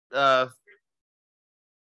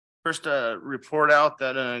first report out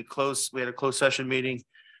that we had a closed session meeting.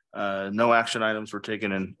 No action items were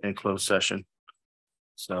taken in closed session.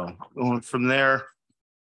 So going from there,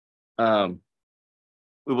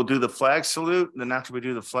 we will do the flag salute. And then after we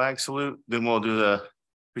do the flag salute, then we'll do the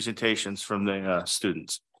presentations from the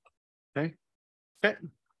students. Okay. Okay.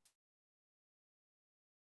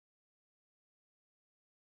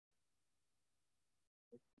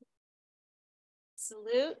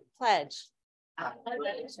 Salute, pledge. I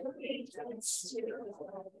pledge allegiance to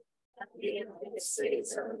the United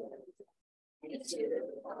States of America and to the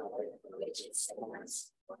republic which it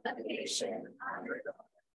stands, one nation under God,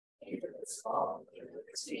 indivisible, with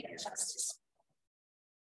liberty and justice.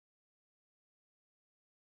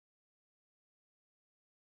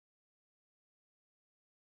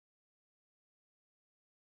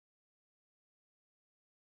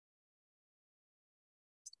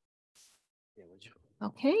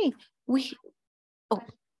 Okay, oh.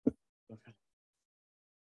 Okay.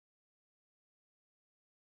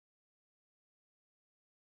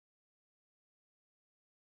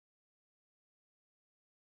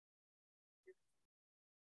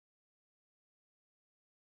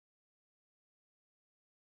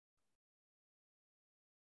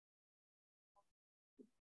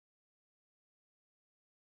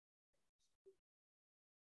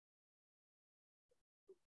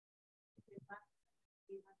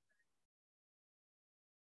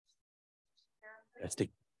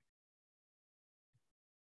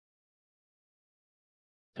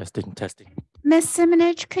 Testing. Testing. Miss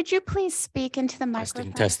Simonich, could you please speak into the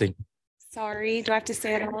microphone? Testing. Sorry, do I have to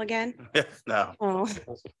say it all again? No. Oh,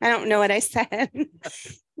 I don't know what I said.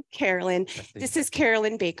 Carolyn, Testing. this is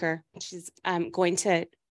Carolyn Baker. She's you're going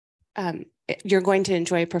to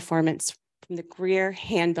enjoy a performance from the Greer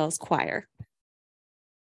Handbells Choir.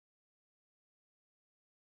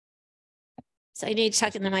 So I need to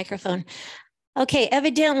talk in the microphone. Okay,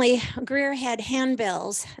 evidently Greer had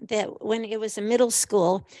handbells that when it was a middle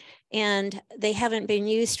school, and they haven't been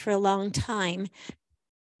used for a long time.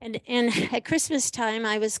 And at Christmas time,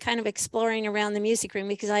 I was kind of exploring around the music room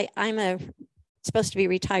because I'm supposed to be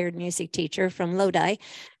retired music teacher from Lodi,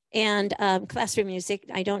 and classroom music.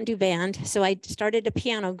 I don't do band, so I started a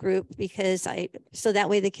piano group so that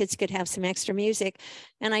way the kids could have some extra music.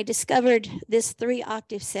 And I discovered this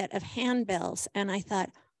 3-octave set of handbells, and I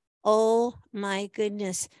thought, oh my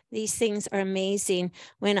goodness, these things are amazing.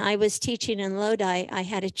 When I was teaching in Lodi, I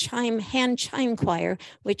had a hand chime choir,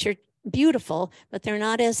 which are beautiful, but they're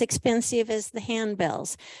not as expensive as the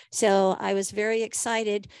handbells. So I was very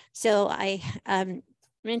excited. So I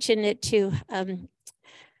mentioned it to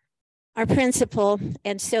our principal,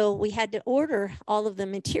 and so we had to order all of the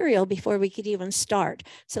material before we could even start.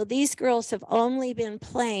 So these girls have only been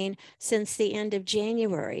playing since the end of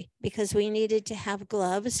January because we needed to have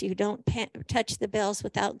gloves. You don't touch the bells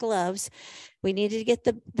without gloves. We needed to get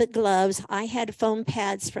the gloves. I had foam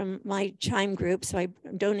pads from my chime group, so I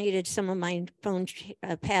donated some of my foam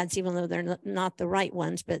pads, even though they're not the right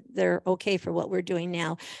ones, but they're okay for what we're doing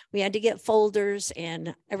now. We had to get folders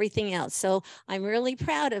and everything else. So I'm really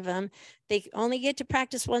proud of them. They only get to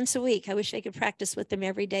practice once a week. I wish I could practice with them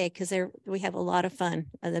every day because we have a lot of fun.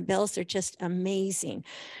 The bells are just amazing.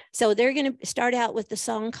 So they're going to start out with the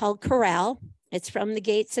song called Chorale. It's from The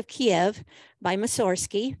Gates of Kiev by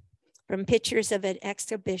Mussorgsky, from Pictures of an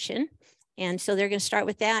Exhibition. And so they're going to start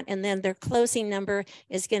with that. And then their closing number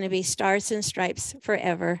is going to be Stars and Stripes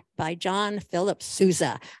Forever by John Philip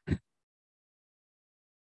Sousa.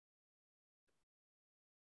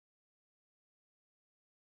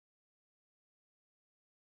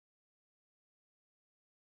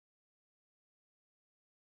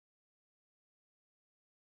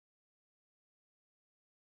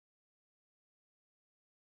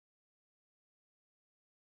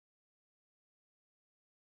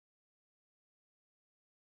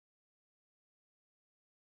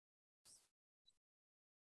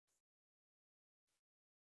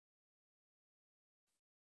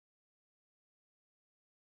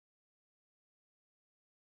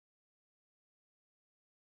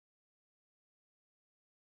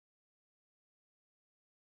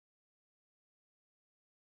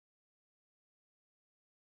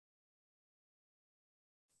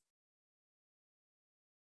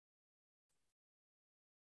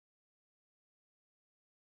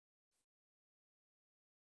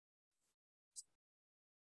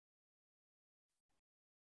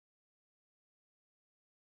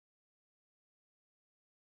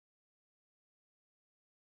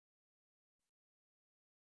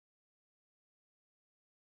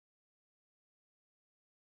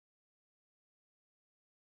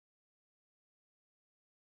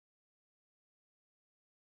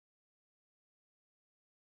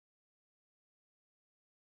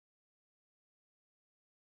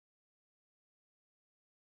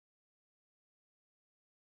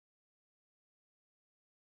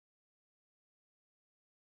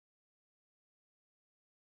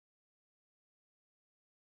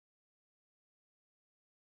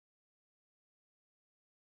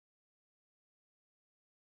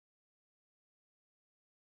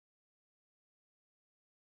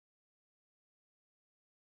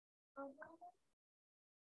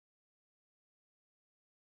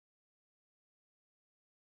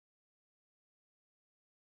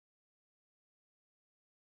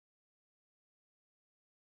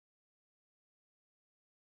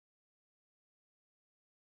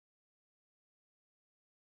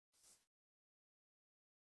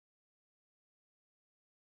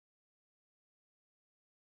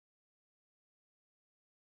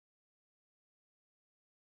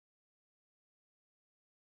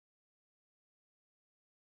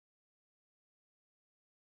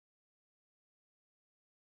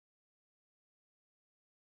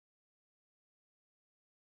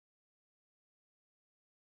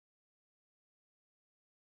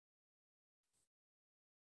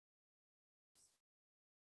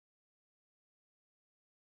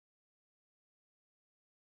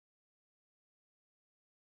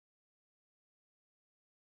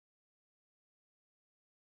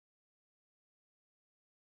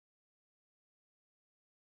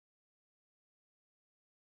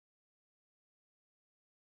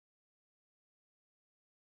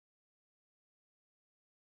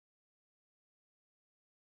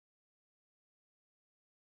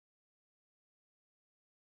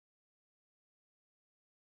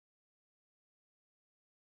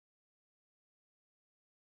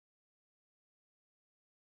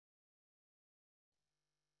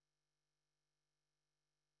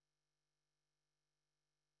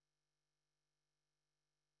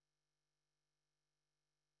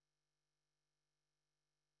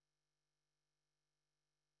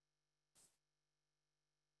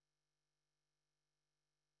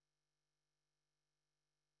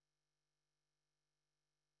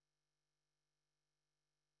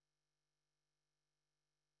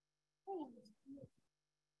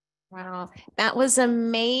 Wow, that was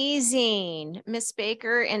amazing. Miss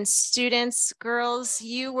Baker and students, girls,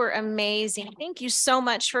 you were amazing. Thank you so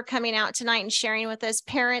much for coming out tonight and sharing with us.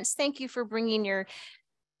 Parents, thank you for bringing your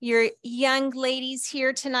young ladies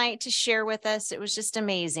here tonight to share with us. It was just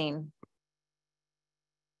amazing.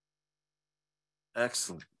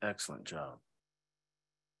 Excellent, excellent job.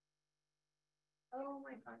 Oh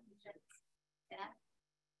my God.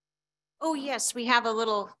 Oh yes, we have a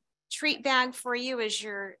little treat bag for you as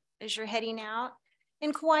you're heading out.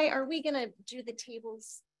 And Kauai, are we gonna do the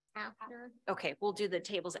tables after? Okay, we'll do the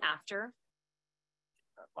tables after.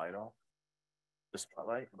 That light off. The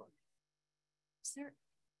spotlight. Is there,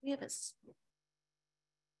 we have a. Let's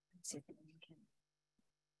see if we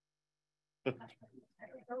can.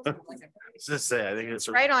 Just say, I think it's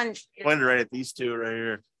Right on. pointed right at these two right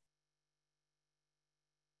here.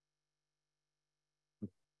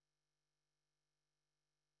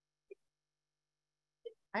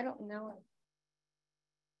 I don't know.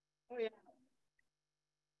 Oh yeah.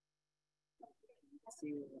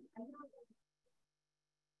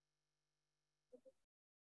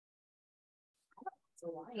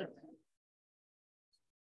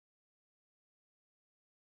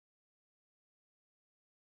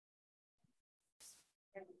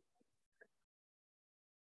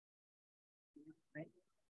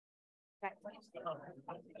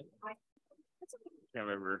 Can't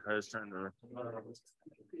remember. I was trying to.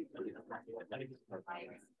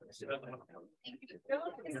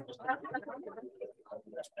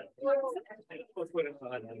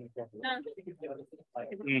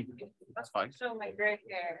 That's fine. Show my gray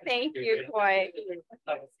hair. Thank you, Kauai.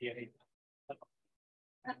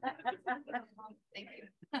 Thank you.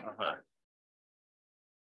 Uh-huh.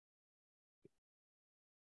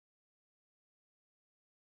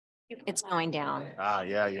 It's going down. Ah,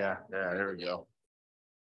 yeah. There we go.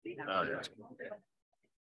 Oh, yeah.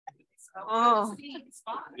 Oh,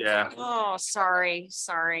 Yeah. oh, sorry.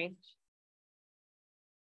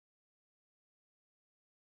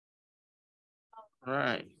 All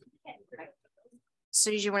right.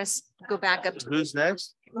 So did you want to go back up to Who's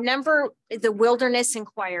next? the wilderness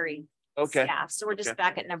inquiry? Okay. Yeah, so we're just Okay.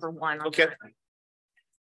 back at number 1. Okay.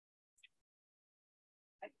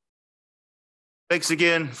 Thanks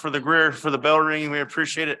again for the bell ringing. We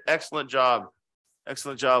appreciate it. Excellent job.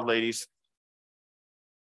 Excellent job, ladies.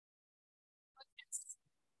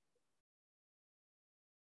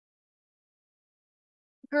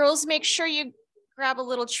 Girls, make sure you grab a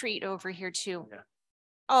little treat over here too. Yeah.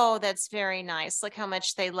 Oh, that's very nice. Look how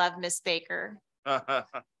much they love Miss Baker. That's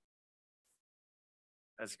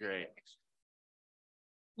great.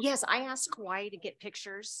 Yes, I asked Kauai to get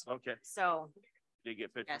pictures. Okay. So, Did you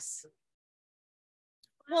get pictures? yes.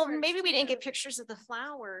 Well, maybe we didn't get pictures of the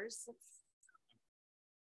flowers.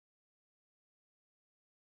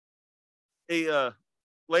 Hey,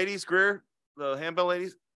 ladies, Greer, the handbell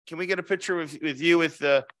ladies, can we get a picture with you with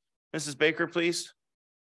Mrs. Baker, please?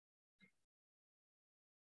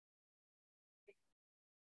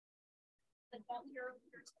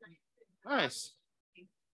 Nice.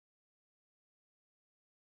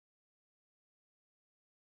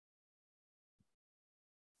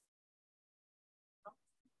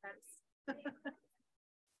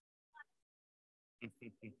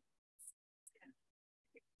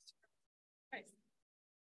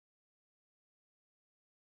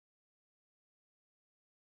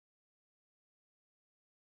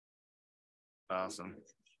 Awesome.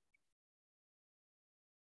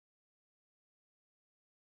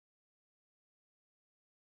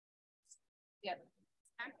 Yep.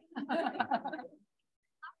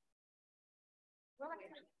 Oh,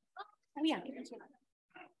 yeah.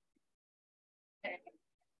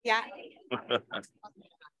 Yeah.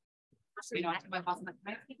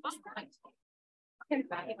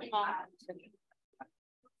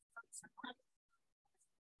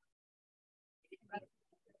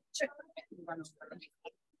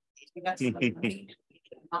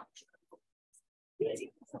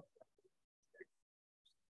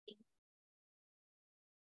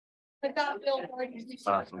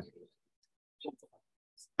 Awesome.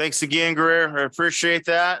 Thanks again, Greer. I appreciate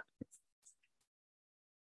that.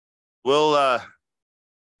 We'll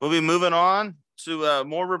be moving on to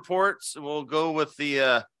more reports. We'll go with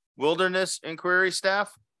the wilderness inquiry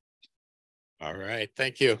staff. All right,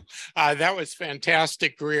 thank you. That was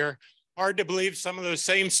fantastic, Greer. Hard to believe some of those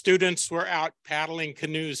same students were out paddling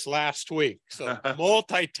canoes last week. So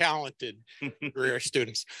multi-talented Greer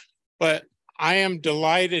students. But I am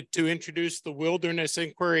delighted to introduce the Wilderness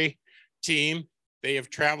Inquiry team. They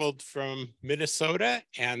have traveled from Minnesota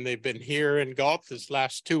and they've been here in Gulf this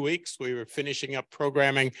last 2 weeks. We were finishing up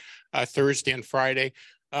programming Thursday and Friday.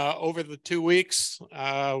 Over the 2 weeks,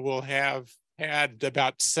 we'll have had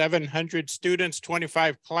about 700 students,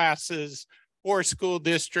 25 classes, 4 school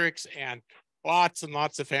districts, and lots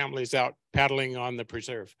of families out paddling on the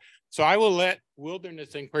preserve. So I will let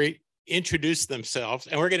Wilderness Inquiry introduce themselves,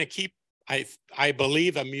 and we're going to keep, I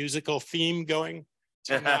believe, a musical theme going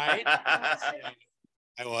tonight.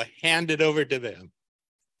 I will hand it over to them.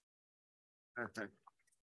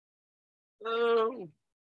 Hello.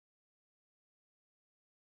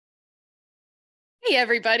 Hey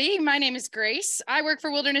everybody, my name is Grace. I work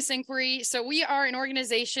for Wilderness Inquiry. So we are an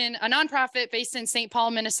organization, a nonprofit based in St.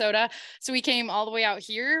 Paul, Minnesota. So we came all the way out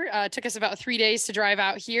here. Took us about 3 days to drive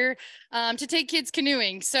out here to take kids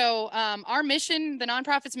canoeing. So our mission, the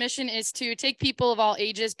nonprofit's mission, is to take people of all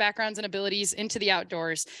ages, backgrounds, and abilities into the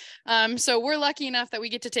outdoors. So we're lucky enough that we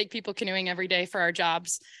get to take people canoeing every day for our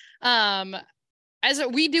jobs. As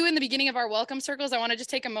we do in the beginning of our welcome circles, I want to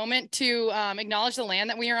just take a moment to acknowledge the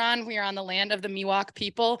land that we are on. We are on the land of the Miwok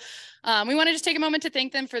people. We want to just take a moment to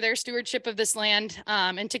thank them for their stewardship of this land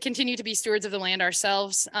and to continue to be stewards of the land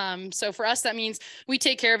ourselves. So for us, that means we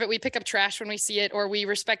take care of it. We pick up trash when we see it, or we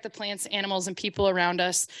respect the plants, animals, and people around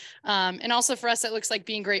us. And also for us, that looks like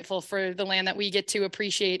being grateful for the land that we get to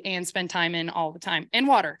appreciate and spend time in all the time, and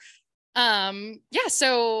water.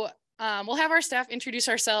 We'll have our staff introduce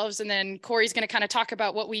ourselves, and then Corey's going to kind of talk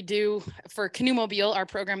about what we do for Canoe Mobile, our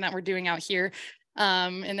program that we're doing out here.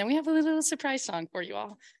 And then we have a little surprise song for you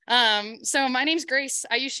all. So my name's Grace.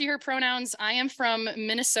 I use she, her pronouns. I am from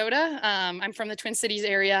Minnesota. I'm from the Twin Cities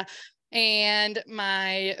area. And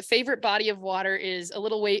my favorite body of water is a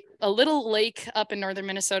little lake up in northern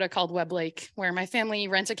Minnesota called Webb Lake, where my family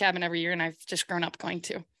rents a cabin every year, and I've just grown up going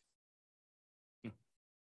to.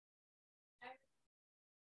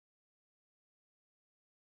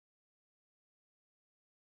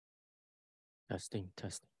 Testing. My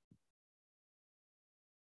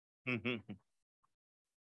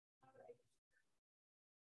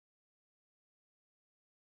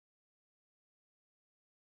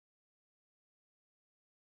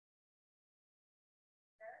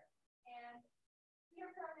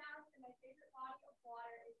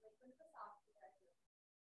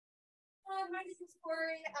name is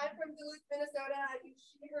Corey. I'm from Duluth, Minnesota. I use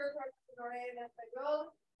she, her, and that's my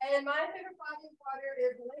girl. And my favorite body of water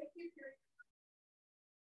is Lake Superior.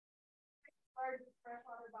 Largest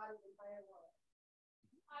freshwater body in the entire world.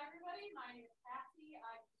 Hi, everybody. My name is Cassie.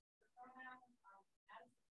 I'm from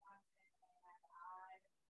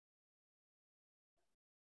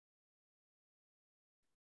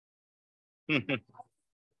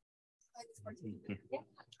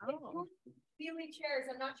Feely chairs.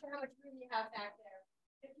 I'm not sure how much room you have back there.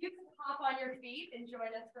 If you can hop on your feet and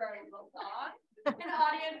join us for our little song. And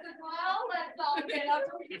audience as well. Let's all get up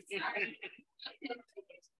to the start.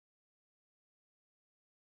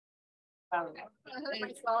 This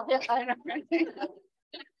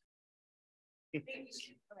is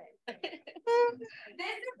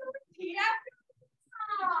the repeat after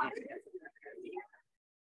song.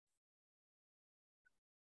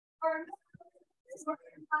 I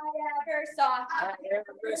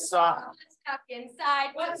ever saw. Stuck inside.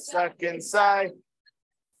 What's Stuck inside.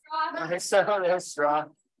 My soul is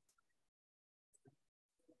strong.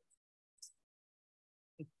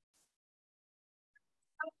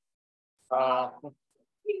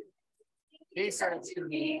 He said to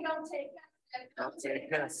me, don't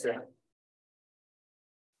take a step.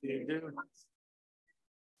 You do.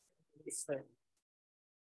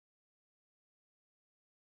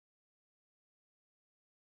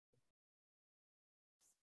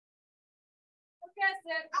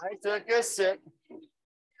 I took a sip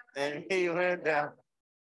and he went down.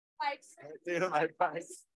 Through my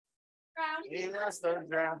pipes. He must have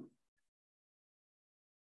drowned.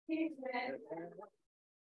 He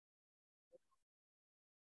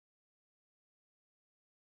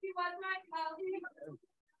was my colleague.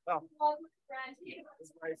 Oh. He was my friend. He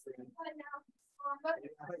was my friend. But now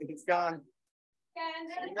He's gone.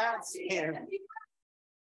 and That's him.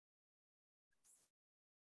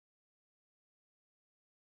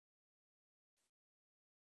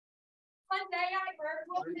 One day I worked.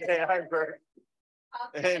 One day I worked.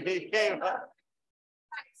 And he came up.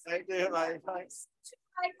 I do my pipes.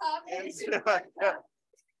 My cup. Into my cup.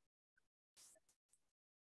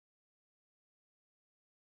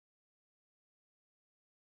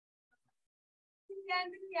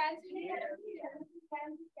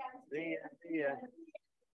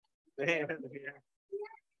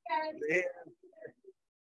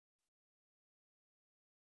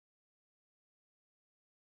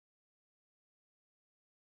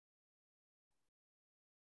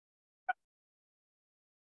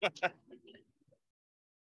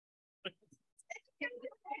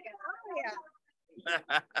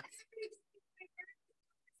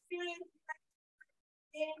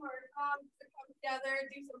 Or to come together,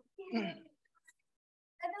 do some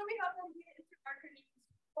and then we help them get into our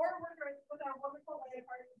communities or work with our wonderful land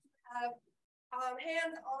partners to have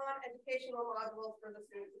hands-on educational modules for the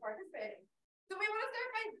students participating. So we want to start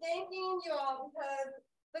by thanking you all because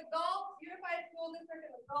the Gulf Unified School District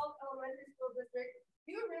and the Gulf Elementary School District,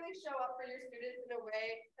 you really show up for your students in a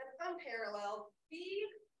way that's unparalleled. We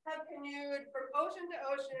have canoed from ocean to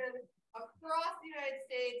ocean across the United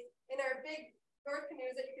States in our big North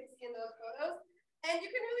canoes that you can see in those photos. And you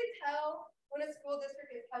can really tell when a school district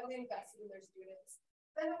is heavily invested in their students.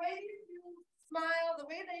 And the way these students smile, the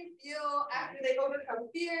way they feel after they overcome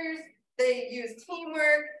fears, they use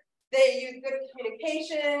teamwork, they use good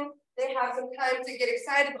communication, they have some time to get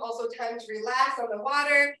excited, but also time to relax on the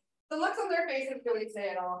water. The looks on their faces really say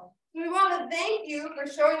it all. So we want to thank you for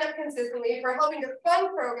showing up consistently, for helping to fund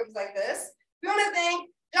programs like this. We want to thank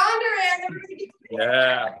John Durant.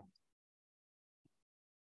 Yeah.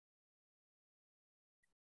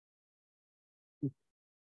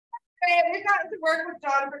 We've gotten to work with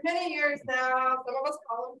John for many years now. Some of us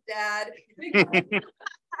call him Dad. I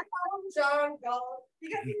call him John Gulf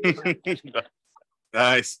because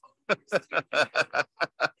Nice.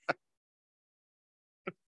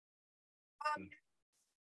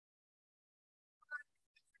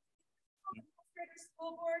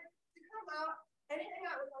 School board to come out and hang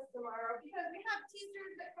out with us tomorrow because we have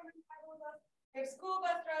teachers that come and fight with us. We have school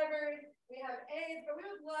bus drivers, we have aides, but we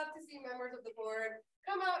would love to see members of the board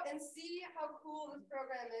come out and see how cool this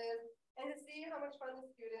program is and to see how much fun the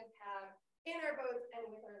students have in our boats and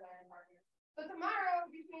with our land partners. So tomorrow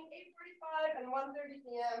between 8:45 and 1:30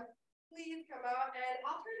 p.m., please come out and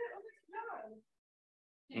I'll turn it over to John.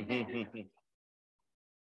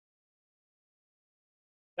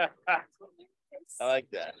 I like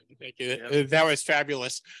that. Thank you. That was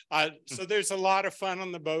fabulous. So there's a lot of fun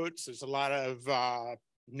on the boats. There's a lot of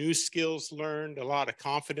new skills learned, a lot of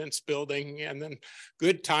confidence building, and then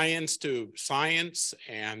good tie-ins to science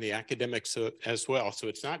and the academics as well. So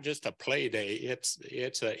it's not just a play day.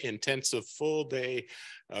 It's an intensive full day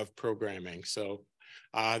of programming. So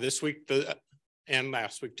this week, and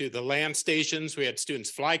last week too, the land stations, we had students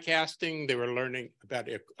fly casting. They were learning about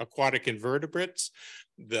aquatic invertebrates,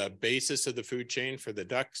 the basis of the food chain for the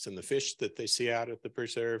ducks and the fish that they see out at the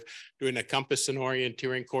preserve, doing a compass and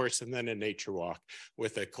orienteering course, and then a nature walk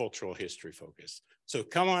with a cultural history focus. So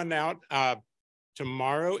come on out.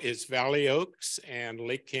 Tomorrow is Valley Oaks and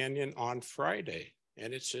Lake Canyon on Friday.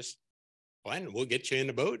 And it's just fun. We'll get you in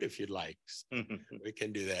a boat if you'd like. We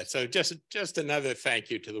can do that. So just another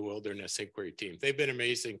thank you to the Wilderness Inquiry team. They've been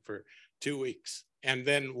amazing for 2 weeks. And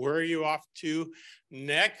then where are you off to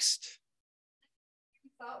next?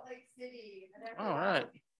 Salt Lake City. All right.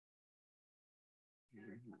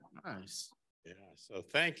 Nice. Yeah, so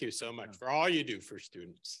thank you so much for all you do for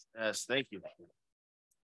students. Yes, thank you.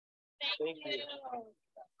 Thank you.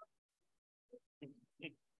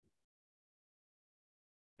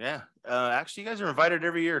 Yeah, actually, you guys are invited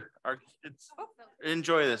every year. Our kids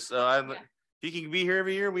enjoy this. So if you can be here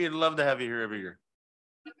every year, we'd love to have you here every year.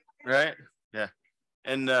 Right? Yeah.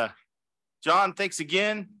 And John, thanks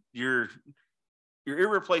again. You're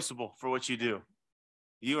irreplaceable for what you do.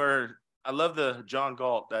 I love the John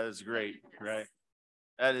Galt. That is great, right?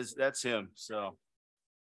 That's him. So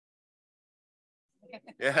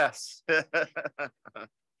yes.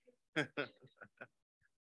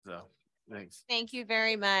 So thanks. Thank you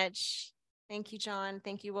very much. Thank you, John.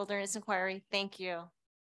 Thank you, Wilderness Inquiry. Thank you.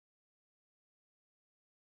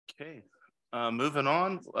 Okay. Moving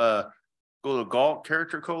on. Go to Galt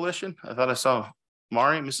Character Coalition. I thought I saw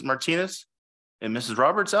Mrs. Martinez and Mrs.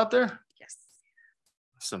 Roberts out there. Yes.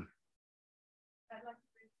 Awesome.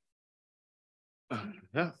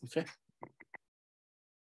 Yeah, okay.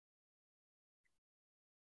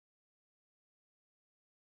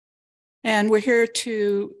 And we're here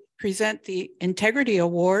to present the Integrity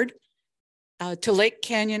Award to Lake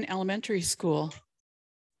Canyon Elementary School.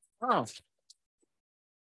 Oh.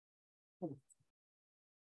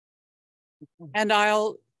 And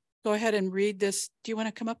I'll go ahead and read this. Do you want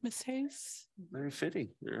to come up, Ms. Hayes? Very fitting.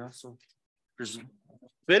 They're also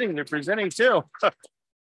fitting. They're presenting too.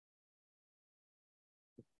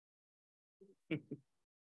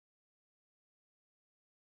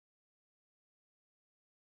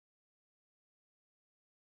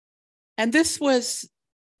 And this was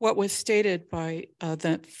what was stated by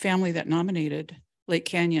the family that nominated Lake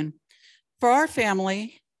Canyon. For our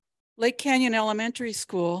family, Lake Canyon Elementary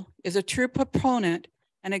School is a true proponent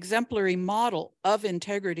and exemplary model of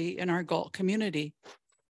integrity in our Galt community.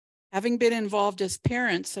 Having been involved as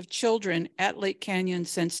parents of children at Lake Canyon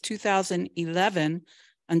since 2011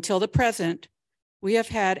 until the present, we have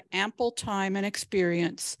had ample time and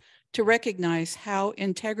experience to recognize how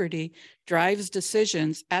integrity drives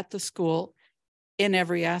decisions at the school in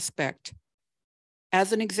every aspect.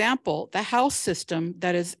 As an example, the house system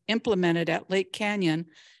that is implemented at Lake Canyon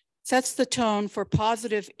sets the tone for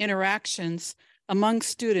positive interactions among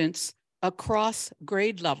students across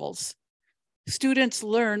grade levels. Students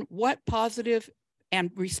learn what positive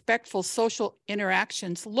and respectful social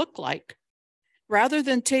interactions look like. Rather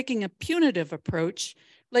than taking a punitive approach,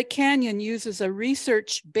 Lake Canyon uses a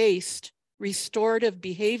research-based restorative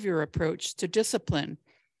behavior approach to discipline.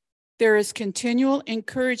 There is continual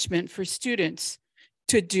encouragement for students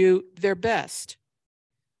to do their best.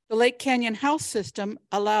 The Lake Canyon house system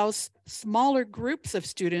allows smaller groups of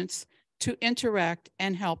students to interact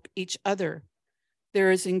and help each other.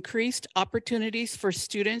 There is increased opportunities for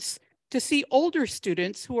students to see older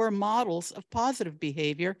students who are models of positive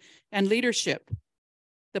behavior and leadership.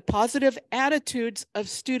 The positive attitudes of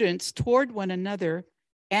students toward one another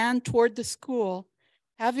and toward the school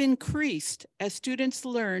have increased as students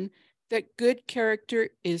learn that good character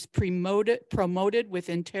is promoted with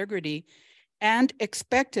integrity and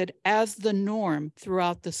expected as the norm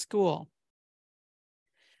throughout the school.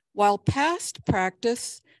 While past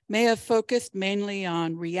practice may have focused mainly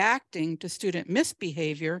on reacting to student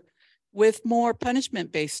misbehavior with more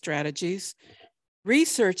punishment-based strategies,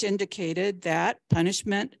 research indicated that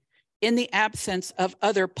punishment in the absence of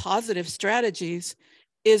other positive strategies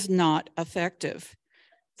is not effective.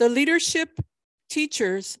 The leadership,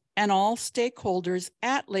 teachers, and all stakeholders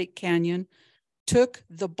at Lake Canyon took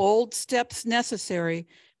the bold steps necessary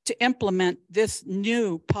to implement this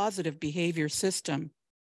new positive behavior system.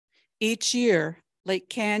 Each year, Lake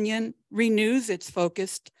Canyon renews its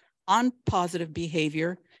focus on positive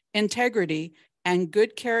behavior, integrity, and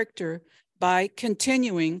good character by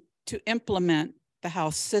continuing to implement the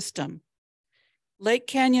house system. Lake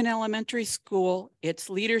Canyon Elementary School, its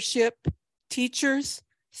leadership, teachers,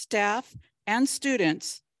 staff, and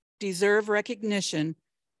students deserve recognition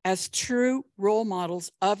as true role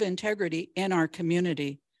models of integrity in our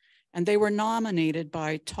community. And they were nominated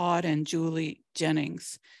by Todd and Julie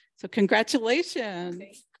Jennings. So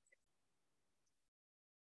congratulations.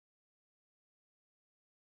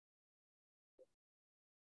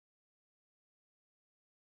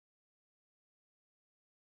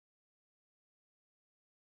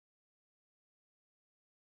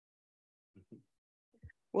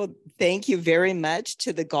 Well, thank you very much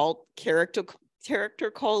to the Galt Character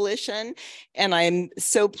Coalition. And I'm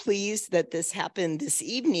so pleased that this happened this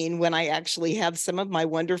evening when I actually have some of my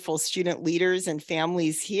wonderful student leaders and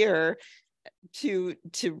families here to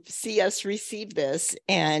see us receive this.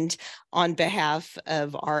 And on behalf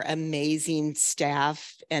of our amazing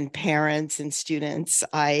staff and parents and students,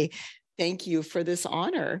 I thank you for this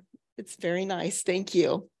honor. It's very nice. Thank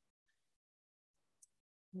you.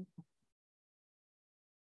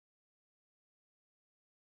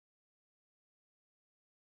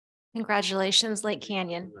 Congratulations, Lake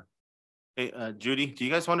Canyon. Hey, Judy, do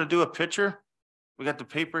you guys want to do a picture? We got the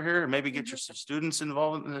paper here. Maybe get your students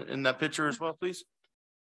involved in that picture as well, please.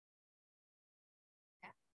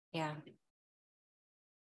 Yeah.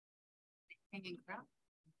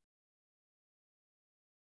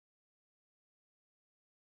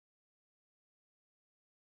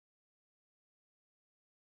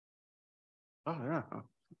 Oh, yeah.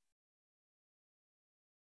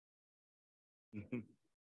 Mhm.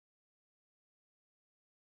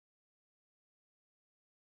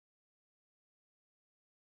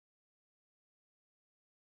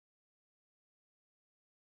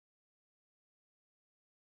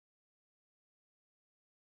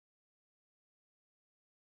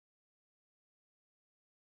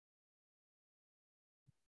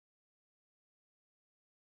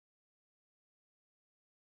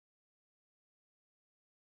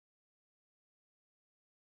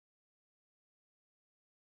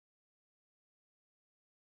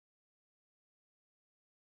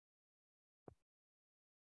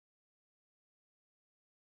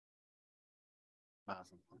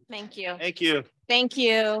 Awesome. Thank you. Thank you. Thank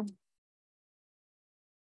you.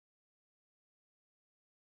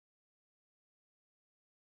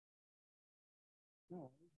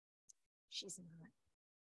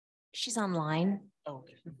 She's online. Oh,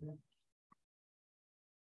 okay.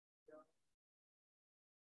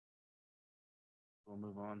 We'll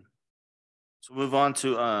move on. So move on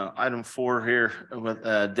to item 4 here with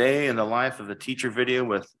a day in the life of a teacher video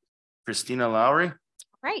with Christina Lowry.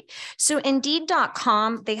 Right. So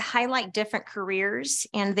Indeed.com, they highlight different careers,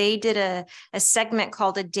 and they did a segment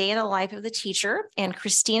called A Day in the Life of the Teacher. And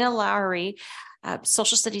Christina Lowry,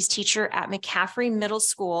 social studies teacher at McCaffrey Middle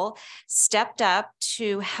School, stepped up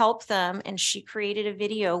to help them. And she created a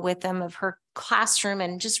video with them of her classroom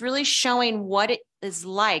and just really showing what it is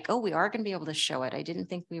like. Oh, we are going to be able to show it. I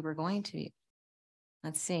didn't think we were going to.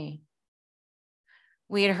 Let's see.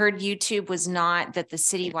 We had heard YouTube was not, that the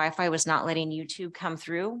city Wi-Fi was not letting YouTube come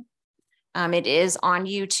through. It is on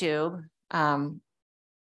YouTube. Oh,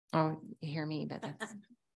 you hear me, but that's.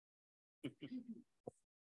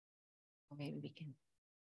 Maybe we can.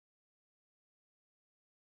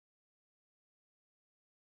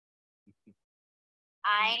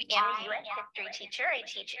 I am a U.S. history teacher. I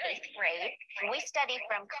teach 8th grade. And we study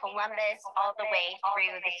from Columbus all the way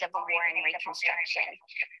through the Civil War and Reconstruction.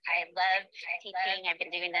 I love teaching. I've been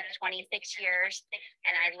doing this 26 years,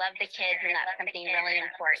 and I love the kids, and that's something really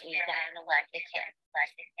important. You gotta love the kids.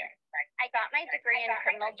 I got my degree in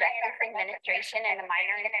criminal justice administration and a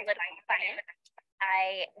minor in political science.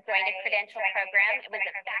 I joined a credential program. It was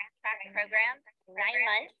a fast track program, 9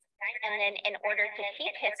 months. And then in order to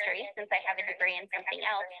teach history, since I have a degree in something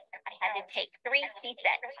else, I had to take 3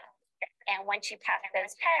 CSETs. And once you pass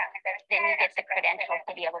those tests, then you get the credential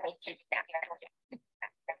to be able to teach that.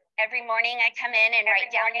 Every morning I come in and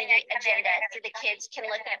write down the agenda so the kids can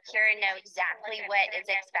look up here and know exactly what is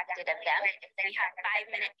expected of them. We have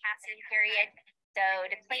 5-minute passing period. So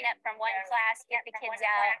to clean up from one class, get the kids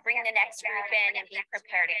out, bring the next group in, and be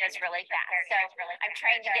prepared. It goes really fast. So I'm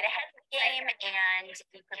trying to get ahead of the game and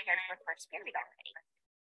be prepared for first period already.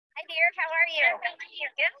 Hi dear, how are you?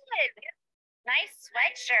 Good. Nice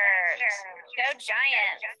sweatshirt. Go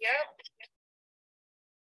Giants. Yep.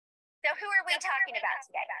 So who are we talking about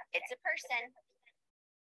today? It's a person.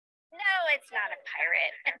 No, it's not a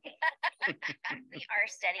pirate. We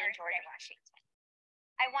are studying George Washington.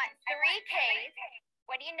 I want 3 Ks.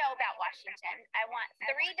 What do you know about Washington? I want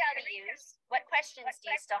 3 Ws. What questions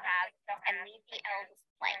do you still have? And leave the L's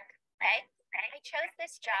blank. Okay. I chose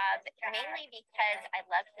this job mainly because I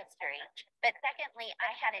love history, but secondly,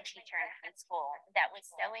 I had a teacher in high school that was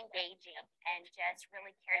so engaging and just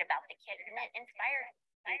really cared about the kids, and it inspired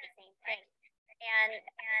me to do the same thing. And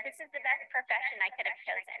this is the best profession I could have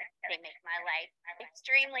chosen. They make my life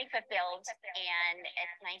extremely fulfilled, and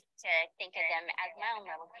it's nice to think of them as my own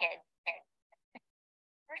little kids.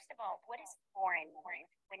 First of all, what is foreign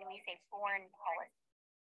when we say foreign policy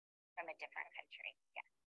from a different country? Yeah.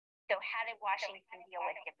 So how did Washington deal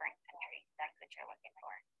with different countries? That's what you're looking for.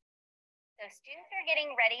 So students are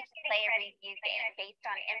getting ready to play a review game based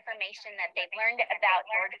on information that they've learned about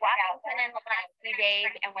George Washington in the last few days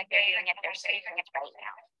and what they're doing at their stations right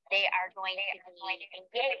now. They are going to be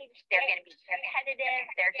engaged, they're going to be competitive,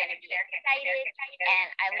 they're going to be excited, and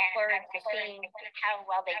I look forward to seeing how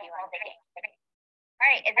well they do on the game. All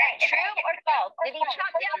right, is that true or false? Did he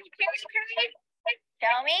chop down the cherry tree?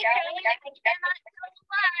 Show me. I cannot tell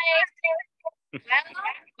lies. Well,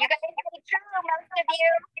 you guys say true, most of you.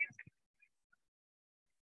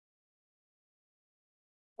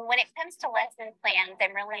 When it comes to lesson plans,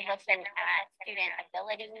 I'm really looking at student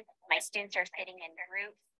ability. My students are sitting in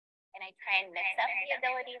groups, and I try and mix up the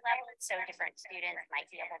ability levels so different students might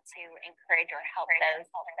be able to encourage or help those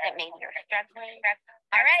that maybe are struggling.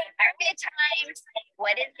 All right, trivia time.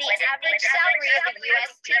 What is the average salary of a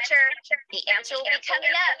U.S. teacher? The answer will be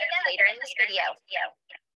coming up later in this video.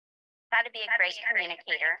 Got to be a great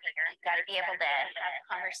communicator. You've got to be able to have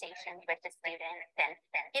conversations with the students and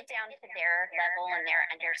get down to their level and their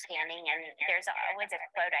understanding. And there's always a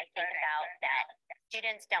quote I think about that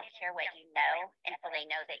students don't care what you know until they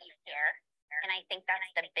know that you care. And I think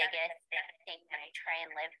that's the biggest thing that I try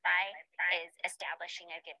and live by is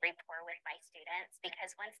establishing a good rapport with my students,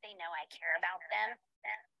 because once they know I care about them,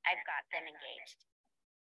 I've got them engaged.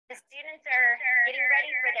 The students are getting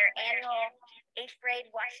ready for their annual 8th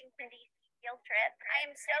grade Washington, D.C. field trip. I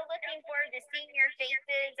am so looking forward to seeing your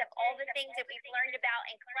faces of all the things that we've learned about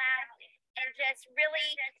in class, and just really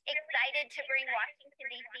excited to bring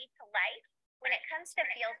Washington, D.C. to life. When it comes to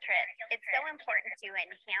field trips, it's so important to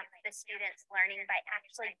enhance the students' learning by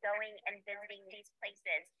actually going and visiting these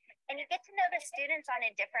places. And you get to know the students on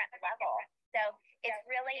a different level. So it's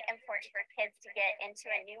really important for kids to get into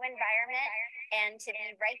a new environment and to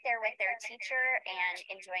be right there with their teacher and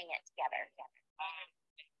enjoying it together.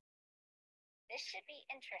 This should be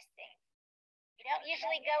interesting. You don't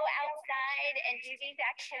usually go outside and do these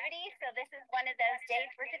activities, so this is one of those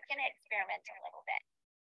days we're just going to experiment a little bit.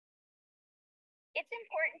 It's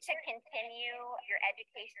important to continue your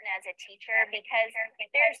education as a teacher because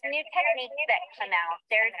there's new techniques that come out.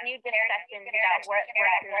 There's new discussions about what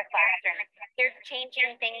works in the classroom. There's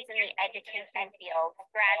changing things in the education field,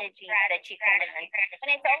 strategies that you can learn.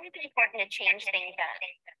 And it's always important to change things up.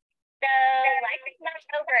 So life is not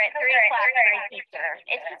over at 3 o'clock for a teacher.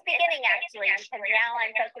 It's just beginning actually, because now I'm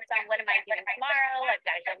focused on what am I doing tomorrow. I've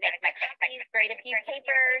got to go make my copies, grade a few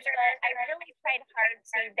papers, but I really tried hard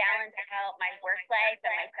to balance out my work life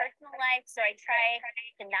and my personal life. So I try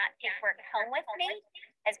to not take work home with me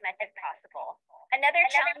as much as possible. Another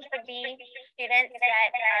challenge would be students that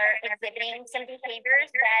are exhibiting some behaviors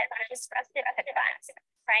that are disruptive to class,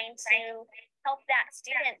 trying to help that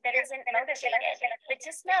student that isn't motivated. But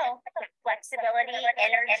just know that flexibility,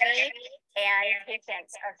 energy, and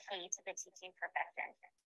patience are key to the teaching profession.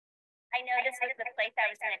 I know this was the place I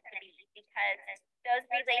was meant to be, because those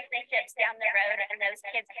relationships down the road and those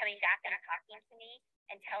kids coming back and talking to me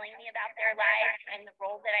and telling me about their life and the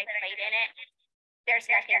role that I played in it, there's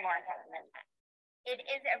nothing more important than that. It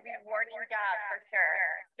is a rewarding job for sure,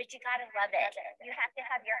 but you gotta love it. You have to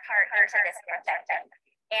have your heart into this profession,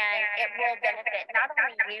 and it will benefit not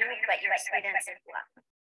only you, but your students as well.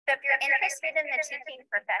 So if you're interested in the teaching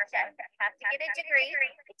profession, you have to get a degree.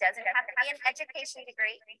 It doesn't have to be an education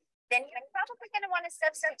degree. Then you're probably gonna want to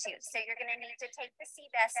substitute. So you're gonna need to take the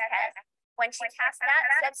CBEST test. Once you pass that,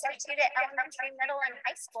 substitute at elementary, middle, and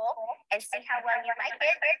high school and see how well you like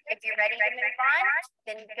it. If you're ready to move on,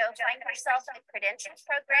 then go find yourself a credentials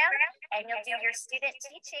program and you'll do your student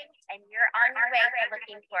teaching, and you're on your way to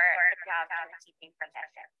looking for a job in the teaching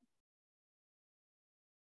profession.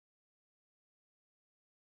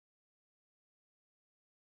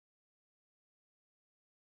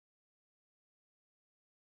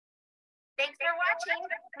 Thanks for watching.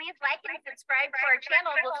 Please like and subscribe to our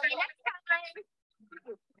channel. We'll see you next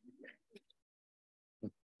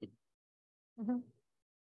time.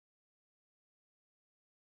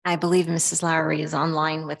 I believe Mrs. Lowry is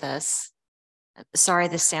online with us. Sorry,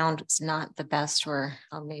 the sound is not the best.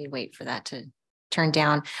 I'll maybe wait for that to turn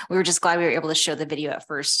down. We were just glad we were able to show the video at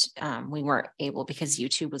first. We weren't able because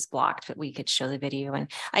YouTube was blocked, but we could show the video.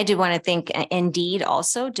 And I do want to thank Indeed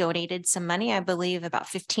also donated some money, I believe about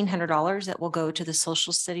 $1,500 that will go to the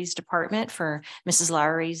Social Studies Department for Mrs.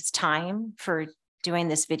 Lowry's time for doing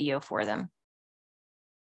this video for them.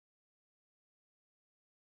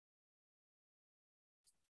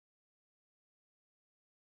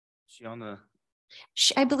 Is she on the?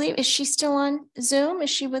 I believe, is she still on Zoom? Is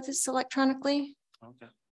she with us electronically?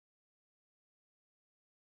 Okay.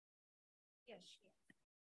 Yes.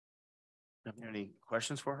 Have you any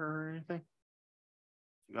questions for her or anything?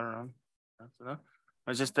 You got her on? That's enough.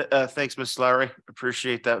 I just thanks, Miss Lowry.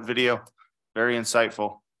 Appreciate that video. Very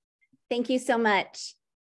insightful. Thank you so much.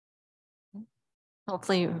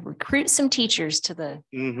 Hopefully recruit some teachers to the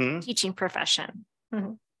teaching profession. Okay,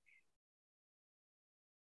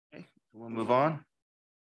 we'll move on.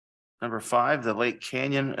 Number 5, the Lake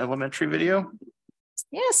Canyon Elementary video.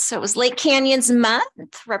 Yes, so it was Lake Canyon's month,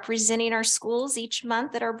 representing our schools each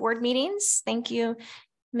month at our board meetings. Thank you,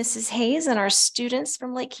 Mrs. Hayes, and our students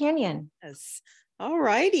from Lake Canyon. Yes. All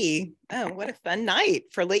righty. Oh, what a fun night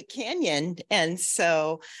for Lake Canyon. And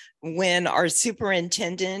so when our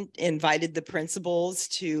superintendent invited the principals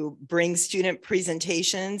to bring student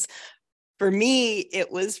presentations, for me,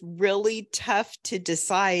 it was really tough to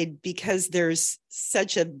decide because there's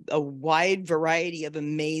such a wide variety of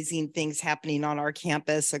amazing things happening on our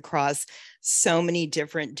campus across so many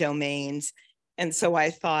different domains. And so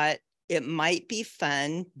I thought, it might be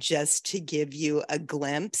fun just to give you a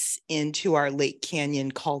glimpse into our Lake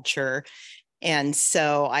Canyon culture. And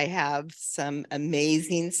so I have some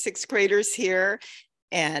amazing sixth graders here,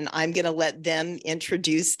 and I'm going to let them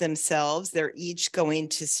introduce themselves. They're each going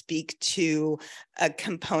to speak to a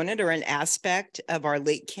component or an aspect of our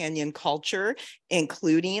Lake Canyon culture,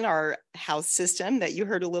 including our house system that you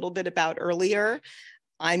heard a little bit about earlier.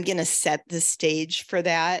 I'm going to set the stage for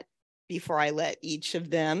that before I let each of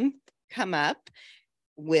them come up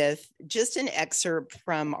with just an excerpt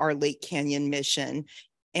from our Lake Canyon mission.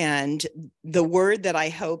 And the word that I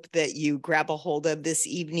hope that you grab a hold of this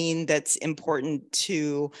evening that's important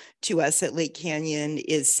to us at Lake Canyon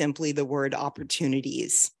is simply the word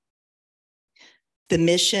opportunities. The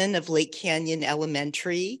mission of Lake Canyon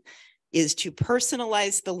Elementary is to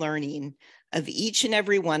personalize the learning of each and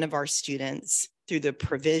every one of our students through the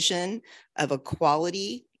provision of a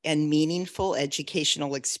quality and meaningful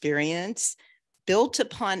educational experience built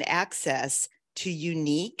upon access to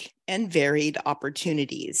unique and varied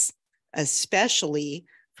opportunities, especially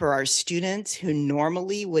for our students who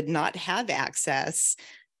normally would not have access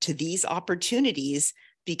to these opportunities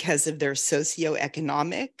because of their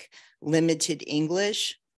socioeconomic, limited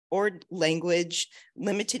English language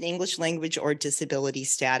or disability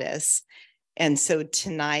status. And so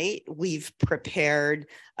tonight we've prepared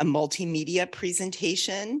a multimedia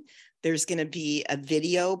presentation. There's going to be a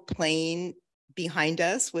video playing behind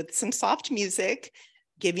us with some soft music,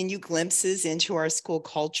 giving you glimpses into our school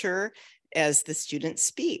culture as the students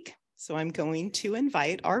speak. So I'm going to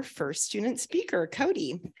invite our first student speaker,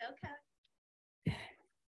 Cody.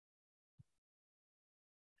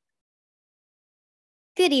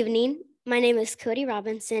 Good evening. My name is Cody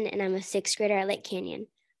Robinson, and I'm a sixth grader at Lake Canyon.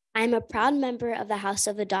 I am a proud member of the House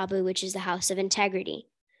of Adabu, which is the House of Integrity.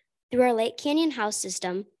 Through our Lake Canyon house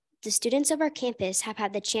system, the students of our campus have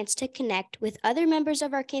had the chance to connect with other members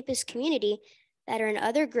of our campus community that are in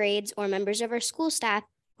other grades or members of our school staff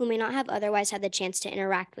who may not have otherwise had the chance to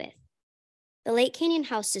interact with. The Lake Canyon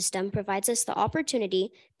house system provides us the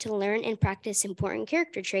opportunity to learn and practice important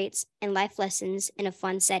character traits and life lessons in a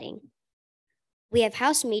fun setting. We have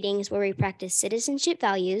house meetings where we practice citizenship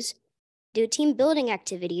values, do team building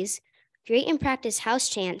activities, create and practice house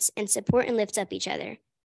chants, and support and lift up each other.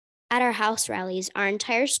 At our house rallies, our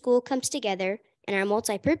entire school comes together in our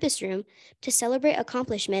multi-purpose room to celebrate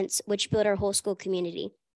accomplishments which build our whole school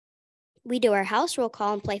community. We do our house roll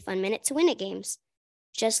call and play fun minute to win it games.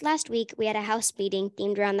 Just last week, we had a house meeting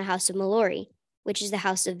themed around the House of Mallory, which is the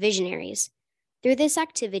House of Visionaries. Through this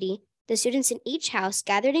activity, the students in each house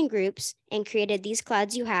gathered in groups and created these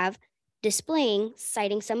clouds you have,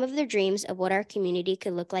 citing some of their dreams of what our community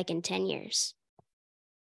could look like in 10 years.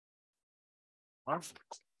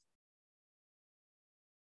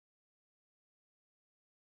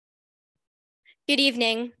 Good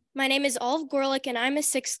evening. My name is Olive Gorlick, and I'm a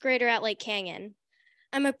sixth grader at Lake Canyon.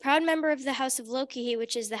 I'm a proud member of the House of Lokihi,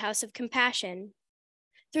 which is the House of Compassion.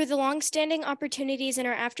 Through the long-standing opportunities in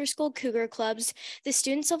our after-school cougar clubs, the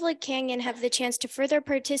students of Lake Canyon have the chance to further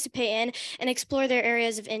participate in and explore their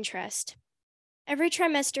areas of interest. Every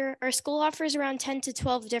trimester, our school offers around 10 to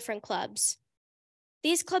 12 different clubs.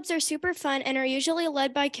 These clubs are super fun and are usually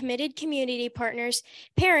led by committed community partners,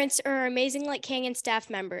 parents, or our amazing Lake Canyon staff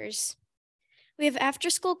members. We have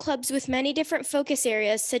after-school clubs with many different focus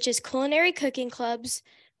areas such as culinary cooking clubs,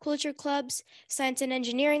 culture clubs, science and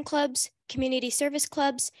engineering clubs, community service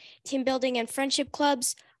clubs, team building and friendship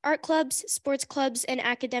clubs, art clubs, sports clubs, and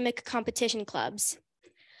academic competition clubs.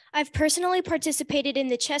 I've personally participated in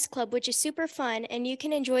the chess club, which is super fun and you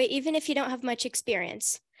can enjoy even if you don't have much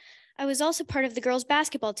experience. I was also part of the girls'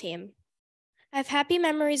 basketball team. I have happy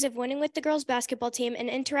memories of winning with the girls' basketball team and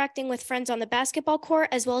interacting with friends on the basketball court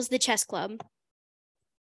as well as the chess club.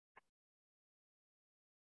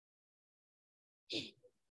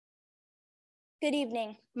 Good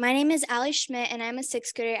evening. My name is Allie Schmidt, and I'm a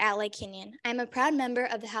sixth grader at Lake Canyon. I'm a proud member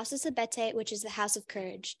of the House of Sabete, which is the House of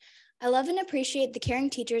Courage. I love and appreciate the caring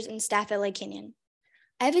teachers and staff at Lake Canyon.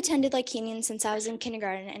 I've attended Lake Canyon since I was in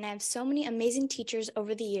kindergarten, and I have so many amazing teachers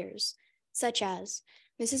over the years, such as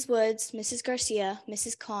Mrs. Woods, Mrs. Garcia,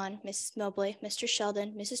 Mrs. Kahn, Mrs. Mobley, Mr.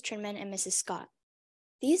 Sheldon, Mrs. Trinman, and Mrs. Scott.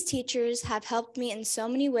 These teachers have helped me in so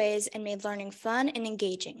many ways and made learning fun and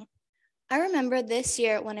engaging. I remember this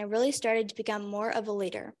year when I really started to become more of a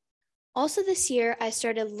leader. Also this year, I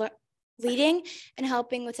started leading and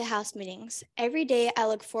helping with the house meetings. Every day, I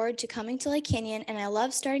look forward to coming to Lake Canyon, and I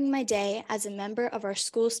love starting my day as a member of our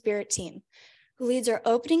school spirit team, who leads our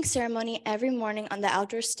opening ceremony every morning on the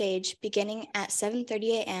outdoor stage beginning at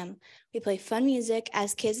 7:30 a.m. We play fun music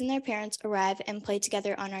as kids and their parents arrive and play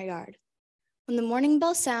together on our yard. When the morning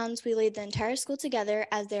bell sounds, we lead the entire school together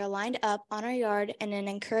as they are lined up on our yard in an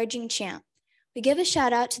encouraging chant. We give a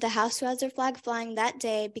shout out to the house who has their flag flying that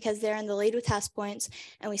day because they're in the lead with house points,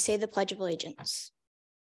 and we say the Pledge of Allegiance.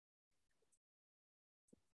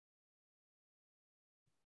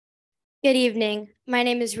 Good evening. My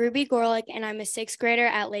name is Ruby Gorlick, and I'm a 6th grader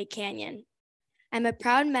at Lake Canyon. I'm a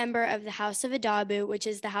proud member of the House of Adabu, which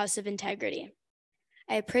is the House of Integrity.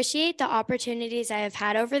 I appreciate the opportunities I have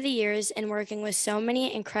had over the years in working with so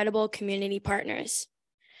many incredible community partners.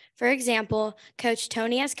 For example, Coach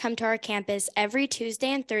Tony has come to our campus every Tuesday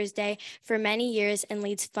and Thursday for many years and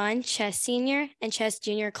leads fun chess senior and chess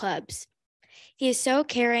junior clubs. He is so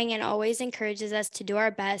caring and always encourages us to do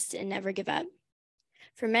our best and never give up.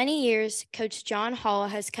 For many years, Coach John Hall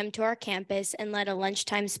has come to our campus and led a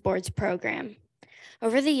lunchtime sports program.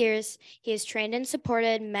 Over the years, he has trained and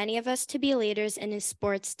supported many of us to be leaders in his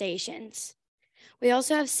sports stations. We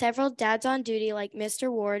also have several dads on duty like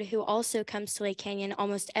Mr. Ward, who also comes to Lake Canyon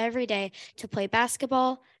almost every day to play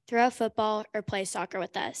basketball, throw a football, or play soccer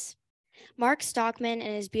with us. Mark Stockman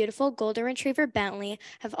and his beautiful golden retriever Bentley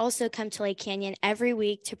have also come to Lake Canyon every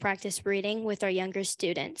week to practice reading with our younger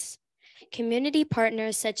students. Community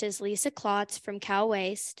partners such as Lisa Klotz from Cal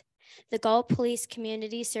Waste, the Galt Police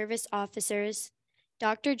Community Service Officers,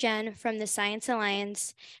 Dr. Jen from the Science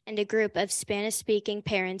Alliance, and a group of Spanish-speaking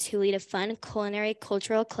parents who lead a fun culinary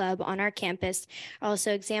cultural club on our campus are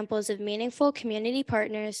also examples of meaningful community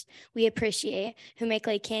partners we appreciate who make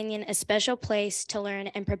Lake Canyon a special place to learn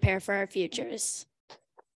and prepare for our futures.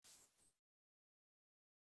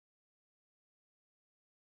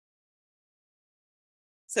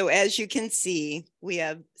 So as you can see, we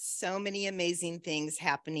have so many amazing things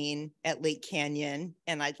happening at Lake Canyon,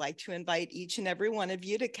 and I'd like to invite each and every one of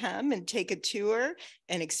you to come and take a tour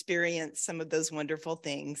and experience some of those wonderful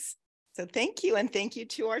things. So thank you, and thank you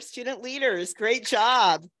to our student leaders. Great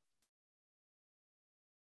job.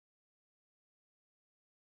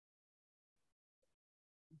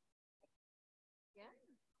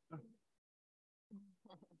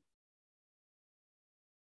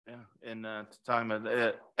 Yeah, and talking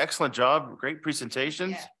about excellent job, great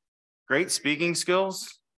presentations, great speaking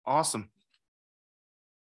skills, awesome.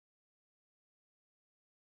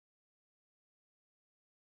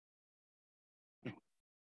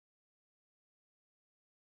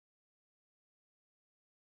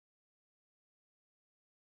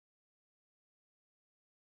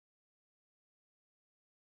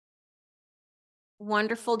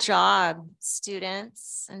 Wonderful job,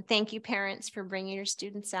 students. And thank you, parents, for bringing your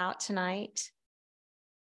students out tonight.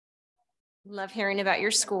 Love hearing about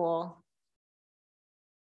your school.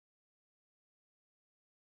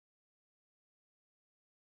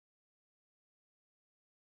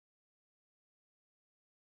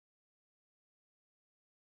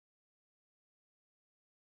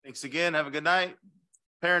 Thanks again. Have a good night.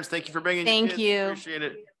 Parents, thank you for bringing your kids. Thank you. Appreciate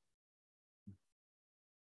it.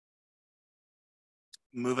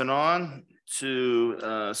 Moving on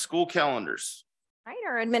to school calendars. All right,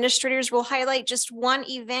 our administrators will highlight just one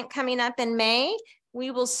event coming up in May.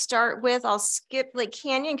 We will start with, I'll skip Lake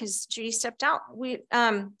Canyon because Judy stepped out.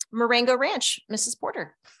 Marengo Ranch, Mrs.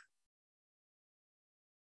 Porter.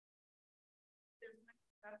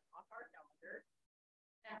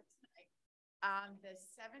 On the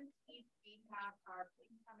 17th, we have our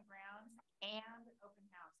Picnic on the Grounds and open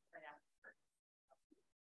house right after.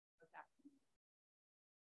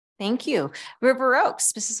 Thank you. River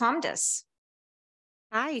Oaks, Mrs. Homdes.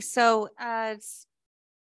 Hi, so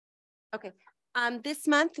okay. This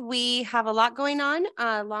month we have a lot going on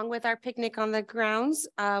along with our Picnic on the Grounds.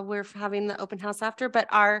 We're having the open house after, but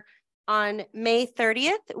on May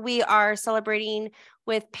 30th, we are celebrating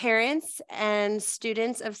with parents and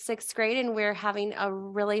students of 6th grade, and we're having a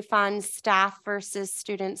really fun staff versus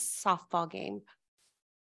students softball game.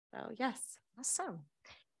 So yes. Awesome.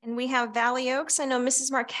 And we have Valley Oaks. I know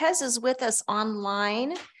Mrs. Marquez is with us online.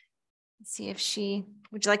 Let's see if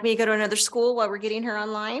would you like me to go to another school while we're getting her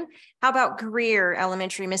online? How about Greer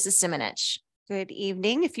Elementary, Mrs. Simonich? Good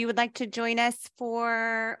evening. If you would like to join us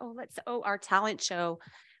for, our talent show.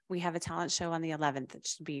 We have a talent show on the 11th. It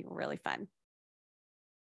should be really fun.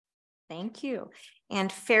 Thank you.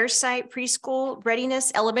 And Fairsight Preschool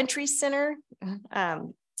Readiness Elementary Center,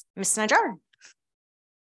 Ms. Najjar.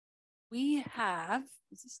 We have,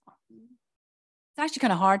 it's actually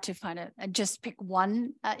kind of hard to find just pick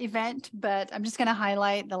one event, but I'm just going to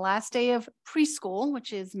highlight the last day of preschool,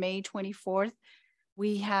 which is May 24th.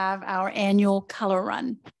 We have our annual color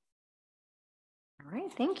run. All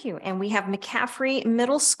right, thank you. And we have McCaffrey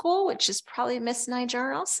Middle School, which is probably Miss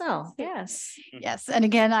Nijar also. Yes. Yes. And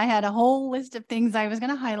again, I had a whole list of things I was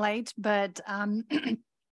going to highlight, but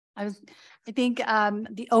I think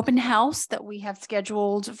the open house that we have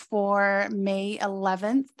scheduled for May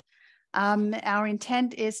 11th, our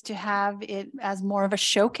intent is to have it as more of a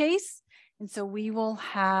showcase. And so we will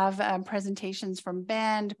have presentations from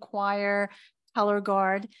band, choir, color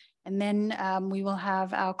guard, and then we will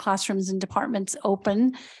have our classrooms and departments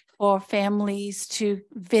open for families to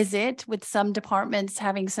visit, with some departments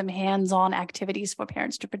having some hands-on activities for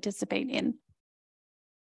parents to participate in.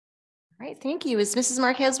 All right, thank you. Is Mrs.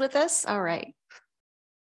 Marquez with us? All right.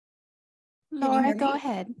 Laura, go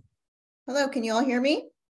ahead. Hello, can you all hear me?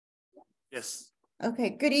 Yes.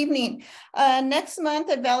 Okay, good evening. Next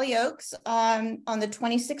month at Valley Oaks on the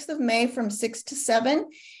 26th of May from 6 to 7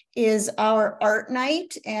 is our art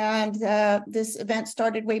night. And this event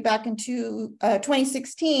started way back into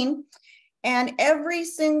 2016. And every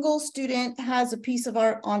single student has a piece of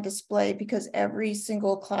art on display because every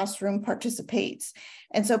single classroom participates.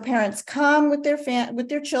 And so parents come with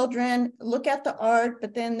their children, look at the art,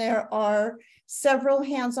 but then there are several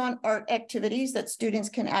hands-on art activities that students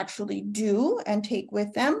can actually do and take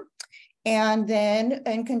with them. And then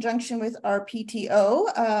in conjunction with our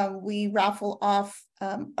PTO, we raffle off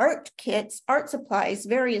art kits, art supplies,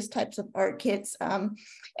 various types of art kits.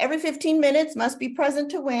 Every 15 minutes must be present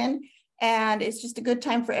to win. And it's just a good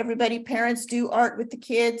time for everybody. Parents do art with the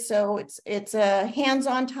kids. So it's a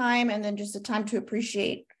hands-on time and then just a time to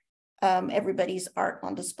appreciate everybody's art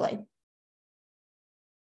on display.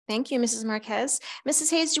 Thank you, Mrs. Marquez.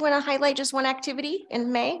 Mrs. Hayes, do you want to highlight just one activity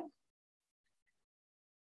in May?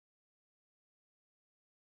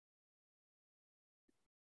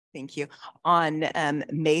 Thank you. On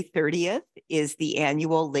May 30th is the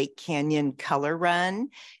annual Lake Canyon Color Run.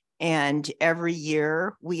 And every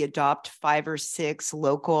year we adopt 5 or 6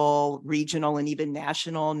 local, regional, and even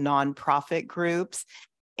national nonprofit groups.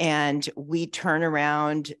 And we turn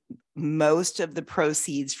around most of the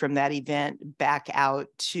proceeds from that event back out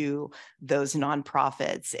to those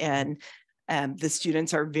nonprofits. And the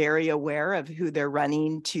students are very aware of who they're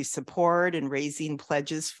running to support and raising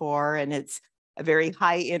pledges for. And it's a very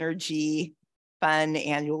high energy, fun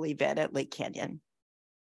annual event at Lake Canyon.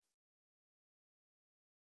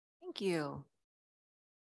 Thank you.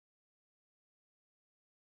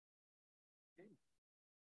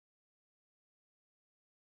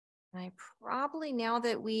 I probably, now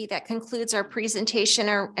that that concludes our presentation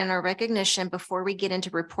and our recognition, before we get into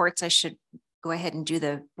reports, I should go ahead and do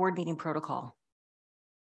the board meeting protocol.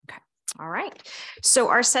 Okay. All right. So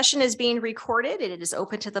our session is being recorded. It is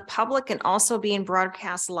open to the public and also being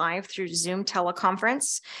broadcast live through Zoom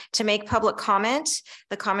teleconference. To make public comment,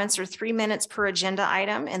 the comments are 3 minutes per agenda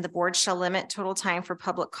item, and the board shall limit total time for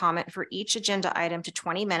public comment for each agenda item to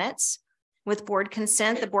 20 minutes. With board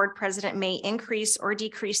consent, the board president may increase or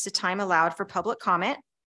decrease the time allowed for public comment.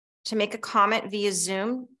 To make a comment via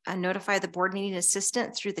Zoom, notify the board meeting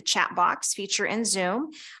assistant through the chat box feature in Zoom,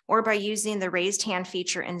 or by using the raised hand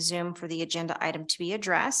feature in Zoom for the agenda item to be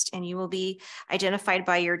addressed, and you will be identified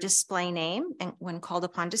by your display name and when called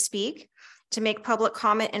upon to speak. To make public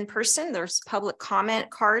comment in person, there's public comment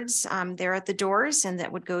cards there at the doors, and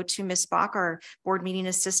that would go to Ms. Bach, our board meeting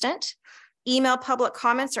assistant. Email public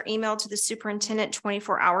comments are emailed to the superintendent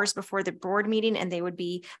 24 hours before the board meeting, and they would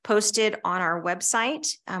be posted on our website.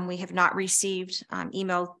 We have not received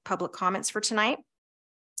email public comments for tonight.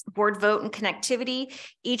 Board vote and connectivity.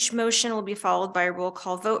 Each motion will be followed by a roll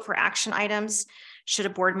call vote for action items. Should a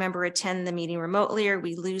board member attend the meeting remotely or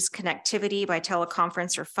we lose connectivity by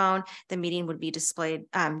teleconference or phone, the meeting would be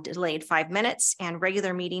delayed 5 minutes, and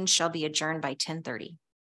regular meetings shall be adjourned by 10:30.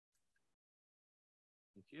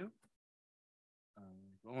 Thank you.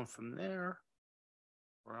 Going from there,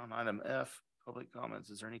 we're on item F, public comments.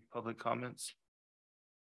 Is there any public comments?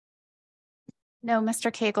 No,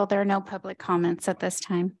 Mr. Cagle, there are no public comments at this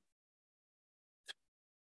time.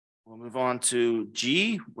 We'll move on to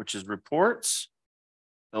G, which is reports.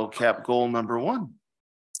 LCAP goal number 1. All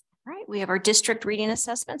right, we have our district reading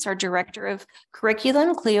assessments, our director of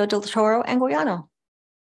curriculum, Cleo Del Toro Anguiano.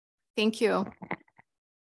 Thank you.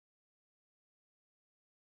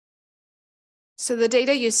 So the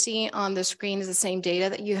data you see on the screen is the same data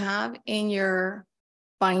that you have in your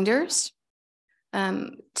binders.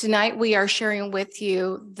 Tonight, we are sharing with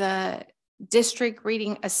you the district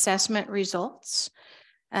reading assessment results.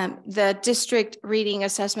 The district reading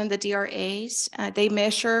assessment, the DRAs, they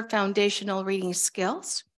measure foundational reading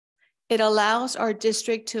skills. It allows our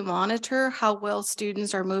district to monitor how well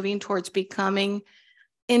students are moving towards becoming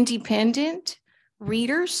independent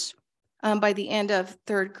readers by the end of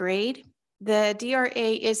third grade. The DRA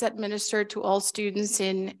is administered to all students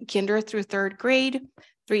in kinder through third grade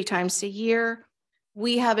 3 times a year.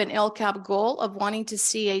 We have an LCAP goal of wanting to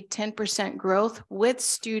see a 10% growth with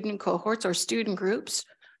student cohorts or student groups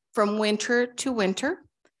from winter to winter.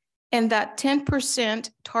 And that 10%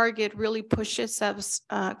 target really pushes us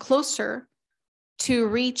closer to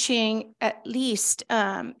reaching at least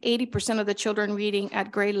 80% of the children reading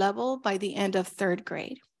at grade level by the end of third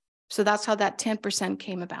grade. So that's how that 10%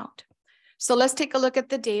 came about. So let's take a look at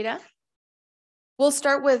the data. We'll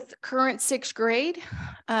start with current 6th grade.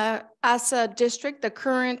 As a district, the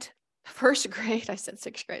current first grade, I said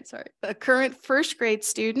 6th grade, sorry. The current first grade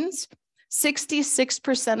students,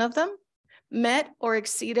 66% of them met or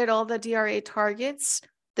exceeded all the DRA targets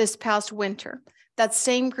this past winter. That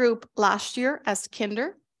same group last year as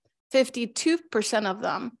kinder, 52% of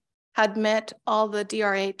them had met all the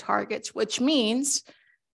DRA targets, which means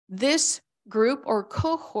this group or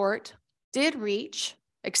cohort did reach,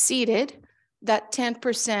 exceeded that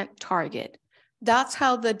 10% target. That's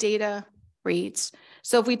how the data reads.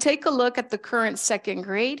 So if we take a look at the current 2nd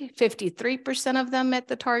grade, 53% of them met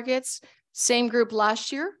the targets. Same group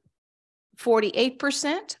last year,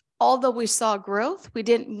 48%. Although we saw growth, we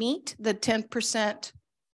didn't meet the 10%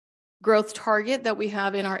 growth target that we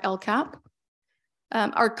have in our LCAP.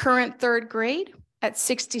 Our current 3rd grade at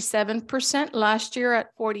 67%, last year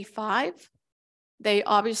at 45%. They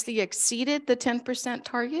obviously exceeded the 10%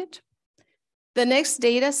 target. The next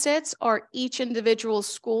data sets are each individual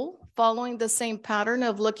school, following the same pattern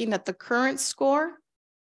of looking at the current score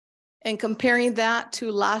and comparing that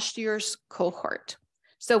to last year's cohort.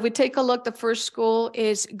 So if we take a look, the first school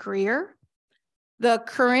is Greer. The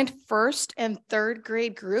current 1st and 3rd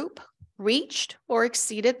grade group reached or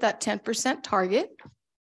exceeded that 10% target.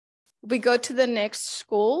 We go to the next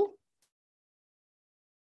school.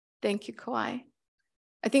 Thank you, Kauai.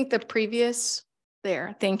 I think the previous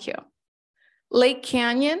there, thank you. Lake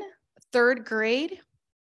Canyon, 3rd grade,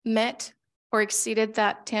 met or exceeded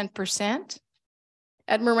that 10%.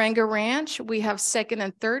 At Moraga Ranch, we have 2nd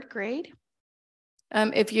and 3rd grade.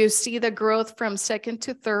 If you see the growth from 2nd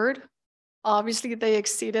to 3rd, obviously they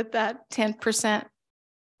exceeded that 10%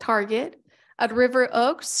 target. At River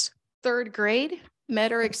Oaks, 3rd grade,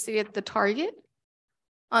 met or exceeded the target.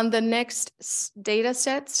 On the next data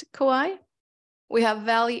sets, Kauai, we have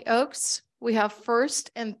Valley Oaks, we have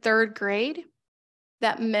 1st and 3rd grade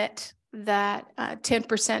that met that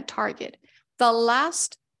 10% target. The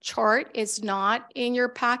last chart is not in your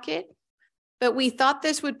packet, but we thought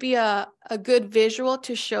this would be a good visual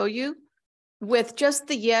to show you with just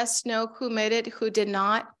the yes, no, who made it, who did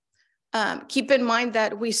not. Keep in mind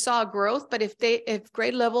that we saw growth, but if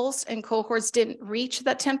grade levels and cohorts didn't reach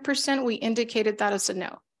that 10%, we indicated that as a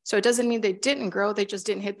no. So it doesn't mean they didn't grow, they just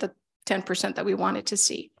didn't hit the 10% that we wanted to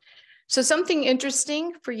see. So something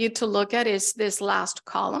interesting for you to look at is this last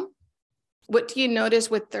column. What do you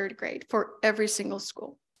notice with 3rd grade for every single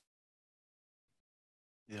school?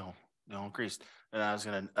 Increased. And I was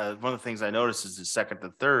gonna, one of the things I noticed is the 2nd to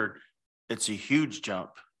 3rd, it's a huge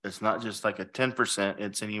jump. It's not just like a 10%,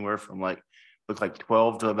 it's anywhere from look like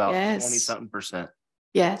 12 to about 20 something percent.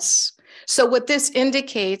 Yes. So what this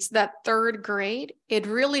indicates that 3rd grade, it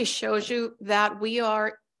really shows you that we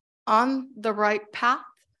are on the right path.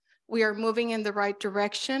 We are moving in the right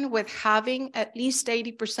direction with having at least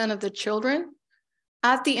 80% of the children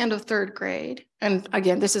at the end of 3rd grade. And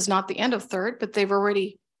again, this is not the end of 3rd, but they've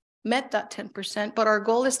already met that 10%. But our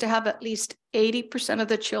goal is to have at least 80% of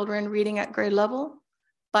the children reading at grade level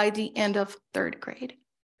by the end of 3rd grade.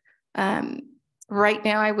 Right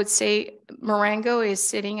now, I would say Moraga is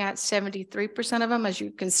sitting at 73% of them, as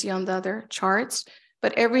you can see on the other charts,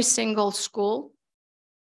 but every single school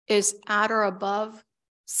is at or above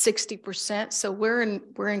 60%. So we're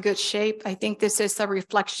in good shape. I think this is a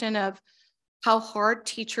reflection of how hard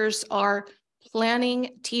teachers are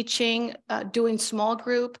planning, teaching, doing small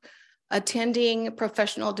group, attending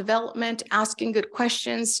professional development, asking good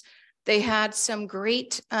questions. They had some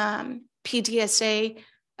great PDSA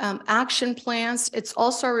action plans. It's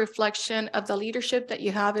also a reflection of the leadership that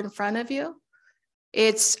you have in front of you.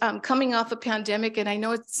 It's coming off a pandemic, and I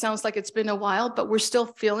know it sounds like it's been a while, but we're still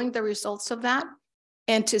feeling the results of that.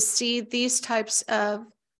 And to see these types of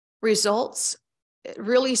results, it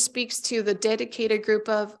really speaks to the dedicated group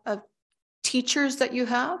of teachers that you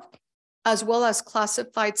have, as well as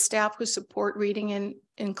classified staff who support reading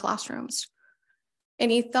in classrooms.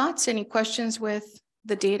 Any thoughts, any questions with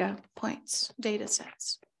the data points, data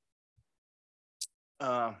sets?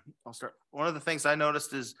 I'll start. One of the things I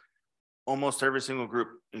noticed is almost every single group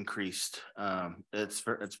increased. It's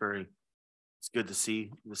good to see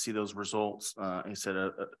those results. I said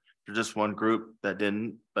there's just one group that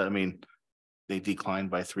didn't, but I mean, they declined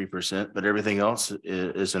by 3%, but everything else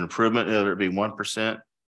is an improvement. Whether it be 1%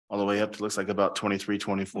 all the way up to looks like about 23,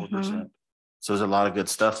 24%. So there's a lot of good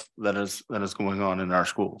stuff that is going on in our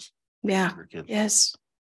schools. Yeah. Yes.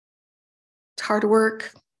 It's hard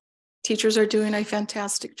work. Teachers are doing a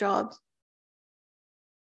fantastic job.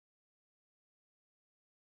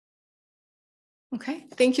 Okay,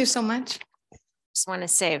 thank you so much. Just want to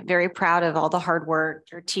say, very proud of all the hard work.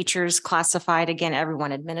 Our teachers, classified, again,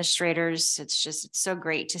 everyone, administrators. It's so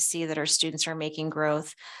great to see that our students are making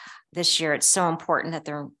growth this year. It's so important that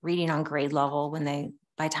they're reading on grade level by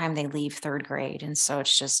the time they leave third grade. And so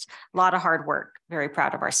it's just a lot of hard work. Very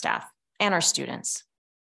proud of our staff and our students.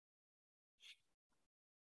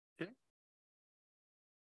 Okay.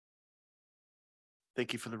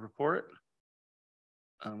 Thank you for the report.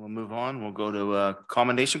 We'll move on. We'll go to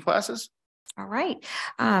combination classes. All right.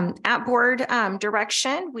 At board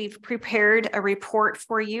direction, we've prepared a report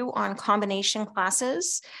for you on combination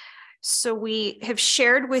classes. So we have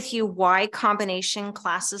shared with you why combination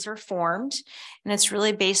classes are formed, and it's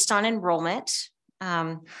really based on enrollment.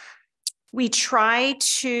 We try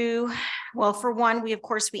to, well, for one, we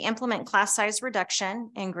implement class size reduction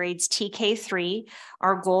in grades TK3.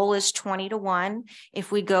 Our goal is 20-1.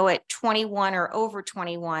 If we go at 21 or over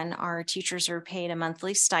 21, our teachers are paid a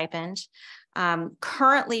monthly stipend.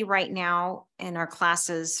 Currently right now in our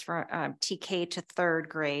classes for TK to third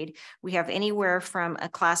grade, we have anywhere from a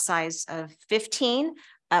class size of 15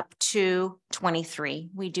 up to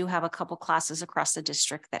 23. We do have a couple classes across the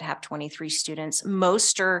district that have 23 students.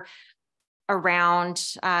 Most are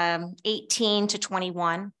around 18 to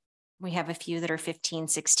 21. We have a few that are 15,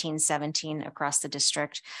 16, 17 across the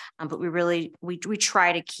district, but we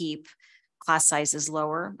try to keep class sizes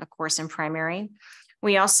lower, of course, in primary.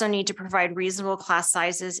 We also need to provide reasonable class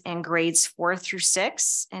sizes in grades 4 through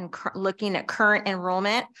 6. And looking at current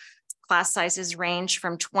enrollment, class sizes range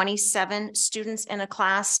from 27 students in a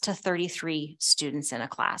class to 33 students in a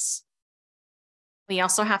class. We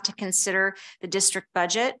also have to consider the district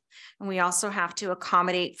budget, and we also have to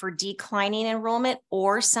accommodate for declining enrollment,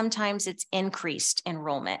 or sometimes it's increased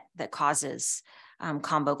enrollment that causes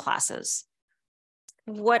combo classes.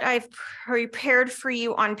 What I've prepared for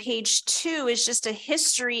you on page 2 is just a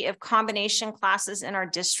history of combination classes in our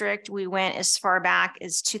district. We went as far back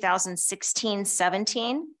as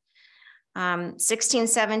 2016-17.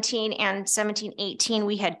 16-17 and 17-18,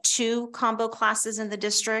 we had 2 combo classes in the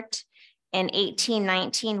district. In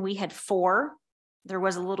 18-19, we had 4. There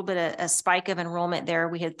was a little bit of a spike of enrollment there.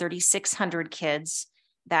 We had 3,600 kids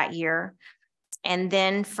that year. And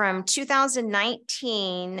then from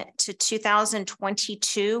 2019 to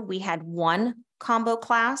 2022, we had 1 combo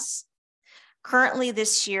class. Currently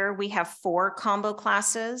this year, we have 4 combo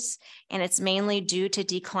classes, and it's mainly due to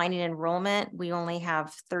declining enrollment. We only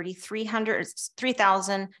have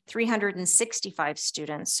 3,365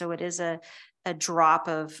 students. So it is a drop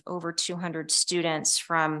of over 200 students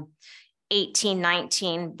from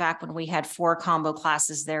 18-19, back when we had 4 combo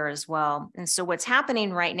classes there as well. And so what's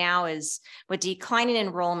happening right now is with declining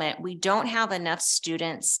enrollment, we don't have enough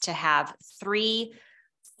students to have 3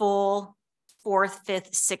 full 4th,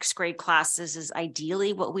 5th, 6th grade classes is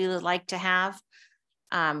ideally what we would like to have.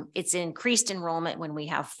 It's increased enrollment when we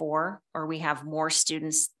have 4, or we have more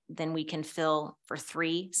students than we can fill for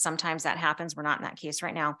 3. Sometimes that happens. We're not in that case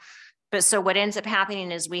right now. But so what ends up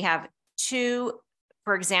happening is we have 2,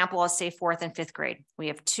 for example, I'll say 4th and 5th grade. We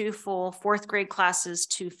have 2 full 4th grade classes,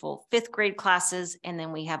 2 full 5th grade classes, and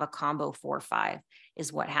then we have a combo 4-5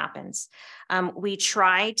 is what happens. We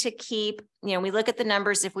try to keep, we look at the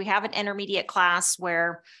numbers. If we have an intermediate class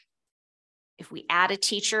where if we add a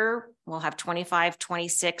teacher, we'll have 25,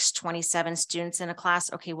 26, 27 students in a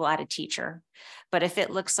class. Okay, we'll add a teacher. But if it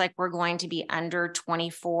looks like we're going to be under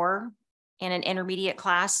 24 in an intermediate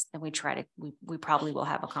class, then we probably will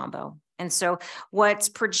have a combo. And so what's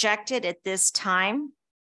projected at this time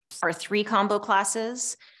are 3 combo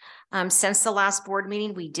classes. Since the last board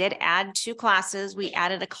meeting, we did add 2 classes. We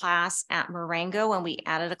added a class at Marengo and we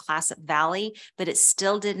added a class at Valley, but it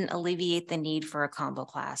still didn't alleviate the need for a combo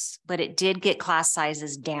class, but it did get class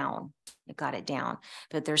sizes down. It got it down,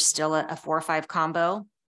 but there's still a 4-5 combo.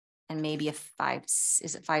 And maybe a 5,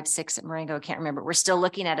 is it 5-6 at Marengo? I can't remember. We're still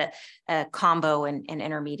looking at a combo and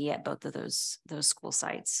intermediate, both of those school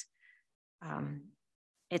sites.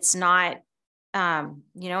 It's not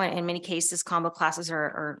You know, in many cases, combo classes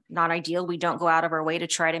are not ideal. We don't go out of our way to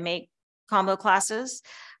try to make combo classes.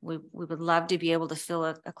 We would love to be able to fill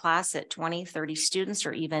a class at 20, 30 students,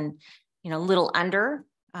 or even, you know, a little under.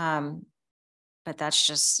 But that's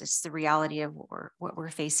just, it's the reality of what we're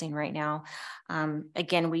facing right now.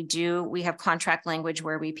 Again, we have contract language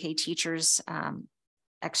where we pay teachers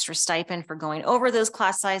extra stipend for going over those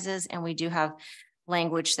class sizes. And we do have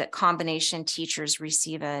language that combination teachers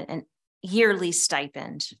receive an yearly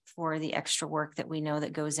stipend for the extra work that we know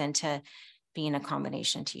that goes into being a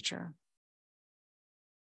combination teacher.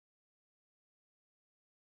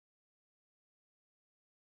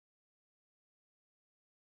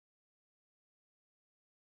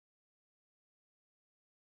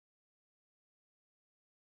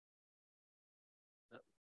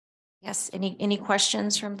 Yes, any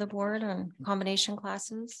questions from the board on combination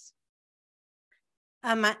classes?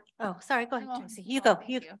 Oh, sorry, go ahead, Tracy. You go.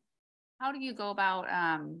 How do you go about,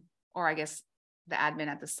 or I guess the admin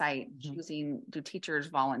at the site choosing, do teachers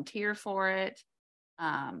volunteer for it?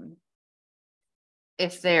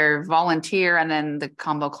 If they're volunteer and then the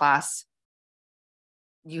combo class,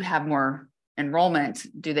 you have more enrollment,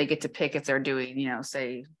 do they get to pick if they're doing, you know,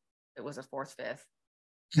 say it was a 4th, 5th,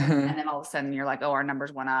 and then all of a sudden you're like, oh, our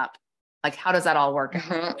numbers went up. Like, how does that all work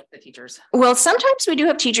with the teachers? Well, sometimes we do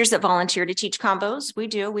have teachers that volunteer to teach combos. We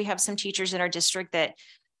do. We have some teachers in our district that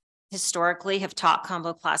historically have taught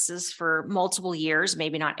combo classes for multiple years,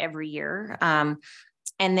 maybe not every year. And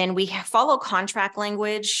then we follow contract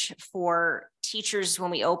language for teachers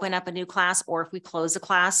when we open up a new class, or if we close a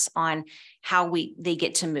class, on how they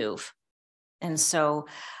get to move. And so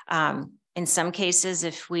in some cases,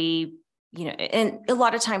 if we, you know, and a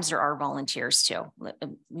lot of times there are volunteers too.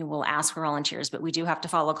 We'll ask for volunteers, but we do have to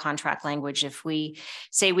follow contract language. If we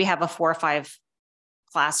say we have a 4 or 5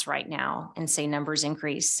 class right now and say numbers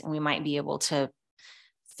increase, and we might be able to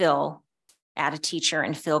add a teacher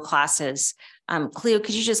and fill classes. Cleo,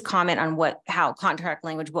 could you just comment on how contract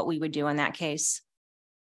language, what we would do in that case?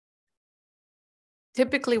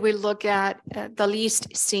 Typically, we look at the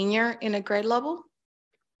least senior in a grade level.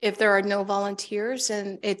 If there are no volunteers,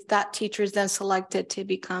 and that teacher is then selected to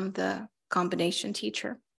become the combination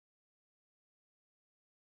teacher.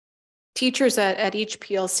 Teachers at each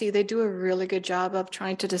PLC, they do a really good job of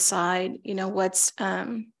trying to decide, you know, what's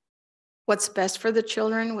best for the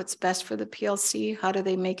children, what's best for the PLC, how do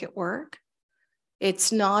they make it work?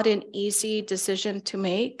 It's not an easy decision to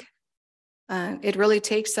make. It really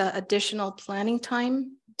takes additional planning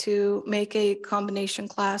time to make a combination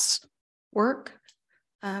class work.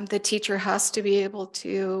 The teacher has to be able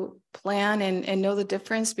to plan and know the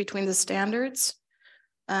difference between the standards.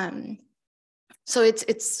 So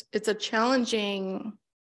it's a challenging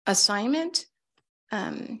assignment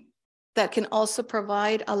that can also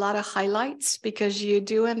provide a lot of highlights, because you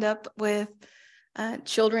do end up with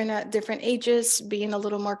children at different ages being a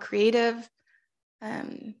little more creative.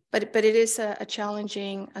 But it is a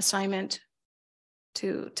challenging assignment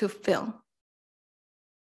to fill.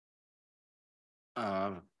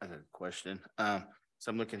 I have a question. So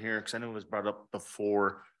I'm looking here because I know it was brought up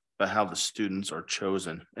before about how the students are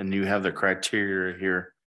chosen, and you have the criteria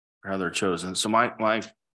here for how they're chosen. So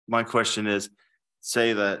my question is,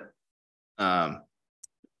 say that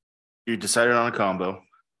you decided on a combo,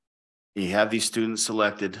 you have these students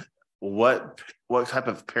selected. What type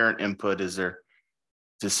of parent input is there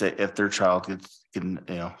to say if their child can,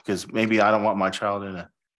 you know, because maybe I don't want my child in a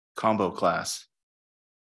combo class,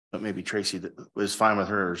 but maybe Tracy was fine with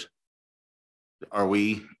hers. Are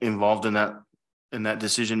we involved in that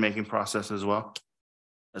decision-making process as well?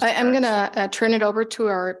 I'm going to turn it over to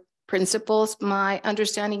our principals. My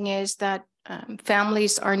understanding is that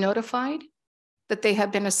families are notified that they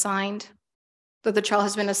have been assigned, that the child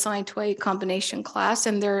has been assigned to a combination class.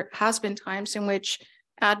 And there has been times in which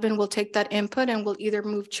admin will take that input and will either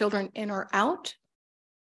move children in or out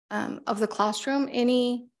of the classroom.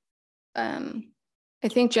 I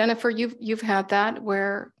think, Jennifer, you've had that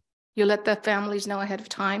where you let the families know ahead of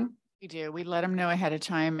time. We do. We let them know ahead of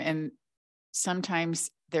time. And sometimes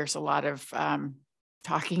there's a lot of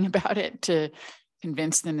talking about it to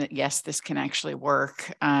convince them that, yes, this can actually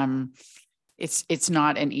work. It's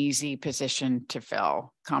not an easy position to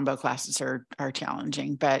fill. Combo classes are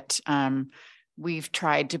challenging, but we've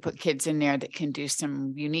tried to put kids in there that can do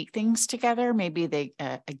some unique things together. Maybe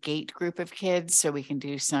a gate group of kids, so we can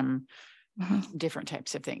do some different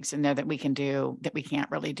types of things in there that we can do that we can't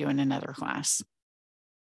really do in another class.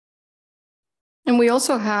 And we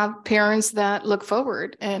also have parents that look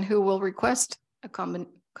forward and who will request a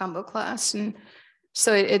combo class. And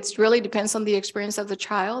so it really depends on the experience of the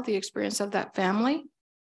child, the experience of that family.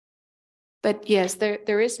 But yes,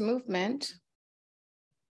 there is movement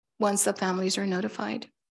once the families are notified.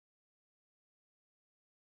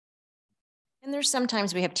 And there's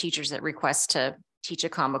sometimes we have teachers that request to teach a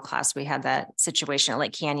combo class. We had that situation at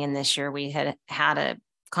Lake Canyon this year. We had a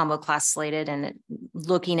combo class slated, and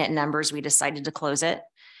looking at numbers, we decided to close it.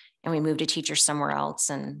 And we moved a teacher somewhere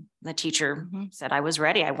else. And the teacher said, I was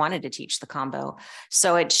ready. I wanted to teach the combo.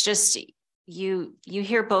 So it's just, you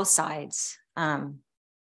hear both sides.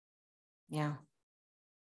 Yeah.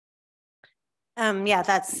 Yeah,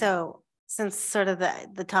 that's so, since sort of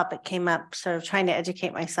the topic came up, sort of trying to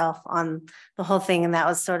educate myself on the whole thing. And that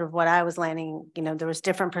was sort of what I was landing, you know, there was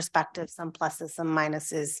different perspectives, some pluses, some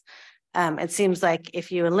minuses. It seems like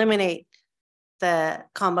if you eliminate the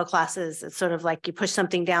combo classes, it's sort of like you push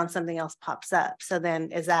something down, something else pops up. So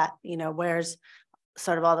then is that, you know, where's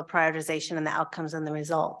sort of all the prioritization and the outcomes and the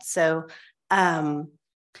results? So,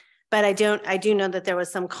 but I do know that there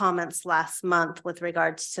was some comments last month with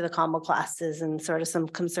regards to the combo classes and sort of some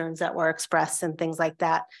concerns that were expressed and things like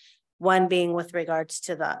that. One being with regards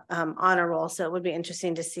to the honor roll. So it would be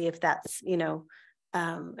interesting to see if that's, you know,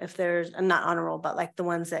 if there's not honor roll, but like the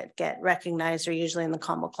ones that get recognized are usually in the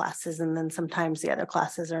combo classes, and then sometimes the other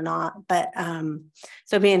classes are not. But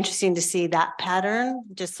so it'd be interesting to see that pattern,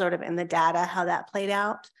 just sort of in the data, how that played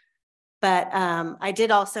out. But I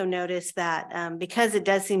did also notice that because it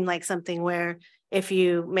does seem like something where if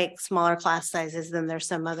you make smaller class sizes, then there's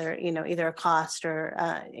some other, you know, either a cost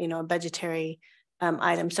or, you know, a budgetary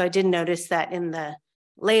item. So I did notice that in the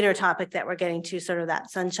later topic that we're getting to, sort of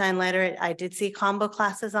that sunshine letter, I did see combo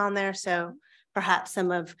classes on there. So perhaps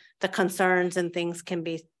some of the concerns and things can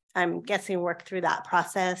be, I'm guessing, work through that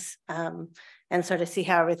process and sort of see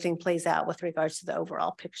how everything plays out with regards to the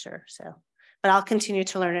overall picture. So, but I'll continue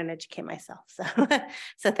to learn and educate myself. So,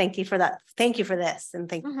 so thank you for that. Thank you for this, and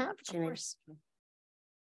thank you for the opportunity.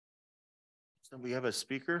 So we have a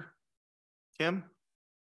speaker. Kim,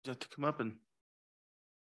 you have to come up and.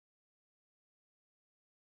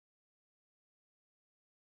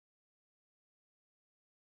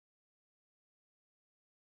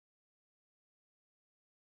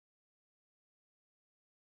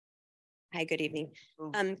 Hi, good evening.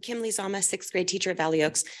 Kim Lizama, sixth grade teacher at Valley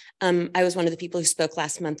Oaks. I was one of the people who spoke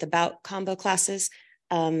last month about combo classes.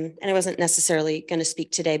 And I wasn't necessarily going to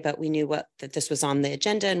speak today, but we knew that this was on the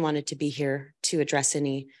agenda and wanted to be here to address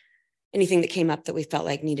anything that came up that we felt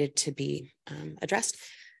like needed to be addressed.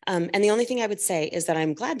 And the only thing I would say is that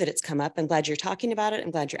I'm glad that it's come up. I'm glad you're talking about it. I'm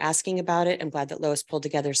glad you're asking about it. I'm glad that Lois pulled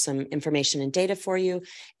together some information and data for you.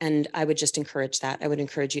 And I would just encourage that. I would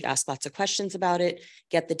encourage you to ask lots of questions about it,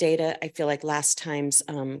 get the data. I feel like last time's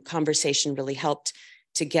conversation really helped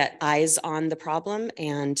to get eyes on the problem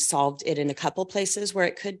and solved it in a couple places where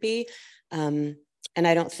it could be. And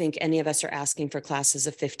I don't think any of us are asking for classes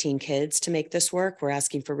of 15 kids to make this work. We're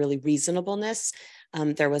asking for really reasonableness.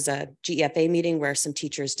 There was a GEFA meeting where some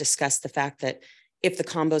teachers discussed the fact that if the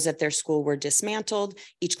combos at their school were dismantled,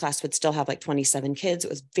 each class would still have like 27 kids. It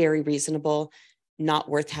was very reasonable, not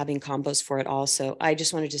worth having combos for at all. So I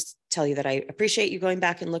just wanted to tell you that I appreciate you going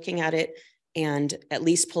back and looking at it and at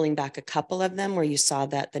least pulling back a couple of them where you saw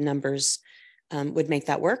that the numbers would make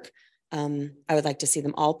that work. I would like to see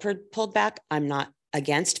them all pulled back. I'm not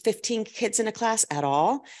against 15 kids in a class at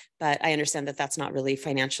all, but I understand that that's not really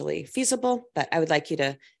financially feasible. But I would like you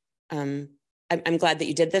to, I'm glad that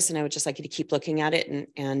you did this, and I would just like you to keep looking at it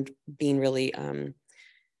and being really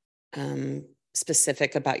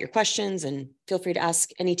specific about your questions, and feel free to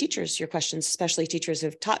ask any teachers your questions, especially teachers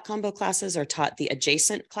who've taught combo classes or taught the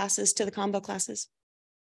adjacent classes to the combo classes.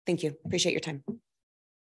 Thank you. Appreciate your time.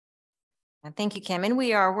 Thank you, Kim. And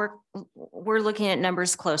we're looking at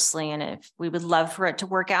numbers closely, and if we would love for it to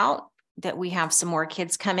work out, that we have some more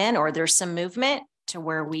kids come in, or there's some movement to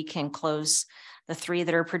where we can close the 3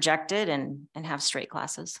 that are projected and have straight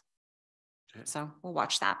classes. Okay. So we'll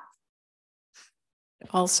watch that.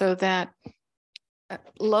 Also, that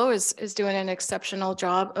Lois is doing an exceptional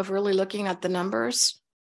job of really looking at the numbers.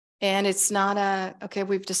 And it's not okay,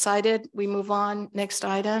 we've decided, we move on, next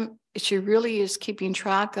item. She really is keeping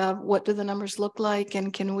track of what do the numbers look like,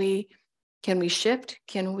 and can we shift?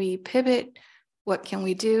 Can we pivot? What can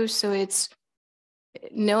we do? So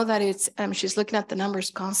know that it's, she's looking at the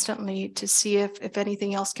numbers constantly to see if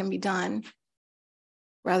anything else can be done,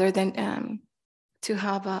 rather than to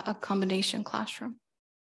have a combination classroom.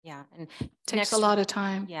 Yeah, and takes a lot of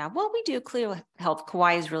time. Yeah, well, we do Clear Health.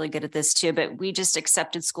 Kauai is really good at this too, but we just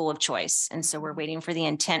accepted school of choice. And so we're waiting for the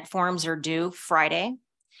intent forms are due Friday.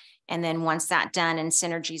 And then once that's done and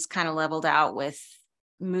synergy's kind of leveled out with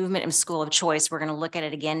movement and school of choice, we're going to look at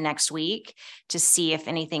it again next week to see if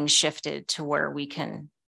anything shifted to where we can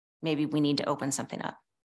maybe we need to open something up.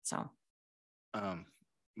 So.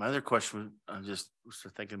 My other question, I just was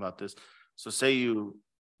thinking about this. So say you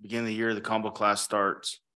begin the year, the combo class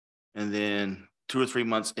starts, and then 2 or 3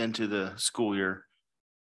 months into the school year,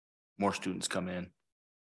 more students come in,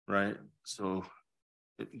 right? So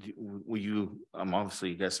will you, I'm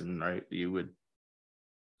obviously guessing, right, you would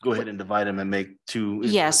go ahead and divide them and make 2.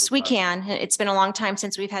 Yes, we can. It's been a long time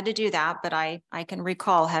since we've had to do that, but I can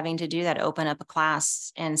recall having to do that, open up a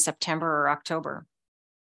class in September or October.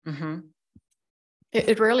 Mm-hmm.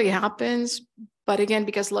 It rarely happens, but again,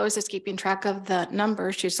 because Lois is keeping track of the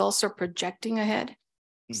numbers, she's also projecting ahead.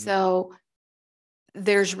 Mm-hmm. So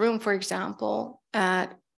there's room, for example,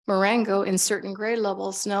 at Marengo in certain grade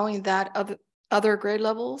levels, knowing that other grade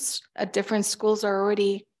levels at different schools are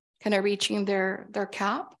already kind of reaching their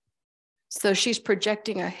cap. So she's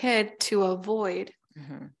projecting ahead to avoid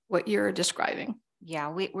what you're describing. Yeah,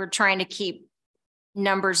 we're trying to keep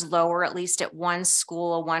numbers lower, at least at one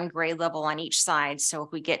school, one grade level on each side. So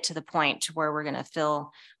if we get to the point where we're going to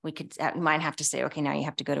feel, we might have to say, okay, now you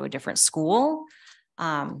have to go to a different school.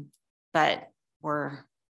 But we're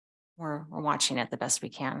watching it the best we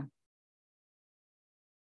can.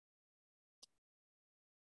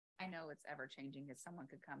 I know it's ever changing because someone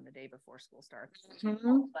could come the day before school starts.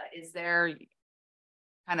 Mm-hmm. But is there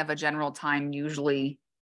kind of a general time usually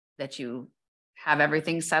that you have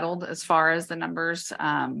everything settled as far as the numbers?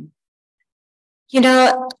 You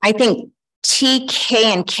know, I think TK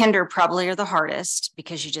and Kinder probably are the hardest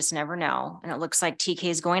because you just never know. And it looks like TK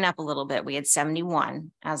is going up a little bit. We had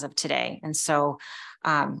 71 as of today. And so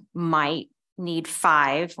might need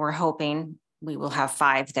 5. We're hoping we will have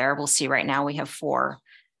 5 there. We'll see. Right now we have 4,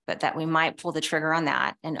 but that we might pull the trigger on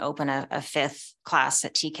that and open a 5th class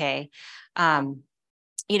at TK.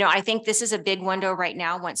 You know, I think this is a big window right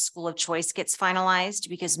now once School of Choice gets finalized,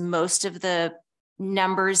 because most of the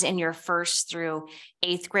numbers in your 1st through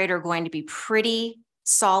 8th grade are going to be pretty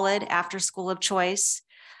solid after School of Choice.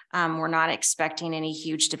 We're not expecting any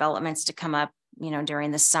huge developments to come up, you know,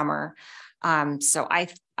 during the summer. So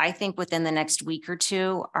I think within the next week or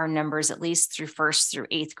 2, our numbers, at least through 1st through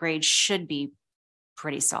 8th grade, should be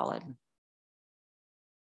pretty solid.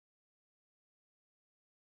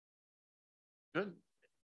 Good.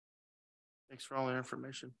 Thanks for all the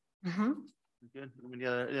information. Mm-hmm. Good. Any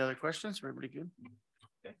other questions? Everybody good?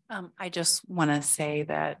 Okay. I just want to say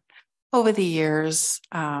that over the years,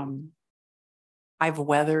 I've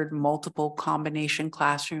weathered multiple combination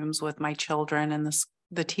classrooms with my children, and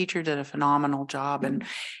the teacher did a phenomenal job. And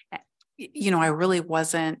you know, I really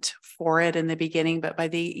wasn't for it in the beginning, but by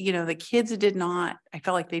the kids did not, I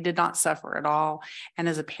felt like they did not suffer at all. And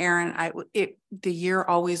as a parent, the year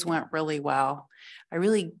always went really well.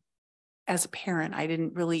 As a parent, I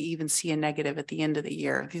didn't really even see a negative at the end of the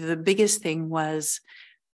year. The biggest thing was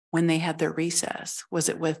when they had their recess, was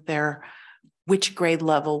it with which grade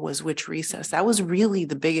level was which recess? That was really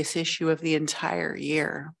the biggest issue of the entire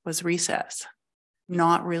year, was recess,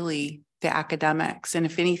 not really the academics. And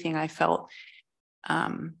if anything, I felt,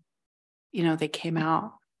 they came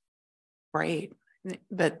out great,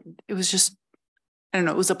 but it was just, I don't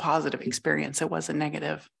know, it was a positive experience. It wasn't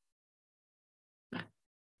negative.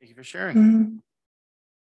 Thank you for sharing. Mm-hmm.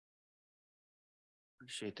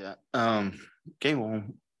 Appreciate that. Okay, well,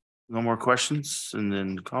 no more questions and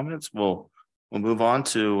then comments. We'll move on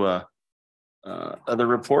to other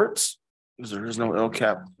reports, because there is no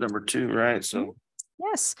LCAP number 2, right? So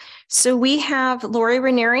yes. So we have Lori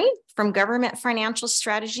Ranieri from Government Financial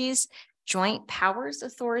Strategies Joint Powers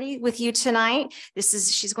Authority with you tonight.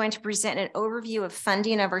 She's going to present an overview of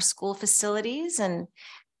funding of our school facilities. And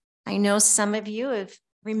I know some of you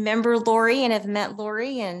remember Lori and have met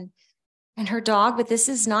Lori and her dog, but this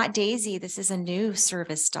is not Daisy. This is a new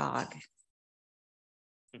service dog.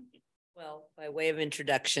 Well, by way of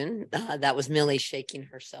introduction, that was Millie shaking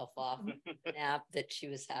herself off a nap that she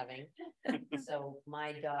was having. So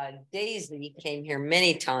my dog Daisy came here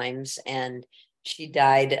many times, and she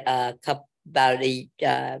died about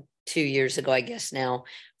 2 years ago, I guess now,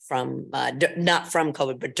 from not from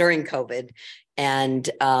COVID, but during COVID. And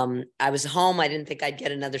I was home. I didn't think I'd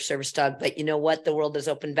get another service dog, but you know what? The world has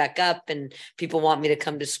opened back up, and people want me to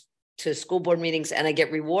come to school board meetings, and I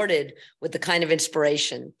get rewarded with the kind of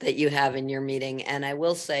inspiration that you have in your meeting. And I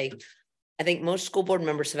will say, I think most school board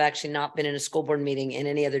members have actually not been in a school board meeting in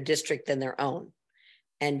any other district than their own.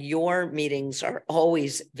 And your meetings are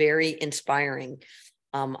always very inspiring.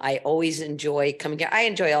 I always enjoy coming here. I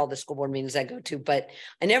enjoy all the school board meetings I go to, but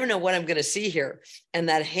I never know what I'm going to see here. And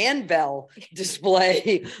that handbell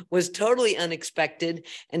display was totally unexpected.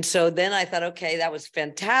 And so then I thought, okay, that was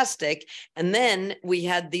fantastic. And then we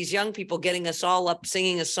had these young people getting us all up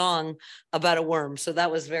singing a song about a worm. So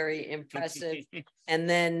that was very impressive. And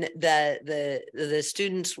then the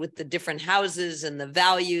students with the different houses and the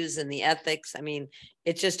values and the ethics. I mean,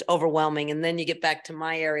 it's just overwhelming. And then you get back to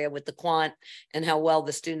my area with the quant and how well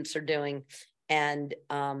the students are doing. And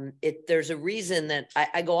there's a reason that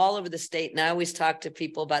I go all over the state, and I always talk to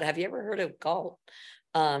people about, have you ever heard of GALT?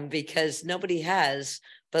 Because nobody has,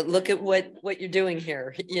 but look at what you're doing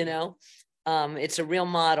here, you know? It's a real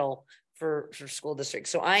model for school districts.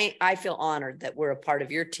 So I feel honored that we're a part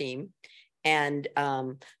of your team. And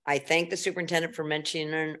I thank the superintendent for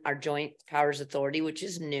mentioning our joint powers authority, which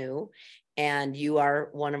is new. And you are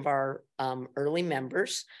one of our early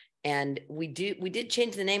members. And we did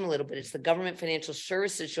change the name a little bit. It's the Government Financial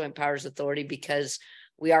Services Joint Powers Authority, because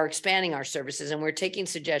we are expanding our services and we're taking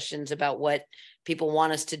suggestions about what people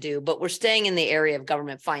want us to do, but we're staying in the area of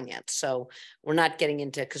government finance. So we're not getting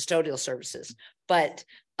into custodial services, but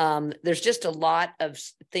there's just a lot of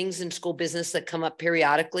things in school business that come up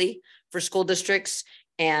periodically for school districts.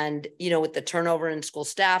 And, you know, with the turnover in school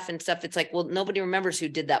staff and stuff, it's like, well, nobody remembers who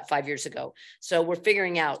did that 5 years ago. So we're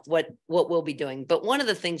figuring out what we'll be doing. But one of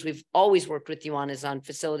the things we've always worked with you on is on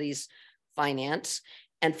facilities finance.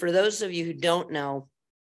 And for those of you who don't know,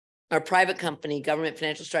 our private company, Government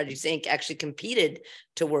Financial Strategies, Inc., actually competed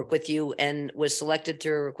to work with you and was selected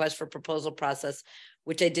through a request for proposal process,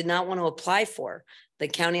 which I did not want to apply for. The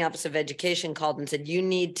County Office of Education called and said, you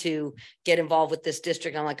need to get involved with this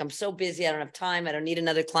district. I'm like, I'm so busy. I don't have time. I don't need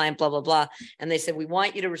another client, blah, blah, blah. And they said, we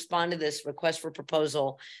want you to respond to this request for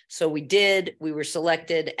proposal. So we did, we were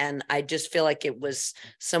selected. And I just feel like it was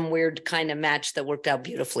some weird kind of match that worked out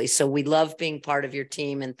beautifully. So we love being part of your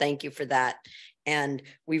team, and thank you for that. And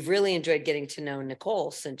we've really enjoyed getting to know Nicole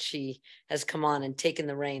since she has come on and taken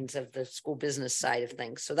the reins of the school business side of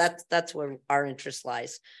things. So that's where our interest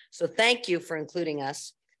lies. So thank you for including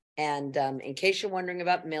us. And in case you're wondering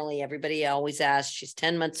about Millie, everybody always asks, she's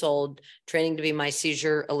 10 months old, training to be my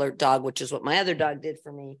seizure alert dog, which is what my other dog did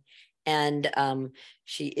for me. And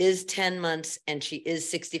she is 10 months and she is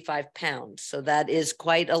 65 pounds. So that is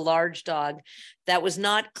quite a large dog. That was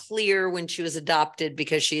not clear when she was adopted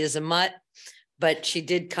because she is a mutt. But she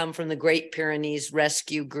did come from the Great Pyrenees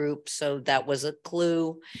Rescue Group, so that was a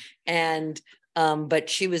clue. And but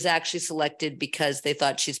she was actually selected because they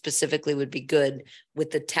thought she specifically would be good with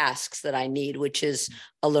the tasks that I need, which is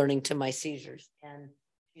alerting to my seizures. And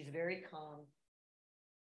she's very calm,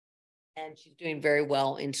 and she's doing very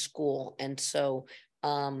well in school. And so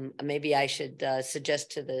maybe I should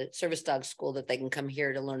suggest to the service dog school that they can come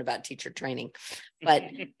here to learn about teacher training. But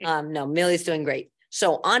no, Millie's doing great.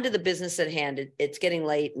 So on to the business at hand. It's getting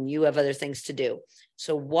late and you have other things to do.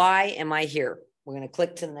 So why am I here? We're going to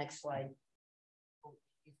click to the next slide.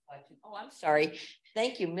 Oh, I'm sorry.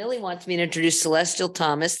 Thank you. Millie wants me to introduce Celestial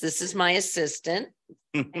Thomas. This is my assistant.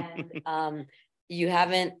 And you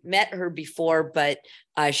haven't met her before, but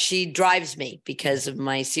she drives me because of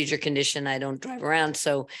my seizure condition. I don't drive around.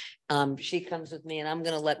 So she comes with me, and I'm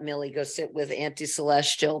going to let Millie go sit with Auntie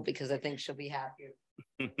Celestial because I think she'll be happier.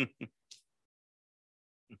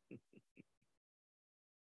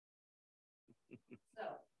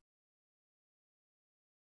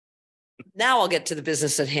 Now I'll get to the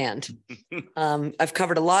business at hand. I've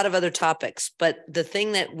covered a lot of other topics, but the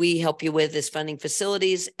thing that we help you with is funding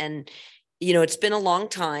facilities. And, you know, it's been a long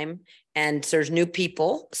time and there's new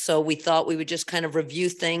people. So we thought we would just kind of review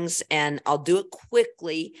things, and I'll do it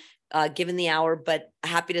quickly given the hour, but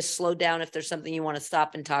happy to slow down if there's something you want to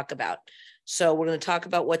stop and talk about. So we're going to talk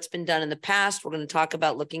about what's been done in the past. We're going to talk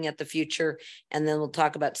about looking at the future, and then we'll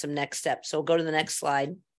talk about some next steps. So we'll go to the next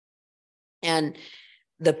slide. And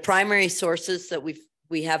the primary sources that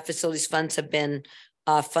we have facilities funds have been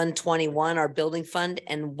Fund 21, our building fund.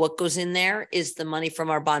 And what goes in there is the money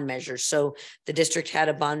from our bond measures. So the district had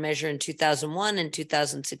a bond measure in 2001 and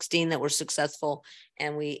 2016 that were successful,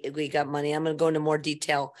 and we got money. I'm going to go into more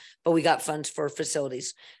detail, but we got funds for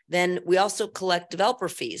facilities. Then we also collect developer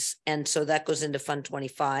fees. And so that goes into Fund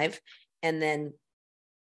 25. And then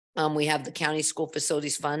we have the County School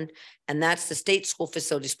Facilities Fund, and that's the State School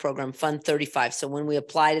Facilities Program, Fund 35. So when we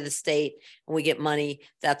apply to the state and we get money,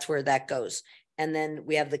 that's where that goes. And then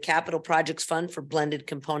we have the Capital Projects Fund for blended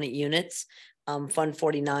component units, Fund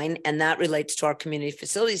 49, and that relates to our Community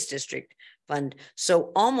Facilities District Fund.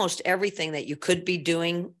 So almost everything that you could be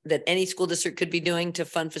doing, that any school district could be doing to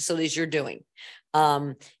fund facilities, you're doing.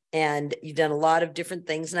 and you've done a lot of different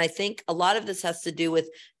things. And I think a lot of this has to do with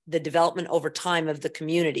the development over time of the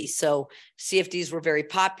community. So CFDs were very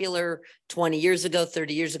popular 20 years ago,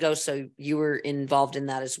 30 years ago. So you were involved in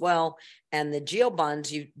that as well. And the GEO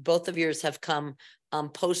bonds, both of yours have come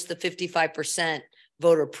post the 55%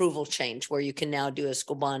 voter approval change, where you can now do a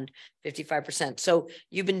school bond 55%. So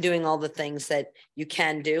you've been doing all the things that you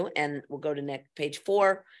can do. And we'll go to next page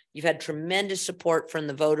 4. You've had tremendous support from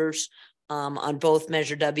the voters on both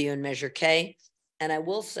Measure W and Measure K. And I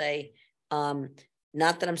will say,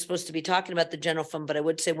 not that I'm supposed to be talking about the general fund, but I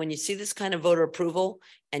would say when you see this kind of voter approval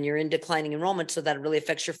and you're in declining enrollment, so that it really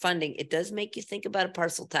affects your funding, it does make you think about a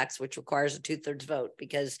parcel tax, which requires a 2/3 vote,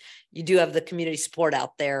 because you do have the community support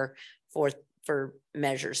out there for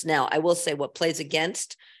measures. Now, I will say what plays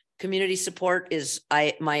against community support is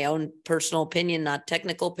my own personal opinion, not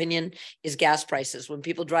technical opinion, is gas prices. When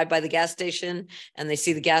people drive by the gas station and they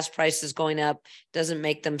see the gas prices going up, doesn't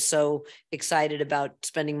make them so excited about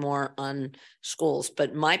spending more on schools.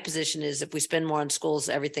 But my position is if we spend more on schools,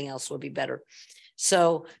 everything else will be better.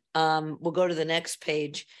 So we'll go to the next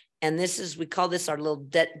page. And this is, we call this our little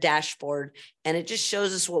debt dashboard. And it just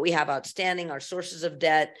shows us what we have outstanding, our sources of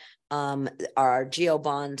debt, our GEO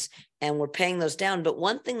bonds, and we're paying those down. But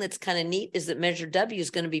one thing that's kind of neat is that Measure W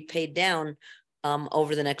is going to be paid down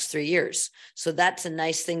over the next 3 years. So that's a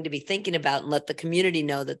nice thing to be thinking about, and let the community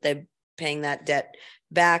know that they're paying that debt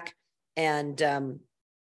back. And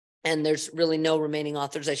there's really no remaining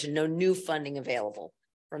authorization, no new funding available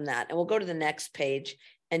from that. And we'll go to the next page.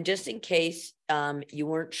 And just in case you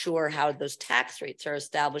weren't sure how those tax rates are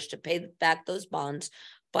established to pay back those bonds,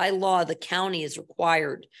 by law, the county is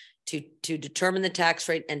required to determine the tax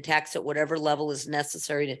rate and tax at whatever level is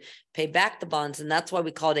necessary to pay back the bonds. And that's why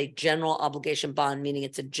we call it a general obligation bond, meaning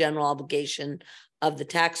it's a general obligation of the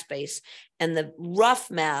tax base. And the rough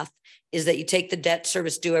math is that you take the debt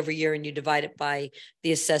service due every year and you divide it by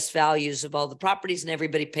the assessed values of all the properties, and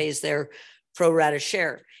everybody pays their pro rata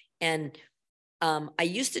share. And I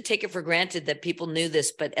used to take it for granted that people knew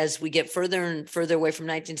this, but as we get further and further away from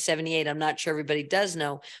 1978, I'm not sure everybody does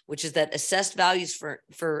know, which is that assessed values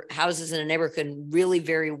for houses in a neighborhood can really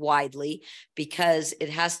vary widely, because it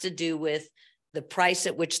has to do with the price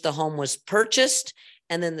at which the home was purchased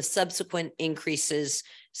and then the subsequent increases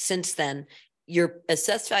since then. Your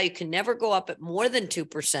assessed value can never go up at more than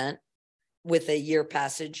 2% with a year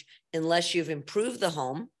passage unless you've improved the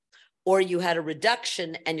home or you had a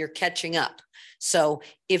reduction and you're catching up. So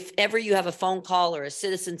if ever you have a phone call or a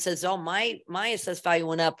citizen says, oh, my assessed value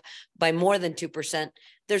went up by more than 2%,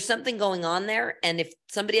 there's something going on there. And if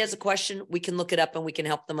somebody has a question, we can look it up and we can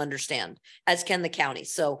help them understand, as can the county.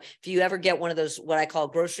 So if you ever get one of those, what I call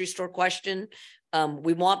grocery store question,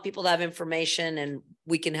 we want people to have information and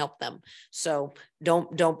we can help them. So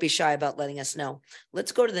don't be shy about letting us know.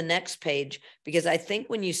 Let's go to the next page, because I think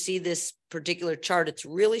when you see this particular chart, it's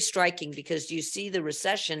really striking, because you see the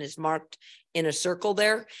recession is marked in a circle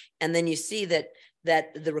there. And then you see that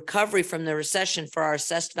the recovery from the recession for our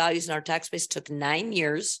assessed values and our tax base took 9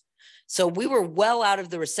 years. So we were well out of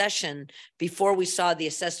the recession before we saw the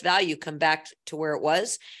assessed value come back to where it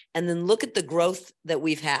was. And then look at the growth that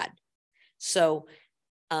we've had. So,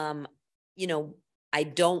 you know, I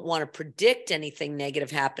don't want to predict anything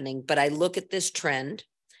negative happening, but I look at this trend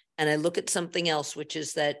and I look at something else, which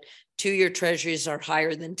is that 2-year treasuries are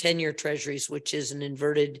higher than 10-year treasuries, which is an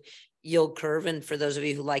inverted yield curve. And for those of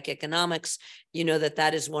you who like economics, you know that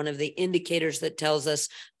that is one of the indicators that tells us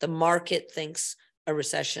the market thinks a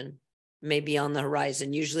recession may be on the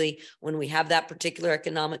horizon. Usually when we have that particular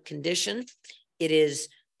economic condition, it is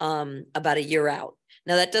about a year out.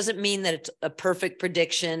 Now, that doesn't mean that it's a perfect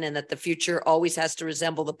prediction and that the future always has to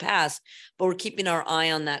resemble the past, but we're keeping our eye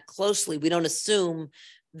on that closely. We don't assume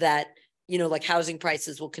that, you know, like housing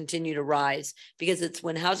prices will continue to rise, because it's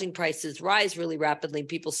when housing prices rise really rapidly,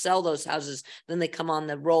 people sell those houses, then they come on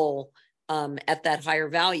the roll at that higher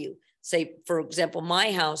value. Say, for example,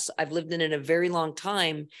 my house, I've lived in it a very long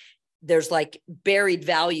time. There's like buried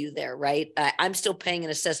value there, right? I'm still paying an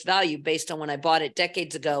assessed value based on when I bought it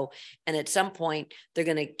decades ago. And at some point they're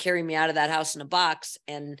going to carry me out of that house in a box,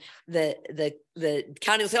 and the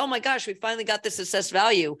county will say, oh my gosh, we finally got this assessed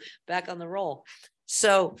value back on the roll.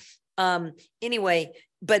 So anyway,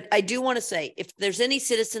 but I do want to say, if there's any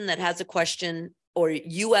citizen that has a question or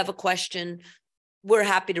you have a question, we're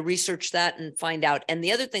happy to research that and find out. And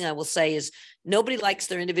the other thing I will say is nobody likes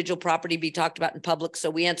their individual property be talked about in public.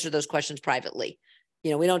 So we answer those questions privately.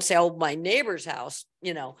 You know, we don't say, oh, my neighbor's house,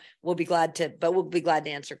 you know, we'll be glad to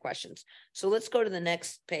answer questions. So let's go to the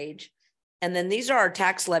next page. And then these are our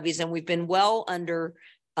tax levies, and we've been well under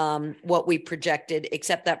what we projected,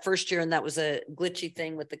 except that first year, and that was a glitchy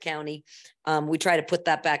thing with the county. We try to put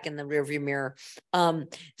that back in the rearview mirror.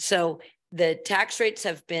 So the tax rates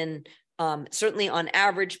have been certainly on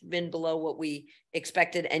average been below what we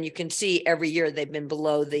expected, and you can see every year they've been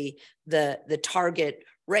below the target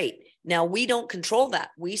rate. Now we don't control that.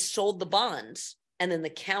 We sold the bonds, and then the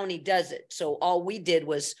county does it. So all we did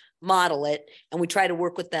was model it, and we try to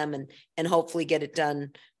work with them and hopefully get it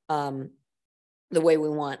done the way we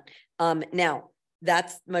want. Now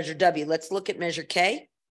that's measure W. Let's look at measure K.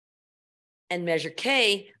 And measure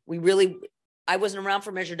K, I wasn't around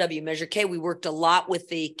for measure W. Measure K, we worked a lot with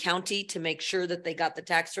the county to make sure that they got the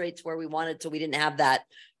tax rates where we wanted, so we didn't have that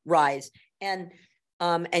rise. And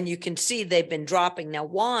you can see they've been dropping. Now,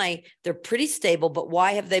 why? They're pretty stable, but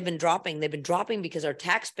why have they been dropping? They've been dropping because our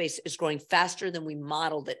tax base is growing faster than we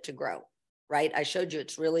modeled it to grow, right? I showed you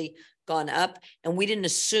it's really gone up, and we didn't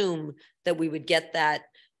assume that we would get that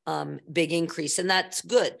big increase, and that's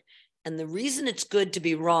good. And the reason it's good to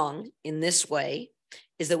be wrong in this way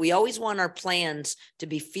is that we always want our plans to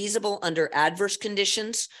be feasible under adverse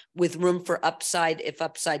conditions with room for upside if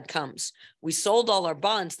upside comes. We sold all our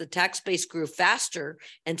bonds, the tax base grew faster,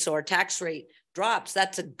 and so our tax rate drops.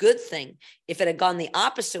 That's a good thing. If it had gone the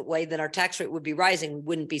opposite way, then our tax rate would be rising. We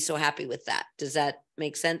wouldn't be so happy with that. Does that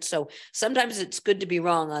make sense? So sometimes it's good to be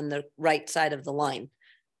wrong on the right side of the line.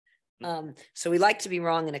 So we like to be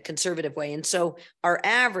wrong in a conservative way. And so our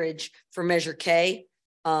average for measure K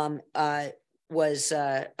was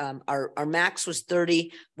our max was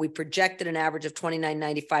 30. We projected an average of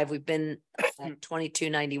 29.95. We've been at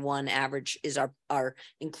 22.91 average is our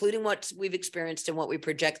including what we've experienced and what we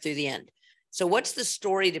project through the end. So what's the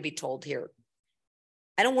story to be told here?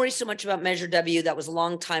 I don't worry so much about measure W. That was a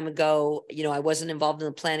long time ago. You know, I wasn't involved in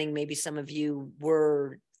the planning. Maybe some of you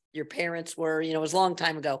were, your parents were, you know, it was a long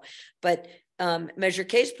time ago, but measure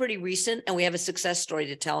K is pretty recent, and we have a success story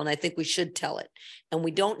to tell, and I think we should tell it. And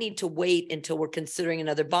we don't need to wait until we're considering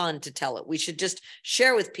another bond to tell it. We should just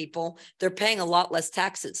share with people they're paying a lot less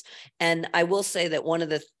taxes. And I will say that one of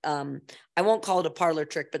the, I won't call it a parlor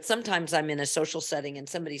trick, but sometimes I'm in a social setting and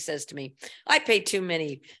somebody says to me, I pay too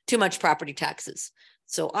much property taxes.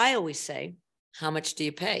 So I always say, how much do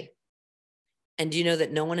you pay? And do you know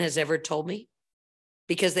that no one has ever told me?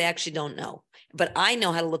 Because they actually don't know, but I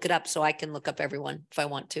know how to look it up, so I can look up everyone if I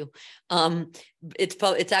want to.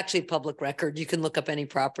 It's actually public record. You can look up any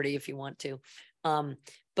property if you want to.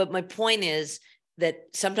 But my point is that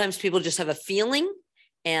sometimes people just have a feeling,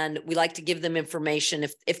 and we like to give them information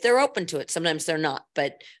if they're open to it. Sometimes they're not,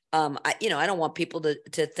 but I don't want people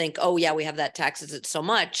to think, oh yeah, we have that taxes, it's so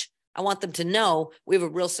much. I want them to know we have a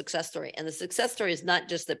real success story. And the success story is not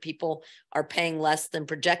just that people are paying less than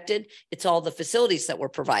projected, it's all the facilities that were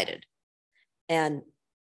provided. And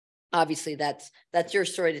obviously that's your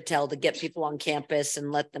story to tell, to get people on campus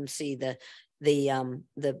and let them see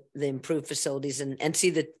the improved facilities and see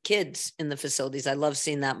the kids in the facilities. I love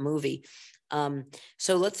seeing that movie.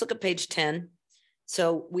 So let's look at page 10.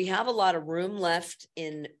 So we have a lot of room left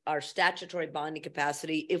in our statutory bonding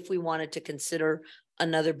capacity if we wanted to consider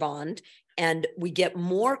another bond, and we get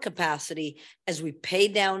more capacity as we pay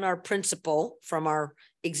down our principal from our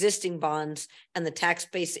existing bonds, and the tax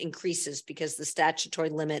base increases because the statutory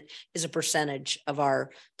limit is a percentage of our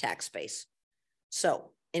tax base. So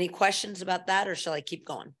any questions about that, or shall I keep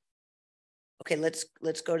going? Okay, let's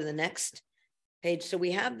go to the next page. So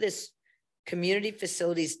we have this community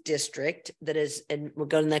facilities district that is, and we'll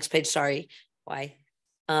go to the next page, sorry, why?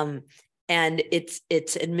 And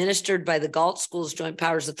it's administered by the Galt Schools Joint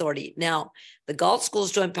Powers Authority. Now, the Galt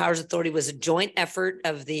Schools Joint Powers Authority was a joint effort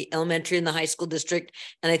of the elementary and the high school district.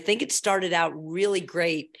 And I think it started out really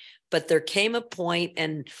great, but there came a point,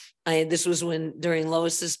 and this was when during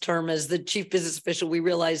Lois's term as the chief business official, we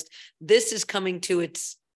realized this is coming to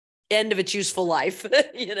its end of its useful life,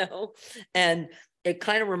 you know, and it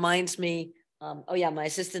kind of reminds me, oh yeah, my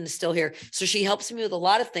assistant is still here. So she helps me with a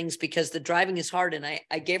lot of things because the driving is hard. And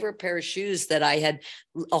I gave her a pair of shoes that I had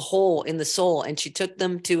a hole in the sole, and she took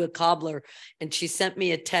them to a cobbler, and she sent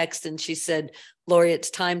me a text and she said, Lori,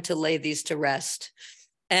 it's time to lay these to rest.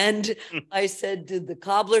 And I said, did the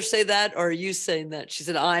cobbler say that, or are you saying that? She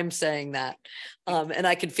said, I'm saying that. And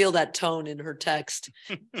I could feel that tone in her text.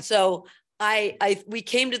 So we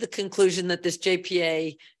came to the conclusion that this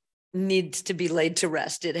JPA needs to be laid to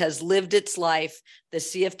rest. It has lived its life. The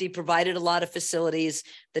CFD provided a lot of facilities.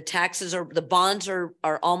 The bonds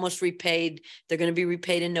are almost repaid. They're going to be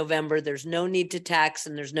repaid in November. There's no need to tax,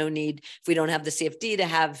 and there's no need, if we don't have the CFD, to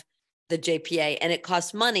have the JPA, and it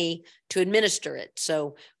costs money to administer it.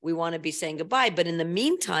 So we want to be saying goodbye. But in the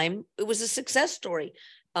meantime, it was a success story.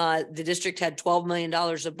 the district had $12 million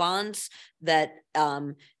of bonds that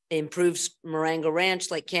improves Marengo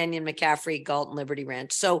Ranch, Lake Canyon, McCaffrey, Galt, and Liberty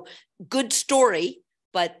Ranch. So good story,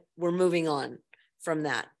 but we're moving on from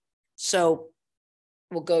that. So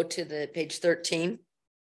we'll go to the page 13.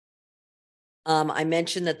 I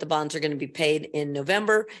mentioned that the bonds are going to be paid in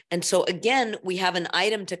November. And so again, we have an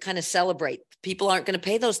item to kind of celebrate. People aren't going to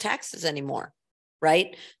pay those taxes anymore,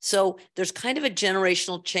 right? So there's kind of a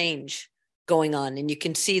generational change going on. And you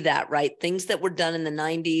can see that, right? Things that were done in the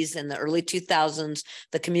 90s and the early 2000s,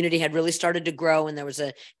 the community had really started to grow and there was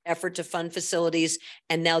an effort to fund facilities.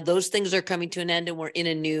 And now those things are coming to an end and we're in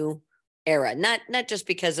a new era, not just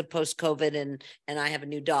because of post-COVID and I have a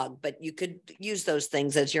new dog, but you could use those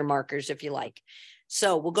things as your markers if you like.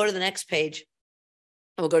 So we'll go to the next page.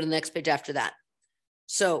 We'll go to the next page after that.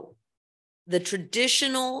 So the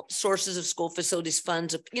traditional sources of school facilities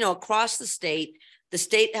funds, across the state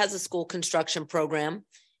has a school construction program.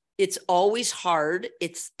 It's always hard.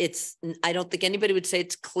 I don't think anybody would say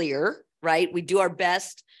it's clear, right? We do our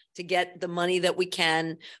best to get the money that we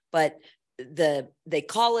can, but they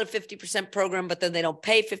call it a 50% program, but then they don't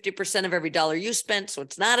pay 50% of every dollar you spent. So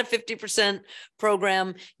it's not a 50%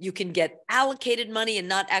 program. You can get allocated money and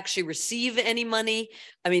not actually receive any money.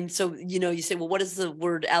 I mean, so, you say, well, what does the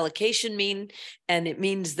word allocation mean? And it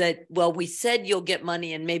means that, well, we said you'll get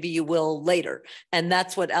money and maybe you will later. And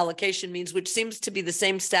that's what allocation means, which seems to be the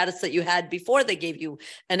same status that you had before they gave you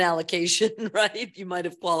an allocation, right? You might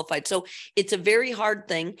have qualified. So it's a very hard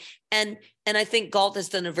thing. And I think Galt has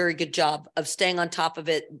done a very good job of staying on top of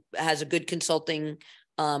it, has a good consulting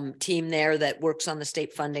team there that works on the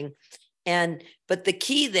state funding. But the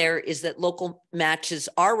key there is that local matches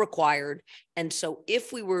are required. And so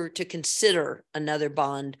if we were to consider another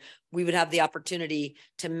bond, we would have the opportunity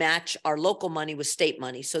to match our local money with state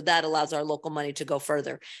money. So that allows our local money to go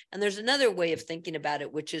further. And there's another way of thinking about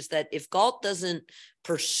it, which is that if Galt doesn't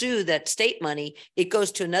pursue that state money, it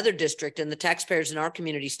goes to another district and the taxpayers in our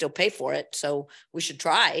community still pay for it. So we should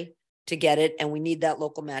try to get it. And we need that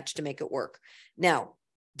local match to make it work. Now,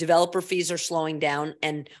 developer fees are slowing down,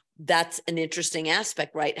 and that's an interesting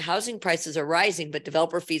aspect, right? Housing prices are rising, but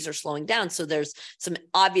developer fees are slowing down. So there's some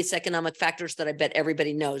obvious economic factors that I bet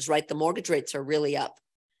everybody knows, right? The mortgage rates are really up.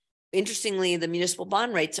 Interestingly, the municipal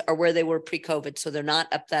bond rates are where they were pre-COVID, so they're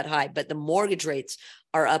not up that high, but the mortgage rates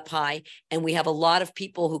are up high. And we have a lot of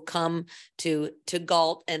people who come to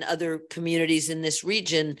Galt and other communities in this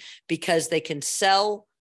region because they can sell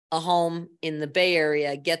a home in the Bay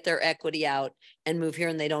Area, get their equity out and move here,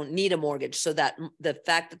 and they don't need a mortgage. So that the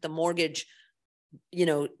fact that the mortgage,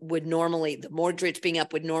 would normally, the mortgage rates being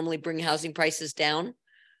up would normally bring housing prices down.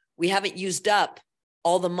 We haven't used up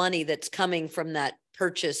all the money that's coming from that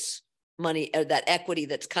purchase money, or that equity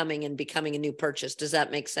that's coming and becoming a new purchase. Does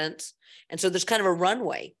that make sense? And so there's kind of a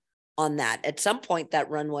runway on that. At some point that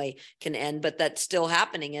runway can end, but that's still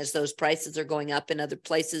happening as those prices are going up in other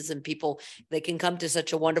places, and people, they can come to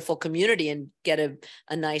such a wonderful community and get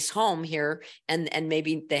a nice home here. And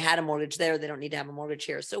maybe they had a mortgage there. They don't need to have a mortgage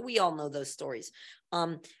here. So we all know those stories.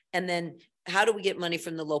 And then how do we get money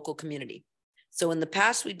from the local community? So in the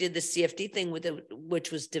past, we did the CFD thing which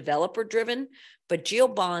was developer driven, but GEO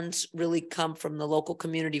bonds really come from the local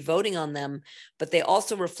community voting on them, but they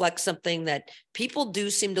also reflect something that people do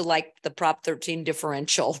seem to like, the Prop 13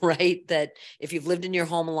 differential, right? That if you've lived in your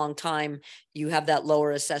home a long time, you have that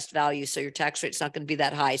lower assessed value. So your tax rate's not going to be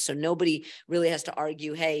that high. So nobody really has to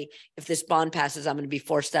argue, hey, if this bond passes, I'm going to be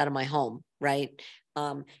forced out of my home, right?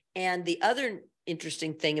 And the other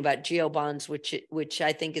interesting thing about GEO bonds, which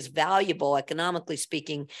I think is valuable economically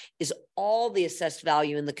speaking, is all the assessed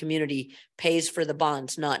value in the community pays for the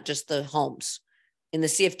bonds, not just the homes. In the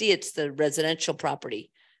CFD, it's the residential property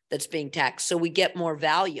that's being taxed. So we get more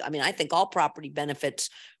value. I mean, I think all property benefits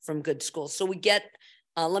from good schools. So we get,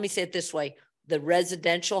 let me say it this way, the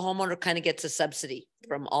residential homeowner kind of gets a subsidy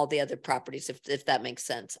from all the other properties, if that makes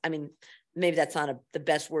sense. I mean, maybe that's not the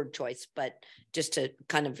best word choice, but just to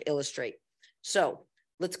kind of illustrate. So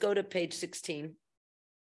let's go to page 16.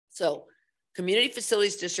 So community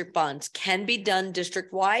facilities district bonds can be done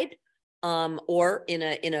district-wide or in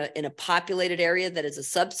a populated area that is a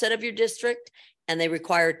subset of your district, and they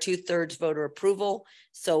require 2/3 voter approval.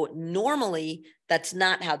 So normally that's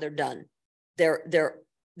not how they're done. There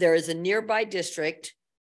is a nearby district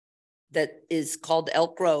that is called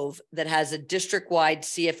Elk Grove that has a district-wide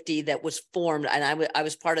CFD that was formed, and I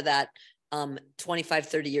was part of that 25,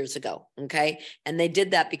 30 years ago. Okay. And they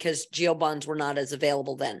did that because GEO bonds were not as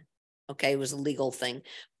available then. Okay. It was a legal thing.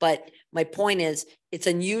 But my point is, it's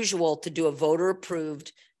unusual to do a voter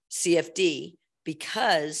approved CFD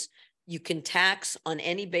because you can tax on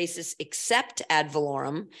any basis except ad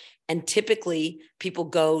valorem. And typically people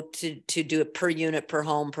go to do it per unit, per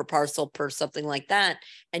home, per parcel, per something like that.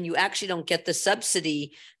 And you actually don't get the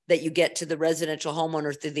subsidy that you get to the residential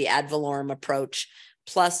homeowner through the ad valorem approach.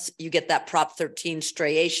 Plus you get that Prop 13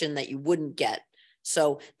 strayation that you wouldn't get.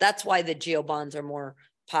 So that's why the GO bonds are more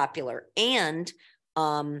popular. And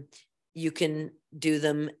you can do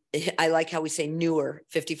them. I like how we say newer,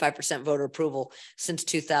 55% voter approval since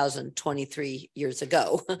 2023 years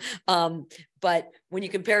ago. But when you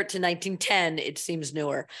compare it to 1910, it seems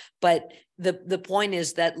newer. But the point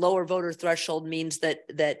is that lower voter threshold means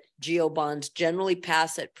that GO bonds generally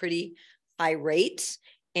pass at pretty high rates,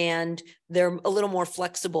 and they're a little more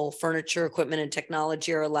flexible. Furniture, equipment, and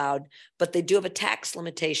technology are allowed, but they do have a tax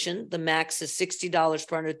limitation. The max is $60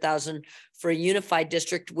 per 100,000 for a unified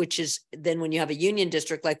district, which is then when you have a union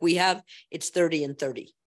district like we have, it's 30 and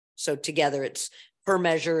 30. So together it's per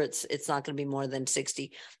measure, it's not going to be more than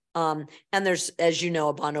 60. And there's, as you know,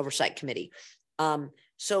 a bond oversight committee.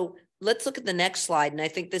 So let's look at the next slide. And I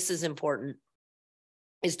think this is important,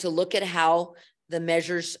 is to look at how the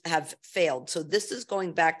measures have failed. So this is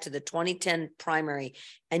going back to the 2010 primary,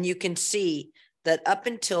 and you can see that up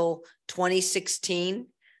until 2016,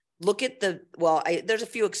 look at the, well, there's a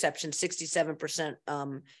few exceptions, 67%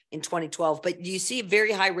 in 2012, but you see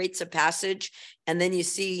very high rates of passage. And then you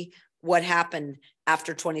see what happened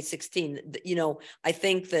after 2016. You know, I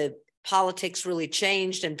think the politics really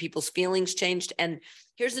changed and people's feelings changed. And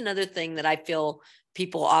here's another thing that I feel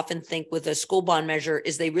people often think with a school bond measure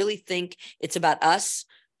is they really think it's about us.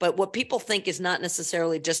 But what people think is not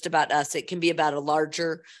necessarily just about us. It can be about a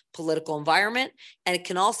larger political environment, and it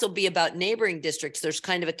can also be about neighboring districts. There's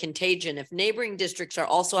kind of a contagion. If neighboring districts are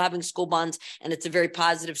also having school bonds and it's a very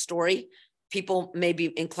positive story, people may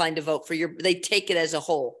be inclined to vote for they take it as a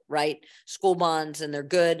whole, right? School bonds and they're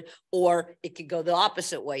good, or it could go the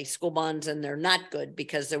opposite way, school bonds and they're not good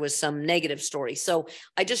because there was some negative story. So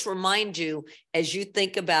I just remind you, as you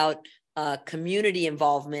think about community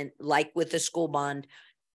involvement, like with the school bond,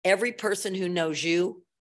 every person who knows you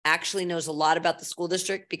actually knows a lot about the school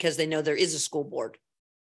district because they know there is a school board.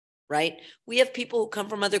 Right? We have people who come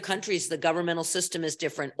from other countries. The governmental system is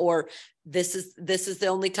different, or this is the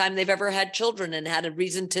only time they've ever had children and had a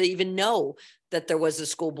reason to even know that there was a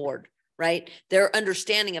school board, right? Their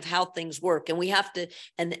understanding of how things work. And we have to,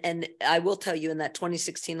 and I will tell you, in that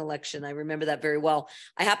 2016 election, I remember that very well.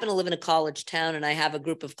 I happen to live in a college town, and I have a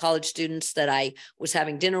group of college students that I was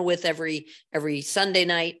having dinner with every Sunday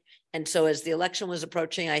night. And so as the election was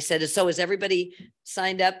approaching, I said, so is everybody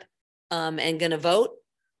signed up and going to vote?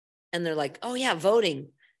 And they're like, oh yeah, voting.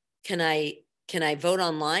 Can I vote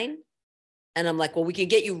online? And I'm like, well, we can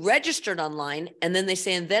get you registered online. And then they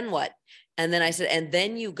say, and then what? And then I said, and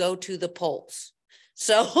then you go to the polls.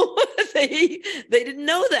 So they didn't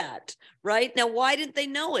know that, right? Now, why didn't they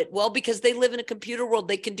know it? Well, because they live in a computer world.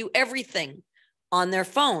 They can do everything on their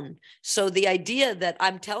phone. So the idea that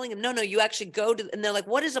I'm telling them, no, you actually go to, and they're like,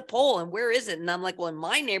 what is a poll and where is it? And I'm like, well, in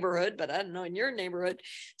my neighborhood, but I don't know, in your neighborhood.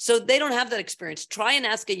 So they don't have that experience. Try and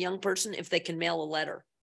ask a young person if they can mail a letter,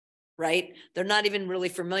 right? They're not even really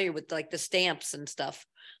familiar with like the stamps and stuff.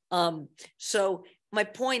 So my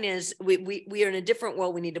point is we are in a different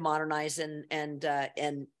world. We need to modernize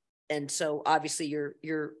and so obviously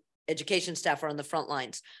your education staff are on the front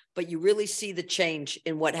lines, but you really see the change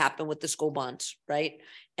in what happened with the school bonds, right?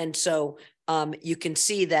 And so you can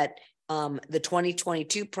see that the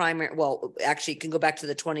 2022 primary, well, actually you can go back to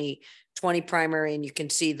the 2020 primary and you can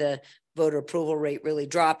see the voter approval rate really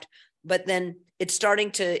dropped, but then it's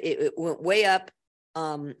starting to, it went way up.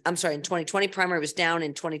 I'm sorry, in 2020 primary was down,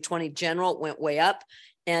 in 2020 general, it went way up.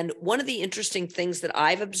 And one of the interesting things that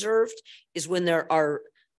I've observed is when there are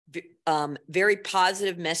very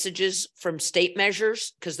positive messages from state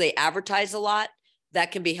measures, because they advertise a lot,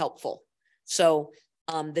 that can be helpful. So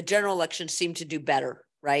the general elections seem to do better,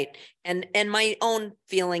 right? And my own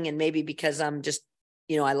feeling, and maybe because I'm just,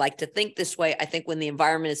 I like to think this way, I think when the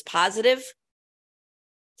environment is positive,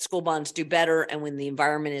 school bonds do better. And when the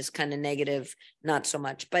environment is kind of negative, not so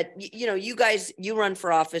much. But, you guys, you run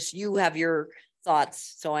for office, you have your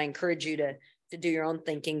thoughts. So I encourage you to do your own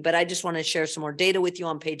thinking, but I just want to share some more data with you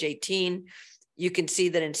on page 18. You can see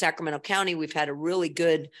that in Sacramento County, we've had a really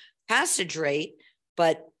good passage rate,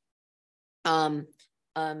 but I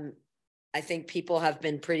think people have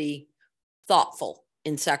been pretty thoughtful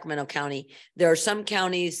in Sacramento County. There are some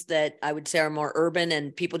counties that I would say are more urban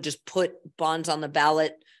and people just put bonds on the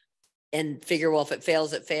ballot and figure, well, if it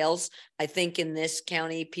fails, it fails. I think in this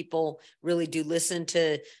county, people really do listen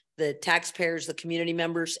to the taxpayers, the community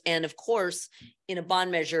members. And of course, in a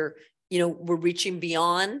bond measure, we're reaching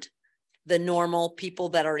beyond the normal people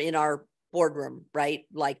that are in our boardroom, right?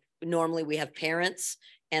 Like normally we have parents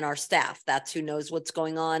and our staff. That's who knows what's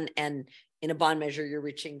going on. And in a bond measure, you're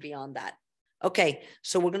reaching beyond that. Okay,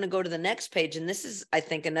 so we're going to go to the next page. And this is, I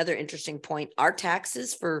think, another interesting point. Our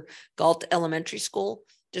taxes for Galt Elementary School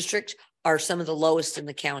District are some of the lowest in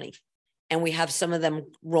the county. And we have some of them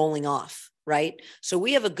rolling off, right? So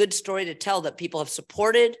we have a good story to tell that people have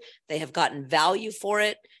supported, they have gotten value for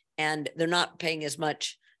it, and they're not paying as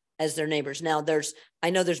much as their neighbors. Now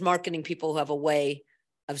I know there's marketing people who have a way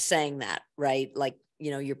of saying that, right? Like,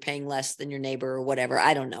 you know, you're paying less than your neighbor or whatever.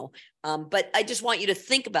 I don't know. But I just want you to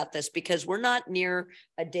think about this because we're not near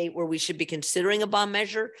a date where we should be considering a bond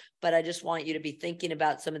measure, but I just want you to be thinking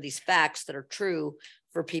about some of these facts that are true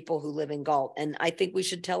for people who live in Galt. And I think we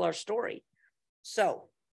should tell our story. So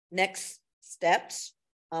next steps,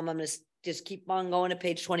 I'm going to just keep on going to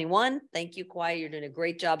page 21. Thank you, Kwai. You're doing a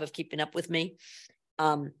great job of keeping up with me.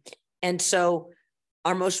 And so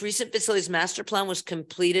our most recent facilities master plan was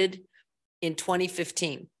completed in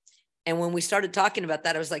 2015. And when we started talking about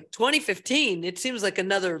that, I was like, 2015, it seems like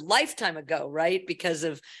another lifetime ago, right? Because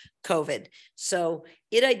of COVID. So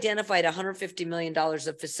it identified $150 million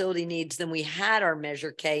of facility needs. Then we had our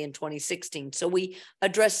Measure K in 2016. So we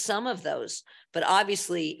addressed some of those. But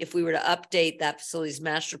obviously, if we were to update that facilities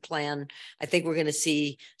master plan, I think we're going to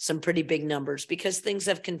see some pretty big numbers because things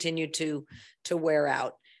have continued to wear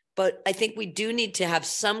out. But I think we do need to have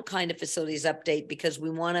some kind of facilities update because we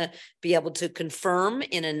want to be able to confirm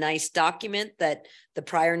in a nice document that the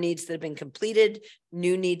prior needs that have been completed,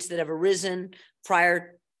 new needs that have arisen,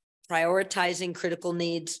 prioritizing critical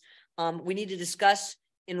needs. We need to discuss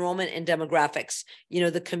enrollment and demographics. You know,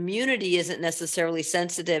 the community isn't necessarily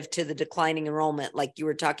sensitive to the declining enrollment, like you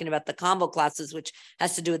were talking about the combo classes, which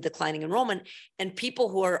has to do with declining enrollment. And people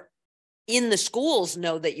who are in the schools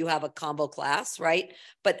know that you have a combo class, right?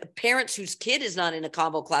 But parents whose kid is not in a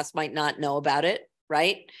combo class might not know about it,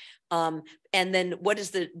 right? And then what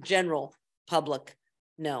does the general public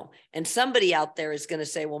know? And somebody out there is going to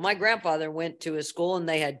say, well, my grandfather went to a school and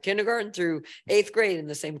they had kindergarten through 8th grade in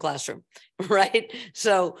the same classroom, right?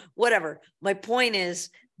 So whatever. My point is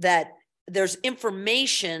that there's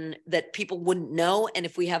information that people wouldn't know. And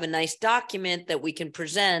if we have a nice document that we can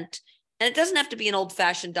present, and it doesn't have to be an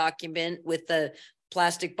old-fashioned document with the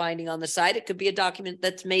plastic binding on the side. It could be a document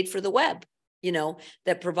that's made for the web, you know,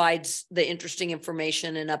 that provides the interesting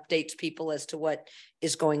information and updates people as to what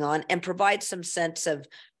is going on and provides some sense of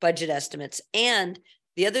budget estimates. And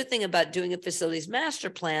the other thing about doing a facilities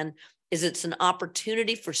master plan is it's an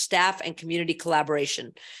opportunity for staff and community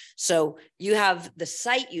collaboration. So you have the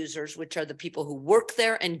site users, which are the people who work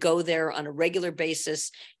there and go there on a regular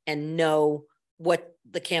basis and know what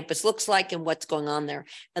the campus looks like and what's going on there.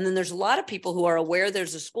 And then there's a lot of people who are aware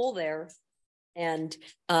there's a school there and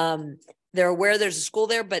they're aware there's a school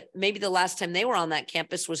there, but maybe the last time they were on that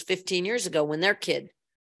campus was 15 years ago when their kid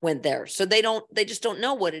went there. So they just don't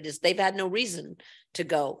know what it is. They've had no reason to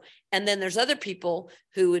go. And then there's other people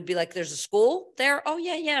who would be like, there's a school there. Oh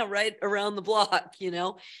yeah. Right around the block, you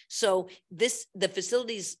know? So the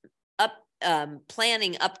facilities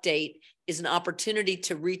planning update is an opportunity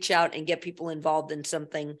to reach out and get people involved in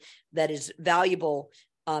something that is valuable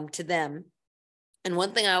to them. And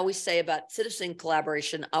one thing I always say about citizen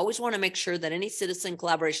collaboration, I always want to make sure that any citizen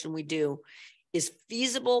collaboration we do is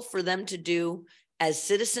feasible for them to do as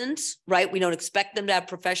citizens, right? We don't expect them to have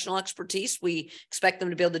professional expertise. We expect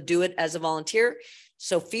them to be able to do it as a volunteer.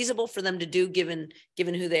 So feasible for them to do given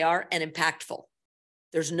who they are and impactful.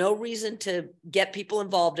 There's no reason to get people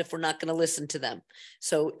involved if we're not going to listen to them.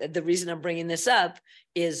 So the reason I'm bringing this up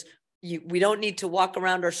is we don't need to walk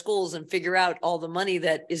around our schools and figure out all the money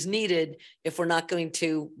that is needed if we're not going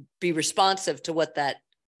to be responsive to what that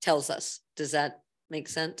tells us. Does that make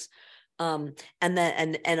sense? And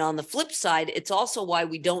on the flip side, it's also why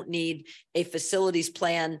we don't need a facilities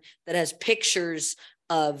plan that has pictures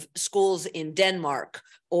of schools in Denmark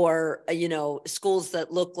or, you know, schools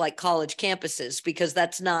that look like college campuses, because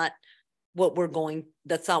that's not what we're going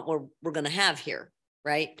to have here,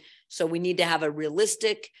 right? So we need to have a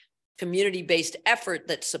realistic community-based effort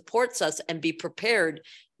that supports us and be prepared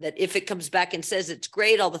that if it comes back and says it's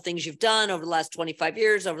great, all the things you've done over the last 25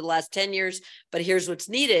 years, over the last 10 years, but here's what's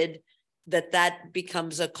needed, that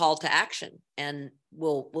becomes a call to action, and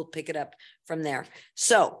we'll pick it up from there.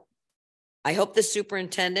 So I hope the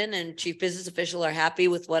superintendent and chief business official are happy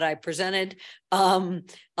with what I presented.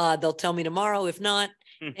 They'll tell me tomorrow if not,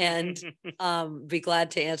 and be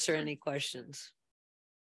glad to answer any questions.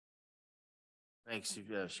 Thanks.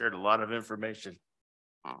 You've shared a lot of information.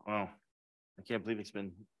 Wow. I can't believe it's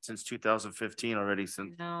been since 2015 already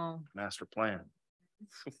since master plan.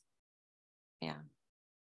 Yeah.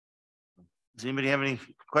 Does anybody have any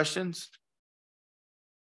questions?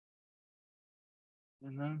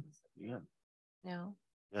 No. Yeah. No.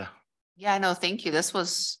 Yeah. Yeah, no, thank you. This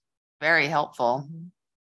was very helpful.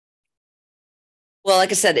 Well,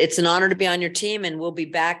 like I said, it's an honor to be on your team and we'll be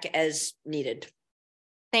back as needed.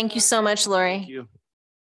 Thank you so much, Lori. Thank you.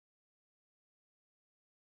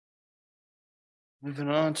 Moving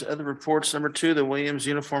on to other reports. Number 2, the Williams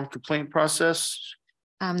uniform complaint process.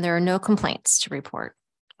 There are no complaints to report.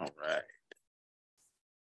 All right.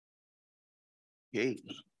 Okay.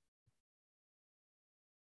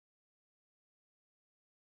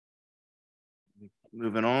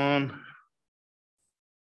 Moving on.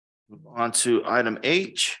 Move on to item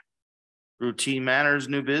H, routine matters,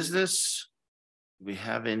 new business. Do we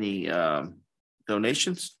have any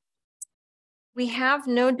donations? We have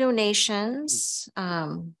no donations.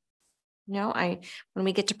 No, when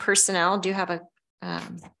we get to personnel, do have a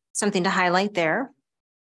something to highlight there.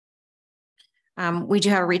 We do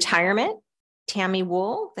have a retirement. Tammy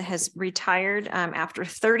Wool that has retired after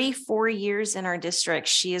 34 years in our district.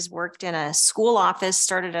 She has worked in a school office,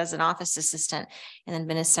 started as an office assistant, and then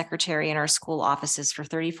been a secretary in our school offices for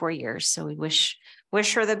 34 years. So we wish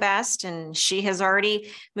her the best. And she has already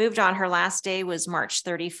moved on. Her last day was March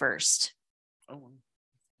 31st. Oh,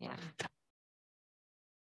 yeah.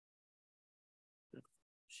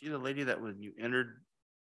 She the lady that when you entered,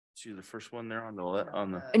 she the first one there on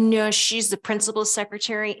the No, she's the principal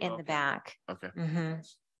secretary in the back. Okay. Mm-hmm.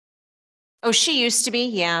 Oh, she used to be,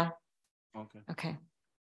 yeah. Okay. Okay.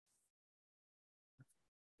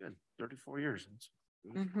 Good. 34 years.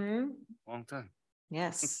 Mm-hmm. Long time.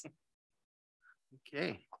 Yes.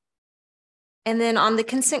 Okay. And then on the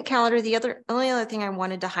consent calendar, the only other thing I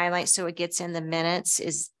wanted to highlight so it gets in the minutes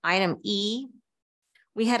is item E.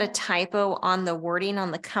 We had a typo on the wording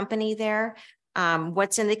on the company there.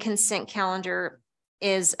 What's in the consent calendar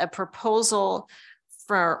is a proposal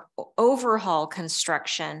for overhaul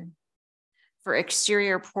construction for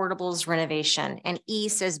exterior portables renovation. And E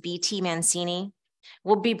says BT Mancini.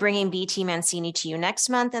 We'll be bringing BT Mancini to you next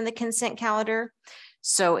month in the consent calendar.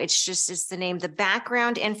 So it's the name. The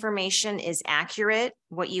background information is accurate.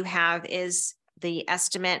 What you have is the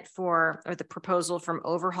estimate or the proposal from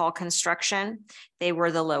Overhaul Construction. They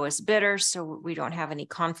were the lowest bidder, so we don't have any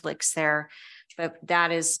conflicts there. But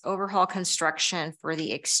that is Overhaul Construction for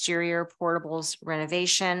the exterior portables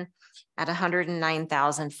renovation at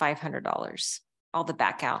 $109,500. All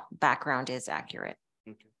the background is accurate.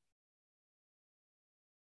 Okay.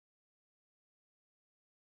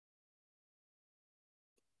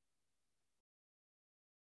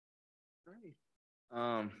 Great.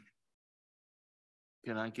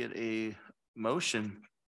 Can I get a motion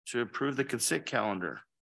to approve the consent calendar?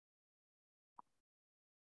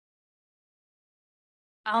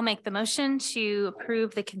 I'll make the motion to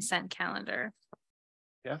approve the consent calendar.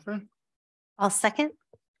 Catherine? I'll second.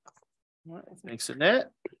 Thanks, Annette.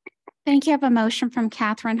 Thank you. I have a motion from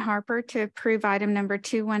Catherine Harper to approve item number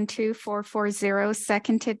 212440,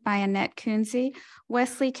 seconded by Annette Kunze.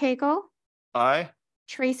 Wesley Cagle. Aye.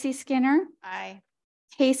 Tracy Skinner. Aye.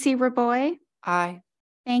 Casey Raboy. Aye.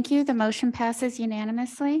 Thank you. The motion passes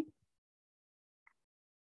unanimously.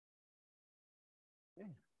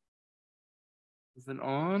 Moving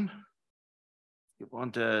on. Get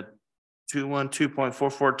on to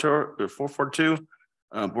 212.442,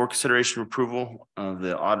 board consideration approval of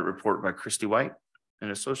the audit report by Christy White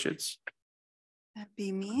and Associates. That'd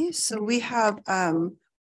be me. So we have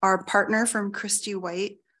our partner from Christy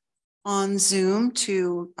White on Zoom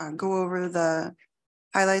to go over the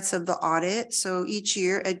highlights of the audit. So each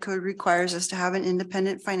year Ed Code requires us to have an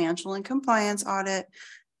independent financial and compliance audit.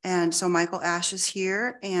 And so Michael Ash is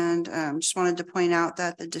here and just wanted to point out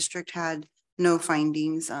that the district had no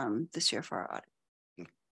findings this year for our audit.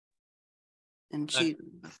 And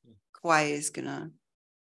Kauai is gonna,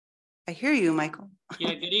 I hear you, Michael.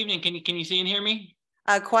 Yeah, good evening. Can you see and hear me?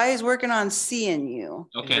 Kauai is working on seeing you.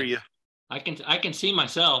 Okay. Hear you. I can see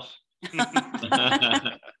myself.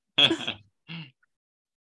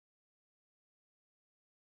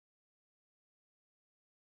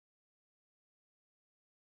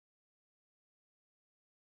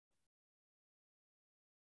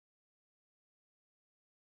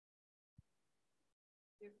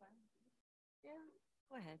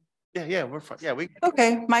 Go ahead. Yeah, we're fine. Yeah, we.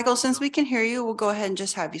 Okay, Michael, since we can hear you, we'll go ahead and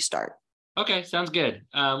just have you start. Okay, sounds good.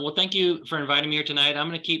 Well, thank you for inviting me here tonight. I'm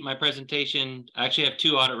going to keep my presentation. I actually have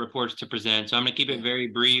 2 audit reports to present, so I'm going to keep it very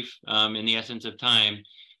brief in the essence of time.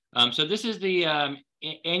 So this is the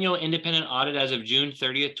annual independent audit as of June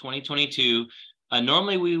 30th, 2022.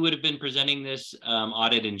 Normally, we would have been presenting this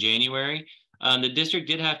audit in January. The district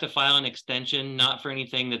did have to file an extension, not for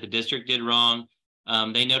anything that the district did wrong.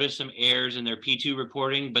 They noticed some errors in their P2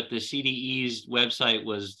 reporting, but the CDE's website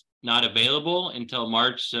was not available until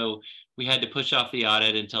March, so we had to push off the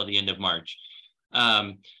audit until the end of March.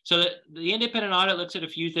 So the independent audit looks at a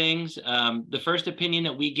few things. The first opinion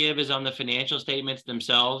that we give is on the financial statements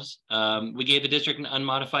themselves. We gave the district an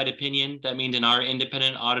unmodified opinion. That means in our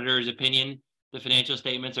independent auditor's opinion, the financial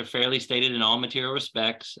statements are fairly stated in all material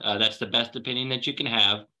respects. That's the best opinion that you can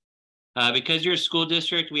have. Because you're a school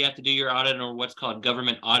district, we have to do your audit or what's called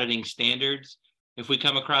government auditing standards. If we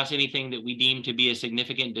come across anything that we deem to be a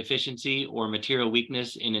significant deficiency or material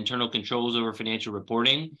weakness in internal controls over financial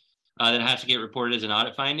reporting, that has to get reported as an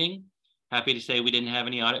audit finding. Happy to say we didn't have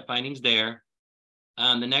any audit findings there.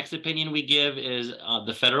 The next opinion we give is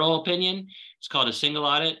the federal opinion. It's called a single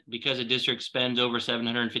audit because a district spends over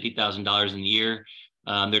 $750,000 in the year.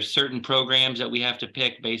 There's certain programs that we have to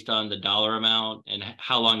pick based on the dollar amount and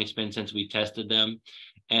how long it's been since we tested them.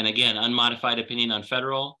 And again, unmodified opinion on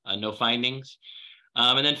federal, no findings.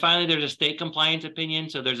 And then finally, there's a state compliance opinion.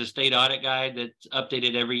 So there's a state audit guide that's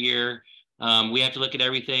updated every year. We have to look at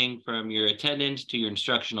everything from your attendance to your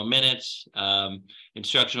instructional minutes,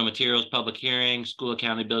 instructional materials, public hearings, school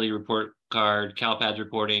accountability report card, CalPADS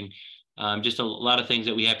reporting, just a lot of things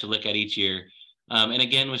that we have to look at each year. And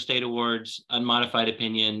again, with state awards, unmodified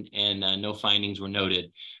opinion and no findings were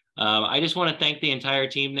noted. I just want to thank the entire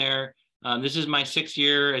team there. This is my 6th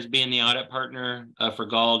year as being the audit partner for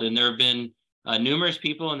GALD, and there have been numerous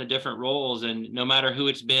people in the different roles, and no matter who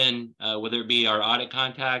it's been, whether it be our audit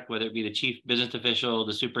contact, whether it be the chief business official,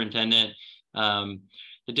 the superintendent,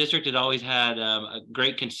 the district has always had a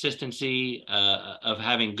great consistency of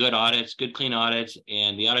having good audits, good clean audits,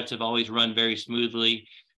 and the audits have always run very smoothly.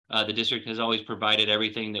 The district has always provided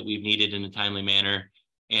everything that we've needed in a timely manner.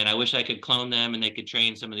 And I wish I could clone them and they could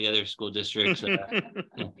train some of the other school districts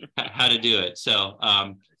how to do it. So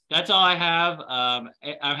that's all I have.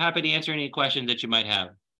 I'm happy to answer any questions that you might have.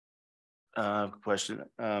 Question.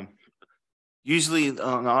 Usually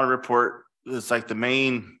on the audit report, it's like the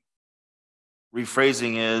main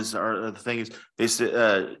rephrasing is, or the thing is, they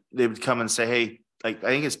say they would come and say, hey, like I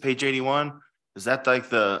think it's page 81. Is that like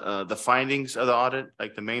the findings of the audit,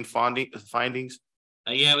 like the main findings?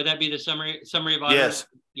 Yeah, would that be the summary of audit? Yes.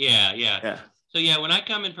 Yeah. So yeah, when I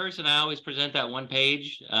come in person, I always present that one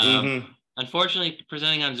page. Unfortunately,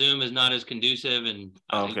 presenting on Zoom is not as conducive, and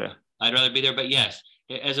I'd rather be there. But yes,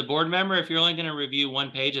 as a board member, if you're only going to review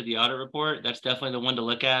one page of the audit report, that's definitely the one to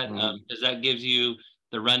look at because that gives you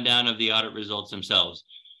the rundown of the audit results themselves.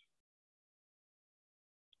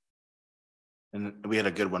 And we had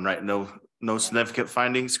a good one, right? No significant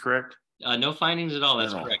findings, correct? No findings at all.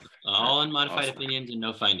 That's correct. All unmodified opinions and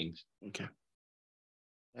no findings. Okay.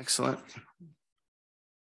 Excellent.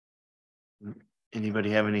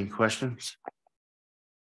 Anybody have any questions?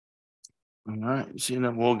 All right.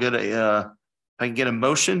 So, we'll get I can get a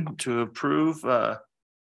motion to approve the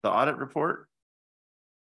audit report.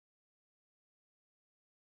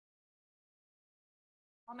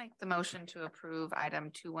 I'll make the motion to approve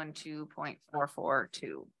item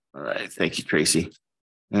 212.442. All right. Thank you, Tracy.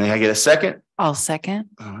 And I get a second? I'll second.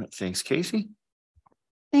 All right. Thanks, Casey.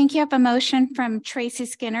 Thank you. I have a motion from Tracy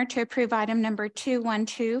Skinner to approve item number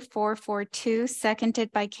 212.442, seconded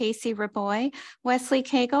by Casey Raboy. Wesley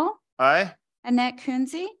Cagle. Aye. Annette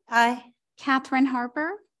Kunze. Aye. Catherine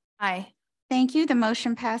Harper. Aye. Thank you. The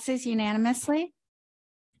motion passes unanimously.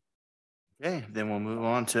 Okay, then we'll move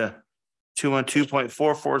on to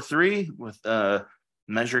 212.443 with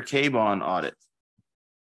Measure K bond audit.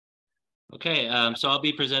 Okay, so I'll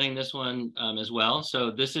be presenting this one as well.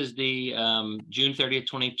 So this is the June 30th,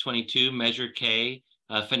 2022 Measure K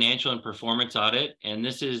financial and performance audit. And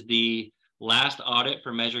this is the last audit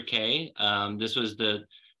for Measure K. This was the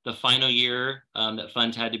final year that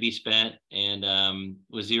funds had to be spent and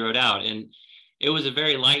was zeroed out. And it was a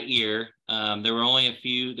very light year. There were only a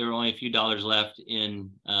few dollars left in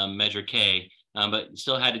Measure K, but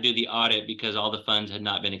still had to do the audit because all the funds had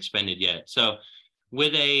not been expended yet. So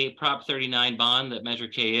with a Prop 39 bond that Measure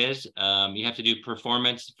K is, you have to do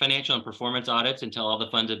financial and performance audits until all the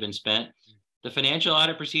funds have been spent. The financial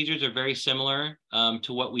audit procedures are very similar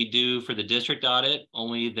to what we do for the district audit,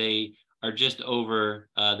 only they are just over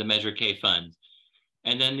the Measure K funds.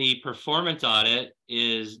 And then the performance audit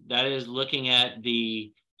is looking at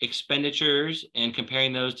the expenditures and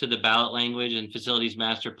comparing those to the ballot language and facilities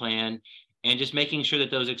master plan, and just making sure that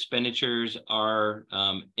those expenditures are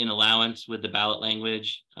in allowance with the ballot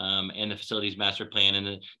language and the facilities master plan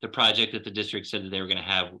and the project that the district said that they were going to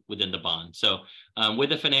have within the bond. So with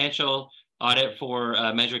the financial audit for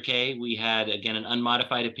Measure K, we had, again, an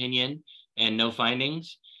unmodified opinion, and no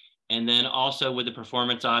findings. And then also with the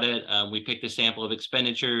performance audit, we picked a sample of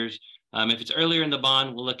expenditures. If it's earlier in the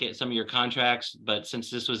bond, we'll look at some of your contracts, but since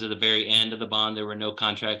this was at the very end of the bond, there were no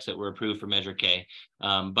contracts that were approved for Measure K.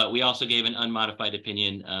 But we also gave an unmodified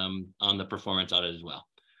opinion on the performance audit as well.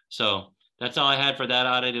 So that's all I had for that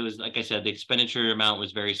audit. It was, like I said, the expenditure amount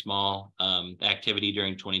was very small, the activity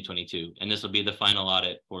during 2022, and this will be the final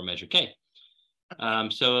audit for Measure K.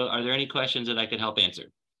 So are there any questions that I could help answer?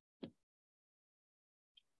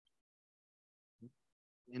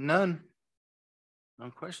 None. No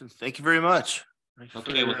questions. Thank you very much.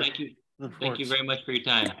 Okay, well, thank you. Thank you very much for your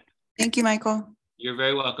time. Thank you, Michael. You're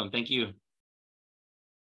very welcome. Thank you.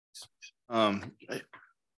 Are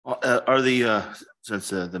the since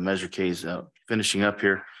the Measure K is finishing up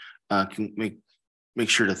here, can make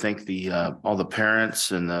sure to thank the all the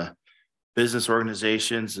parents and the business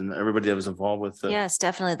organizations and everybody that was involved with. Yes,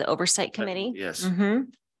 definitely the oversight committee. Yes.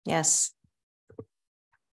 Yes.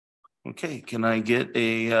 Okay, can I get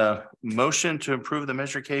a motion to approve the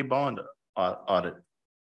Measure K bond audit?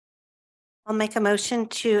 I'll make a motion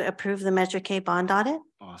to approve the Measure K bond audit.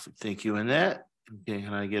 Awesome, thank you, Annette. Okay,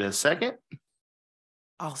 can I get a second?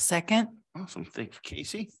 I'll second. Awesome, thank you,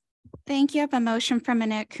 Casey. Thank you. I have a motion from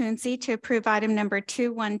Annette Kunze to approve item number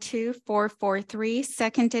 212443,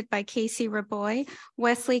 seconded by Casey Raboy.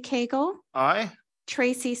 Wesley Cagle. Aye.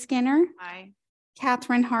 Tracy Skinner. Aye.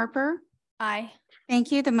 Catherine Harper. Aye.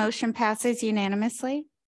 Thank you. The motion passes unanimously.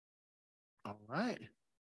 All right,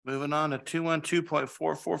 moving on to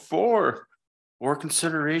 212.444 for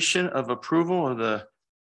consideration of approval of the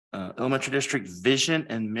elementary district vision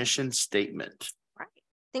and mission statement.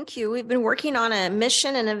 Thank you. We've been working on a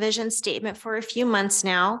mission and a vision statement for a few months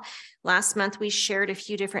now. Last month, we shared a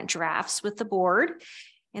few different drafts with the board,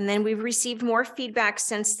 and then we've received more feedback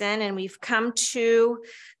since then, and we've come to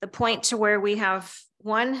the point to where we have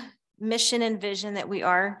one mission and vision that we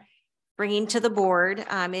are bringing to the board.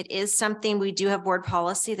 It is something, we do have board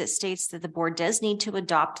policy that states that the board does need to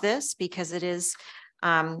adopt this because it is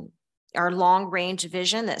our long range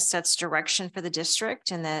vision that sets direction for the district,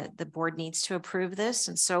 and the board needs to approve this.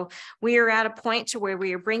 And so we are at a point to where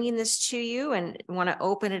we are bringing this to you and want to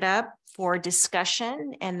open it up for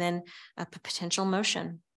discussion and then a potential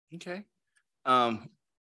motion. Okay. How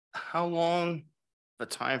long a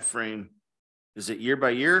time frame is it? Year by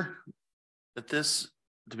year that this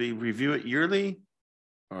to be review it yearly,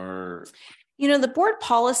 or? You know, the board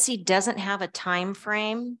policy doesn't have a time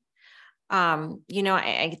frame. You know,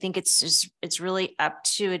 I think it's really up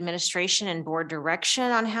to administration and board direction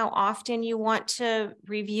on how often you want to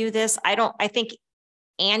review this. I think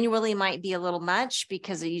annually might be a little much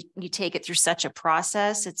because you take it through such a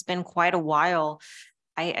process. It's been quite a while.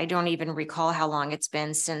 I don't even recall how long it's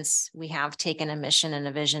been since we have taken a mission and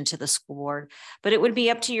a vision to the school board, but it would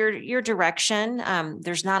be up to your direction.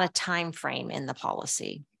 There's not a time frame in the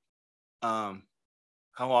policy. How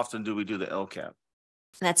often do we do the LCAP?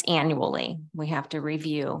 That's annually. We have to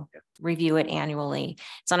review it annually.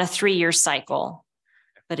 It's on a 3-year cycle,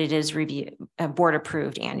 but it is board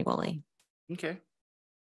approved annually. Okay.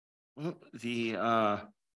 Well,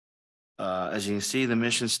 as you can see, the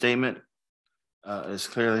mission statement is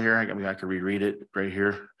clearly here. I mean, I could reread it right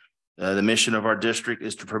here. The mission of our district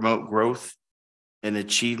is to promote growth and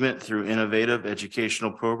achievement through innovative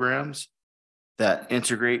educational programs that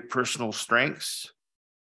integrate personal strengths,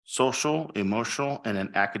 social, emotional, and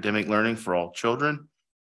an academic learning for all children.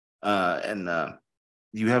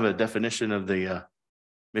 You have a definition of the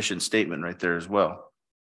mission statement right there as well.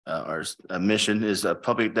 Our mission is a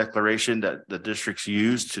public declaration that the districts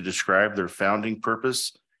use to describe their founding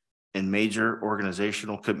purpose and major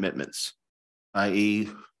organizational commitments, i.e.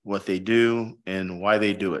 what they do and why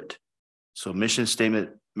they do it. So mission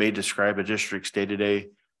statement may describe a district's day-to-day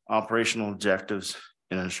operational objectives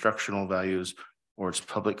and instructional values or its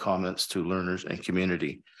public comments to learners and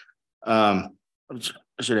community. I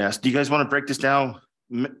should ask, do you guys want to break this down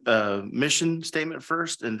mission statement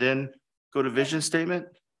first and then go to vision statement?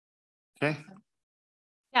 Okay.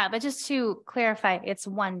 Yeah, but just to clarify, it's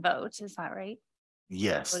one vote, is that right?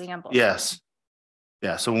 Yes. Voting on both. Yes.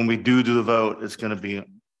 Yeah. So when we do the vote, it's going to be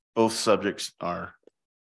both subjects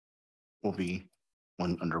will be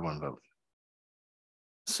under one vote.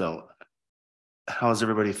 So how does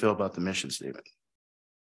everybody feel about the mission statement?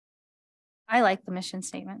 I like the mission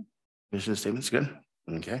statement. Mission statement's good.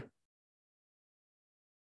 Okay.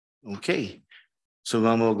 Okay. So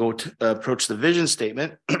then we'll go to approach the vision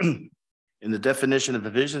statement. And the definition of the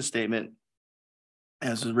vision statement,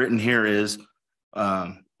 as is written here, is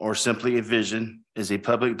or simply a vision is a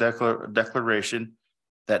public declaration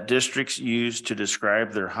that districts use to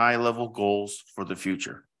describe their high-level goals for the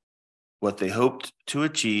future. what they hoped to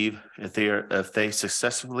achieve if they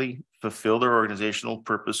successfully fulfill their organizational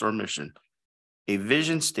purpose or mission. A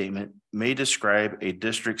vision statement may describe a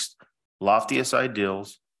district's loftiest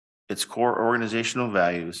ideals, its core organizational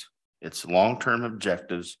values, its long-term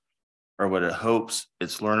objectives, or what it hopes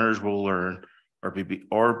its learners will learn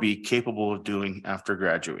or be capable of doing after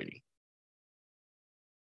graduating.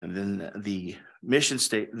 And then the vision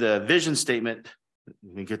statement,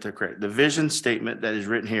 let me get that correct. The vision statement that is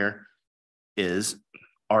written here is,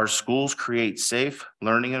 our schools create safe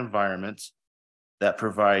learning environments that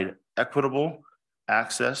provide equitable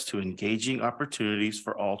access to engaging opportunities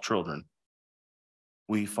for all children.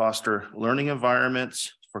 We foster learning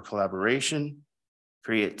environments for collaboration,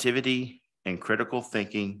 creativity, and critical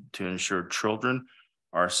thinking to ensure children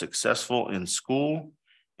are successful in school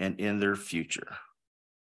and in their future.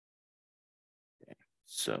 Okay,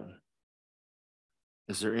 so,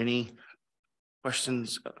 is there any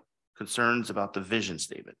questions, concerns about the vision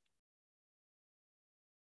statement?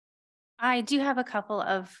 I do have a couple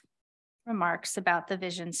of remarks about the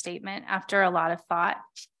vision statement after a lot of thought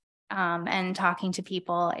and talking to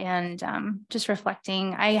people and just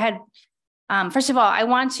reflecting. I had, first of all, I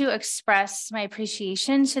want to express my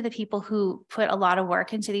appreciation to the people who put a lot of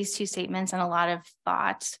work into these two statements and a lot of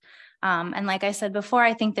thought. And like I said before,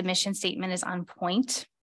 I think the mission statement is on point.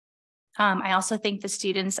 I also think the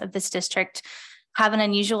students of this district have an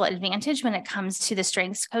unusual advantage when it comes to the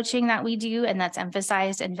strengths coaching that we do, and that's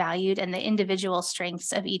emphasized and valued, and the individual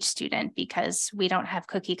strengths of each student, because we don't have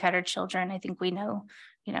cookie cutter children. I think we know,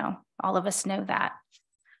 all of us know that.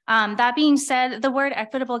 That being said, the word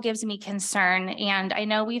equitable gives me concern, and I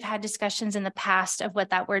know we've had discussions in the past of what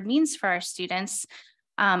that word means for our students.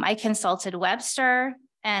 I consulted Webster,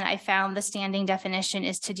 and I found the standing definition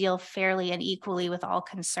is to deal fairly and equally with all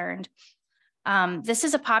concerned. This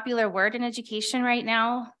is a popular word in education right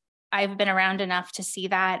now. I've been around enough to see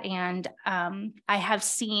that, and I have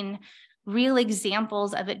seen real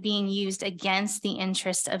examples of it being used against the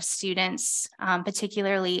interests of students,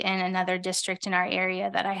 particularly in another district in our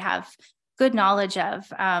area that I have good knowledge of.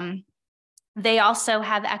 They also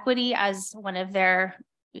have equity as one of their,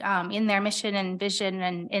 in their mission and vision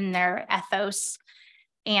and in their ethos.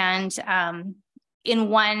 And in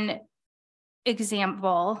one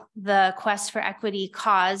example, the quest for equity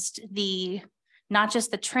caused not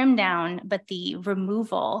just the trim down, but the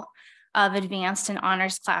removal of advanced and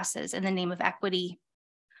honors classes in the name of equity.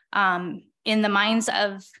 In the minds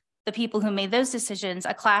of the people who made those decisions,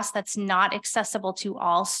 a class that's not accessible to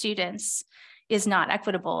all students is not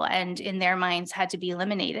equitable, and in their minds had to be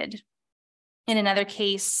eliminated. In another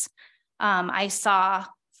case, I saw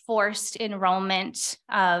forced enrollment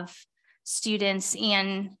of students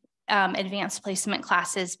in advanced placement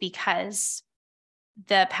classes because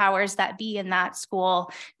the powers that be in that school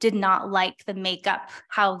did not like the makeup,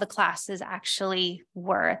 how the classes actually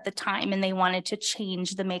were at the time, and they wanted to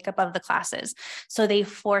change the makeup of the classes. So they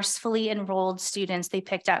forcefully enrolled students. They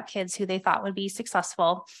picked out kids who they thought would be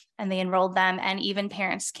successful, and they enrolled them, and even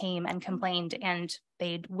parents came and complained, and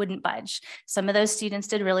they wouldn't budge. Some of those students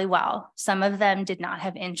did really well. Some of them did not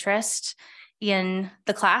have interest in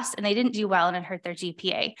the class, and they didn't do well, and it hurt their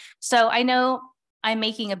GPA. So I know I'm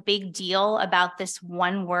making a big deal about this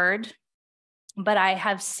one word, but I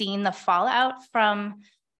have seen the fallout from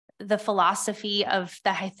the philosophy of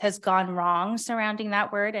that has gone wrong surrounding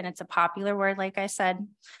that word, and it's a popular word, like I said.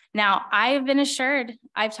 Now, I've been assured,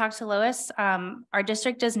 I've talked to Lois, our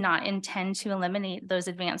district does not intend to eliminate those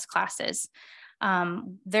advanced classes.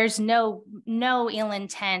 There's no ill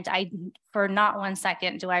intent. For not 1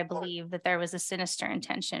 second do I believe that there was a sinister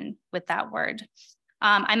intention with that word.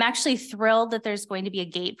 I'm actually thrilled that there's going to be a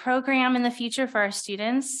GATE program in the future for our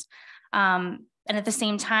students. And at the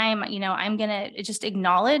same time, I'm going to just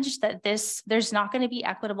acknowledge that there's not going to be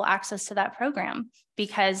equitable access to that program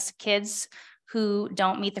because kids who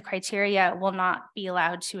don't meet the criteria will not be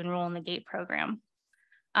allowed to enroll in the GATE program.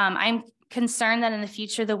 I'm concerned that in the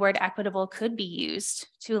future, the word equitable could be used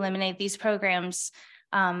to eliminate these programs.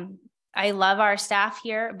 I love our staff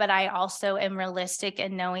here, but I also am realistic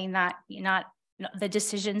in knowing that the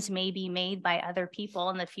decisions may be made by other people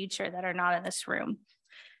in the future that are not in this room.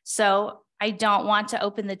 So I don't want to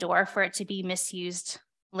open the door for it to be misused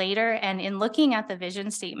later. And in looking at the vision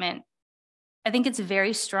statement, I think it's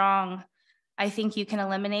very strong. I think you can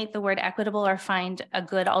eliminate the word equitable or find a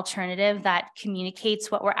good alternative that communicates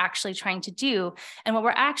what we're actually trying to do. And what we're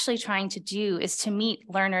actually trying to do is to meet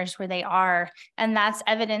learners where they are. And that's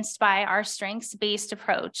evidenced by our strengths-based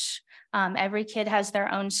approach. Every kid has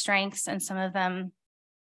their own strengths, and some of them,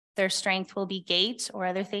 their strength will be GATE or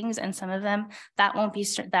other things, and some of them that won't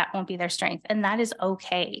be their strength, and that is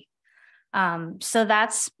okay. So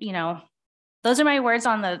that's, those are my words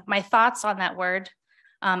on my thoughts on that word.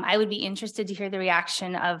 I would be interested to hear the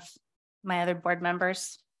reaction of my other board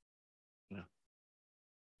members.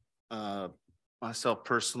 Myself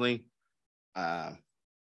personally,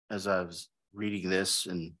 as I was reading this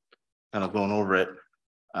and kind of going over it,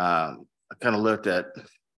 I kind of looked at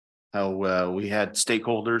how we had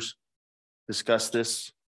stakeholders discuss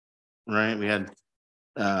this, right? We had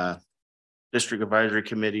district advisory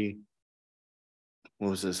committee.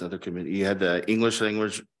 What was this other committee? You had the English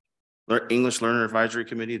Learner Advisory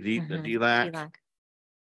Committee, the DLAC.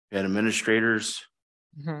 We had administrators.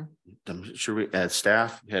 I'm sure we had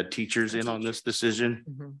staff, we had teachers in on this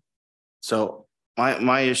decision. So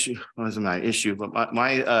my issue wasn't my issue, but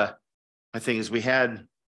my thing is we had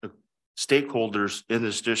stakeholders in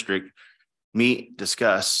this district meet,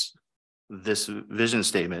 discuss this vision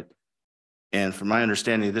statement. And from my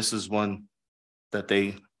understanding, this is one that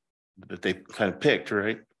they kind of picked,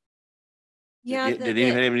 right? Yeah. Did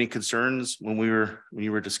anybody have any concerns when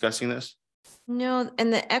you were discussing this? No,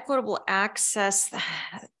 and the equitable access,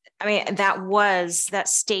 I mean, that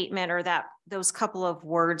statement or those couple of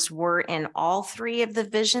words were in all three of the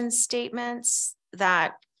vision statements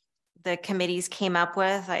that the committees came up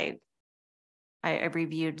with. I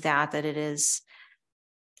reviewed that it is,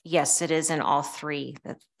 yes, it is in all three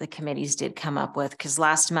that the committees did come up with, because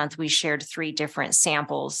last month we shared 3 different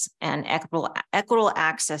samples and equitable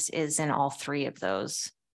access is in all 3 of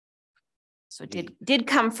those. So it did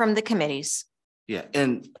come from the committees. Yeah,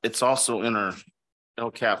 and it's also in our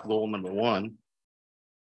LCAP goal number 1.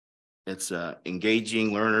 It's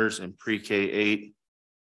engaging learners in pre-K-8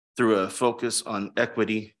 through a focus on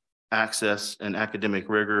equity, access, and academic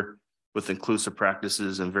rigor with inclusive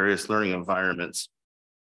practices and various learning environments.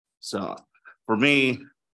 So for me,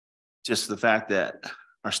 just the fact that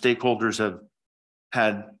our stakeholders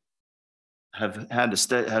have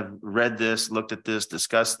read this, looked at this,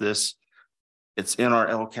 discussed this, it's in our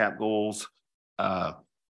LCAP goals.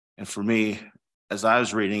 And for me, as I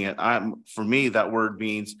was reading it, for me, that word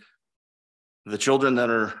means the children that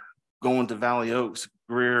are going to Valley Oaks,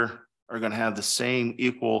 Greer, are going to have the same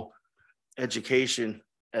equal education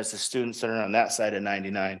as the students that are on that side of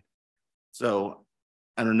 99. So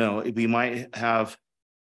I don't know, we might have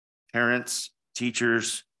parents,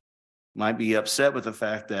 teachers might be upset with the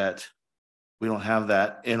fact that we don't have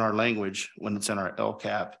that in our language when it's in our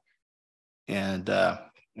LCAP. And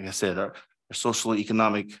like I said, our socially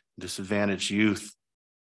economic disadvantaged youth,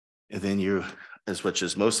 and then which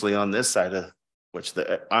is mostly on this side of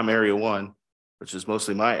I'm area 1, which is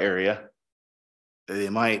mostly my area.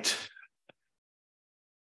 It might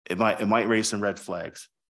raise some red flags.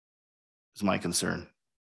 Is my concern.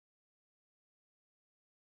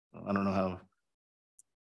 I don't know how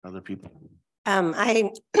other people.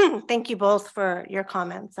 I thank you both for your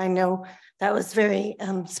comments. I know that was very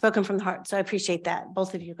spoken from the heart. So I appreciate that.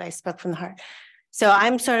 Both of you guys spoke from the heart. So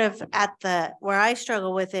I'm sort of at where I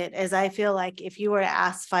struggle with it is I feel like if you were to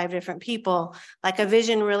ask 5 different people, like a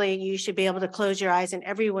vision, really, you should be able to close your eyes and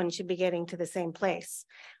everyone should be getting to the same place.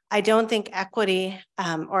 I don't think equity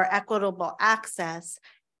or equitable access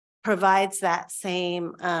provides that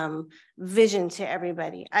same vision to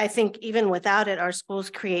everybody. I think even without it, our schools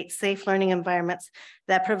create safe learning environments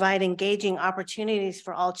that provide engaging opportunities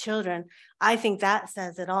for all children. I think that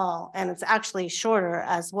says it all, and it's actually shorter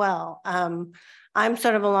as well. I'm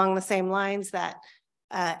sort of along the same lines that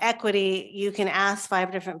equity, you can ask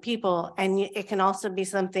 5 different people, and it can also be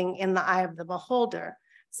something in the eye of the beholder.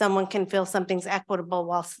 Someone can feel something's equitable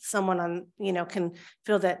while someone can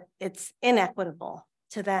feel that it's inequitable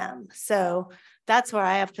to them. So that's where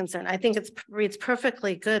I have concern. I think it reads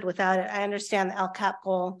perfectly good without it. I understand the LCAP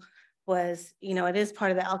goal was, it is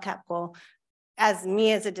part of the LCAP goal. As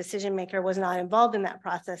me as a decision maker was not involved in that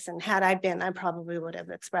process. And had I been, I probably would have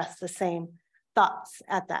expressed the same thoughts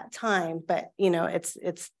at that time, but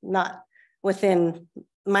it's not within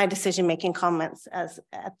my decision-making comments as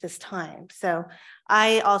at this time. So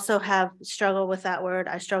I also have struggled with that word.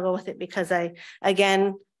 I struggle with it because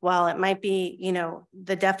again, while it might be,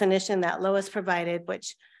 the definition that Lois provided,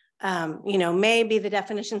 which, may be the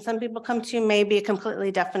definition some people come to, may be a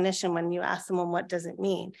completely definition when you ask someone, what does it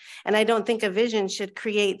mean? And I don't think a vision should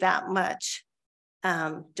create that much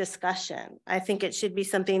discussion. I think it should be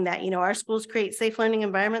something that, our schools create safe learning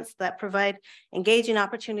environments that provide engaging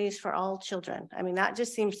opportunities for all children. I mean, that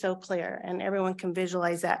just seems so clear and everyone can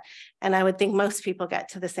visualize that. And I would think most people get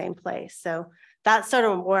to the same place. So that's sort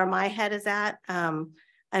of where my head is at.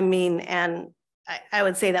 And I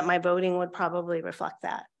would say that my voting would probably reflect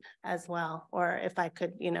that as well, or if I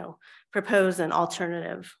could, propose an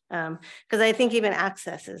alternative. Because I think even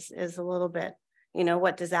access is a little bit,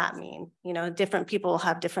 what does that mean? Different people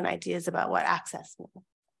have different ideas about what access means.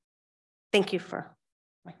 Thank you for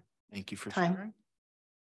time. Sharing.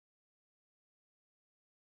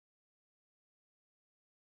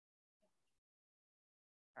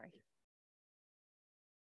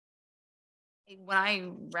 When I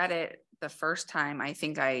read it the first time, I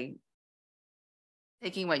think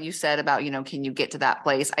taking what you said about, can you get to that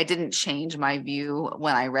place? I didn't change my view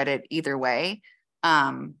when I read it either way.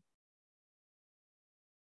 I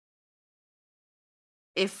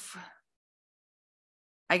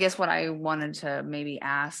guess what I wanted to maybe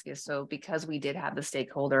ask is, so because we did have the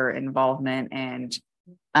stakeholder involvement and,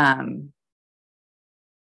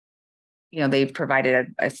 they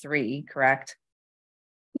provided a 3, correct?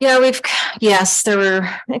 Yeah, yes, there were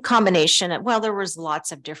a combination of, there was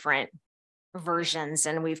lots of different versions,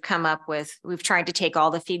 and we've tried to take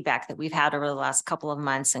all the feedback that we've had over the last couple of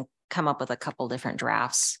months and come up with a couple different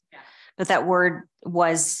drafts. Yeah. But that word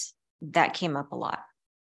that came up a lot.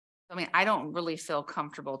 I mean, I don't really feel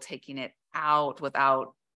comfortable taking it out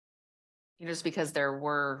without, just because there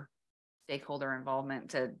were stakeholder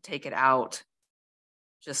involvement, to take it out,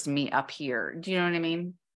 just me up here. Do you know what I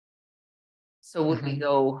mean? So would we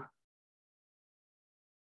go,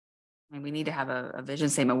 we need to have a vision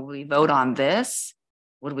statement. Would we vote on this?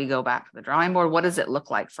 Would we go back to the drawing board? What does it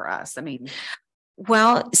look like for us?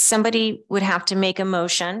 Well, somebody would have to make a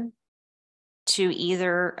motion to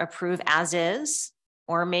either approve as is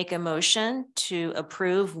or make a motion to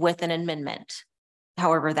approve with an amendment,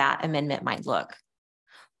 however that amendment might look.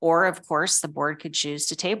 Or of course, the board could choose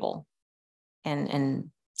to table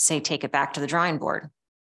and say, take it back to the drawing board.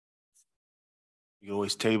 You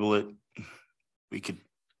always table it. We could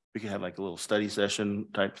have like a little study session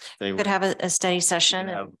type thing. Could have a study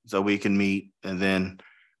session. So we can meet, and then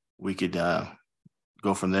we could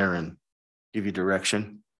go from there and give you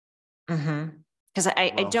direction. Because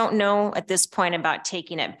I don't know at this point about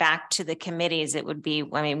taking it back to the committees. It would be,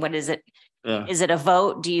 what is it? Yeah. Is it a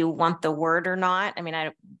vote? Do you want the word or not?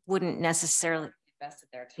 I wouldn't necessarily. Invested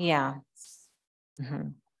there. Yeah.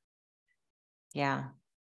 Yeah.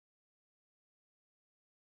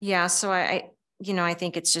 Yeah. So I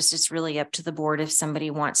think it's really up to the board if somebody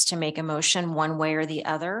wants to make a motion one way or the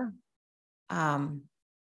other.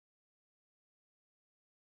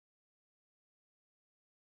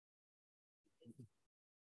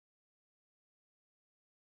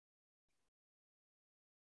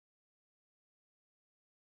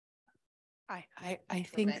 I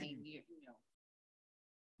think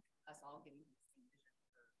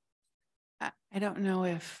I don't know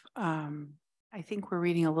if I think we're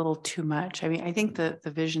reading a little too much. I think the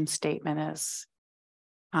vision statement is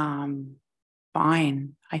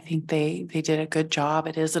fine. I think they did a good job.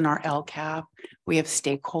 It is in our LCAP. We have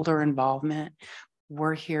stakeholder involvement.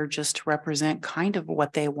 We're here just to represent kind of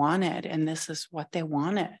what they wanted, and this is what they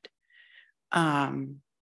wanted.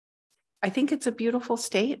 I think it's a beautiful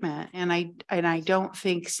statement, and I don't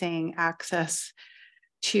think saying access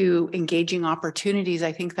to engaging opportunities,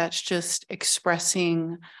 I think that's just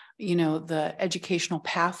expressing, the educational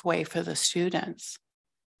pathway for the students.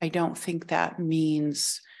 I don't think that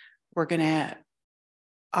means we're going to,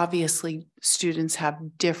 obviously students have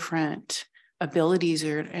different abilities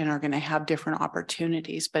and are going to have different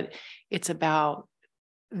opportunities, but it's about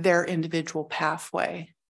their individual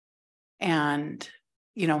pathway and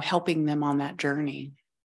helping them on that journey.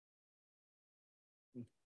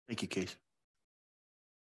 Thank you, Case.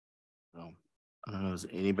 I don't know, is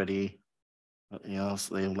anybody else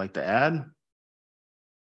they would like to add?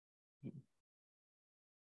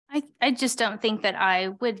 I just don't think that I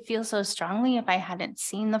would feel so strongly if I hadn't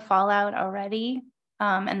seen the fallout already,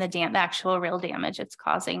 and the actual real damage it's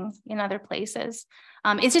causing in other places.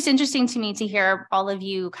 It's just interesting to me to hear all of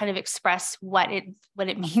you kind of express what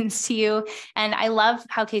it means to you. And I love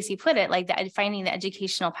how Casey put it, like that, finding the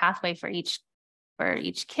educational pathway for each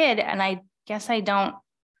kid. And I guess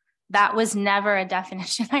that was never a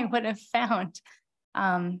definition I would have found.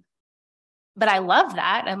 But I love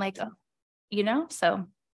that. I'm like, so.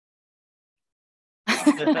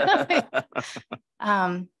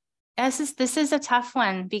 This is a tough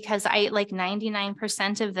one because I like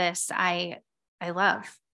 99% of this. I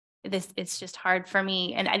love this. It's just hard for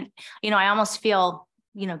me. And I almost feel,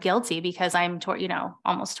 guilty because I'm,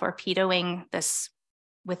 almost torpedoing this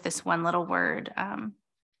with this one little word.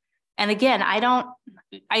 And again, I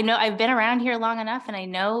know I've been around here long enough, and I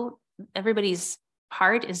know everybody's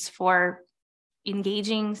heart is for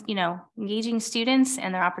engaging, engaging students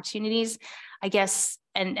and their opportunities, I guess,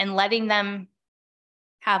 and letting them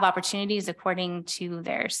have opportunities according to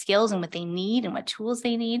their skills and what they need and what tools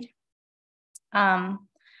they need.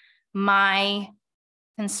 My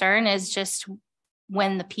concern is just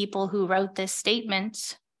when the people who wrote this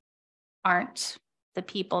statement aren't the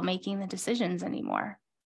people making the decisions anymore.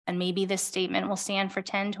 And maybe this statement will stand for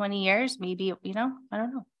 10, 20 years. Maybe, I don't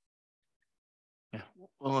know. Yeah.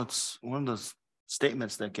 Well, it's one of those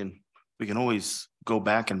statements that we can always go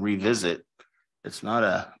back and revisit. It's not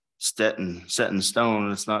a set in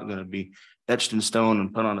stone. It's not going to be etched in stone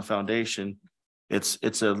and put on a foundation. It's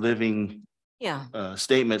a living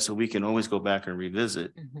statement, so we can always go back and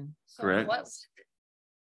revisit. Correct.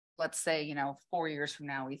 Let's say 4 years from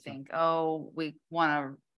now we think, oh, we want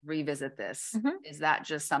to revisit this. Is that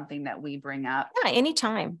just something that we bring up? Yeah,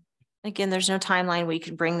 anytime. Again, there's no timeline. We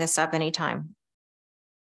can bring this up anytime.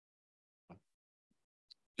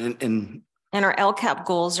 And our LCAP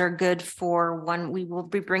goals are good for one. We will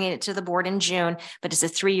be bringing it to the board in June, but it's a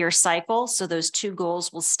 3-year cycle. So those 2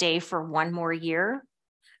 goals will stay for 1 more year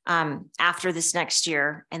after this next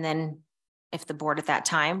year. And then if the board at that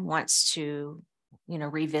time wants to,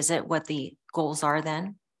 revisit what the goals are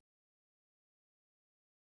then.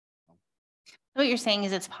 What you're saying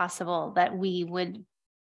is it's possible that we would,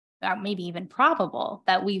 maybe even probable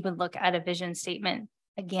that we would look at a vision statement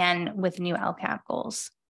again with new LCAP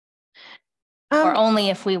goals. Or only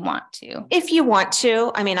if we want to. If you want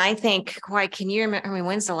to. I mean, I think, why can you remember,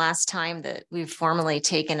 when's the last time that we've formally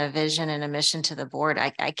taken a vision and a mission to the board?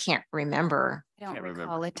 I can't remember. I don't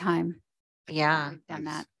recall a time. Yeah. We've done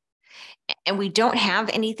that. And we don't have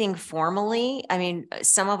anything formally. I mean,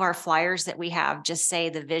 some of our flyers that we have just say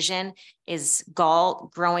the vision is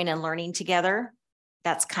GALT, growing and learning together.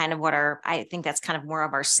 That's kind of what I think that's kind of more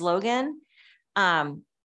of our slogan. And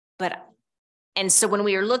so when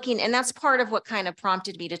we were looking, and that's part of what kind of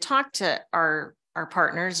prompted me to talk to our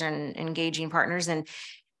partners and engaging partners. And,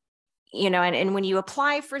 and when you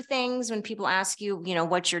apply for things, when people ask you,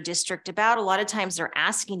 what's your district about, a lot of times they're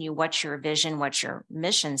asking you, what's your vision, what's your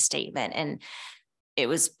mission statement? And it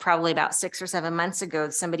was probably about 6 or 7 months ago,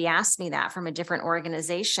 somebody asked me that from a different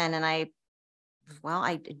organization. And I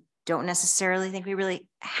don't necessarily think we really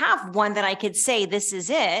have one that I could say, this is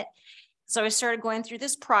it. So I started going through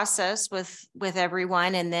this process with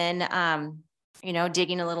everyone, and then,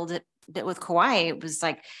 digging a little bit with Kauai. It was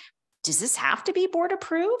like, does this have to be board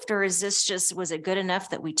approved, or is this was it good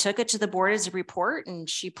enough that we took it to the board as a report? And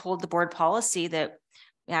she pulled the board policy that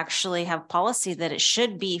we actually have policy that it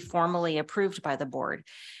should be formally approved by the board.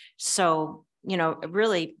 So,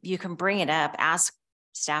 really, you can bring it up, ask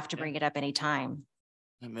staff to bring it up anytime.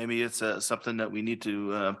 And maybe it's something that we need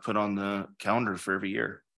to put on the calendar for every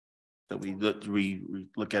year. That we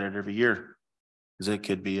look at it every year, because it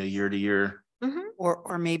could be a year to year.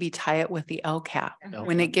 Or maybe tie it with the LCAP.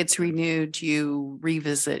 When it gets renewed, you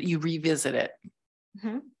revisit it.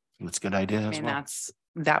 That's a good idea as well.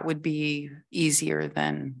 That would be easier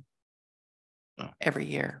than every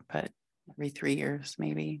year, but every 3 years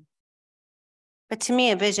maybe. But to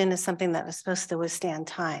me, a vision is something that is supposed to withstand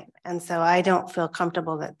time. And so I don't feel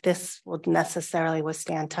comfortable that this would necessarily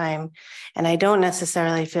withstand time. And I don't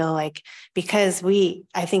necessarily feel like, because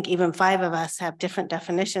I think even 5 of us have different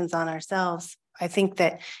definitions on ourselves, I think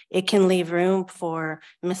that it can leave room for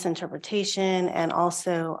misinterpretation. And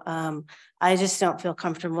also, I just don't feel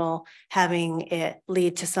comfortable having it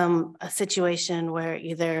lead to a situation where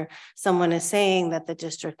either someone is saying that the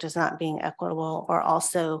district is not being equitable, or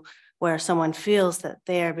also where someone feels that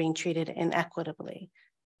they are being treated inequitably,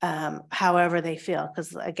 however they feel,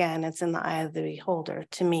 because again, it's in the eye of the beholder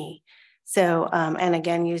to me. So, and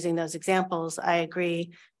again, using those examples, I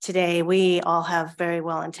agree today, we all have very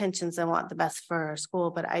well intentions and want the best for our school,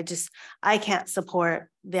 but I can't support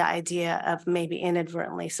the idea of maybe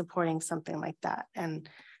inadvertently supporting something like that. And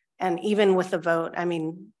even with the vote, I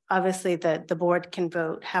mean, obviously the board can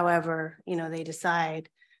vote however, they decide.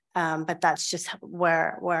 But that's just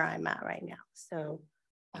where I'm at right now. So,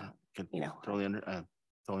 totally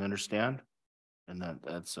understand, and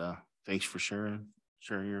that's thanks for sharing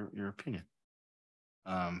your opinion.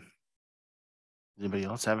 Anybody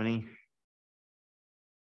else have any?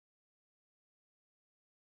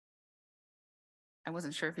 I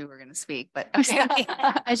wasn't sure if you were going to speak, but okay.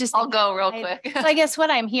 I'll go real quick. So I guess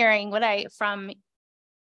what I'm hearing, from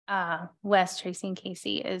Wes, Tracy, and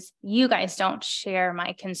Casey, is you guys don't share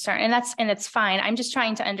my concern, and it's fine. I'm just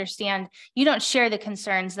trying to understand. You don't share the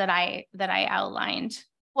concerns that I outlined.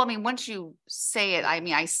 Well, I mean, once you say it,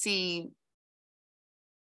 I see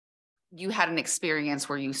you had an experience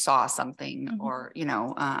where you saw something or,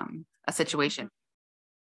 a a situation.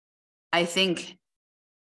 I think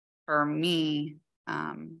for me,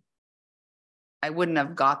 I wouldn't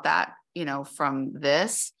have got that, you know, from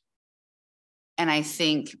this. And I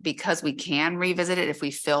think because we can revisit it, if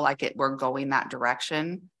we feel like we're going that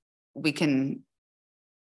direction, we can,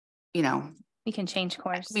 you know, we can change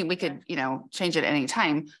course. I mean, we could, you know, change it at any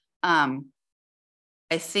time.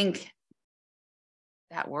 I think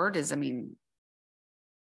that word is, I mean,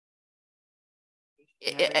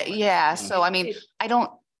 yeah. So, I mean, I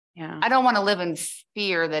don't want to live in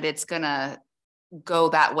fear that it's going to go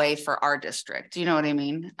that way for our district. You know what I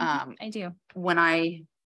mean? I do.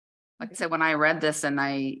 Like I said, when I read this and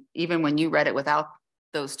even when you read it without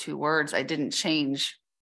those two words, I didn't change,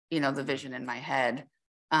 you know, the vision in my head.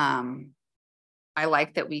 I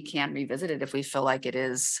like that we can revisit it if we feel like it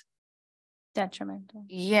is detrimental.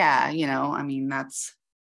 Yeah. You know, I mean, that's.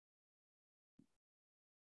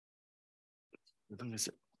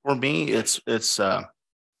 For me, it's as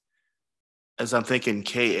I'm thinking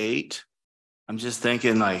K-8, I'm just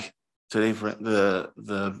thinking like today for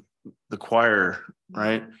the choir,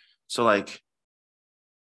 right? So like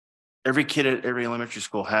every kid at every elementary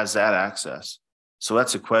school has that access. So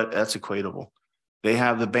that's equatable. They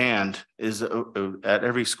have the band is at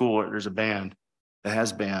every school. There's a band that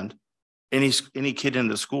has band. Any kid in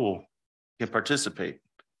the school can participate.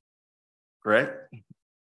 Correct?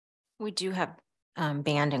 We do have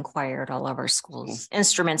band and choir at all of our schools.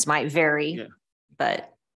 Instruments might vary,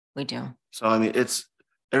 but we do. So I mean,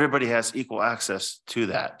 everybody has equal access to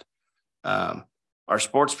that. Our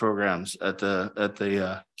sports programs at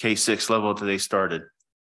the K-6 level that they started,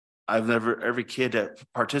 every kid that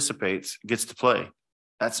participates gets to play.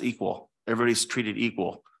 That's equal. Everybody's treated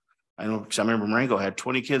equal. I know, because I remember Marengo had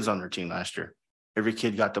 20 kids on their team last year. Every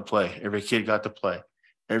kid got to play. Every kid got to play.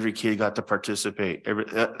 Every kid got to participate.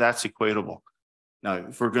 That's equatable. Now,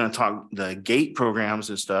 if we're going to talk the GATE programs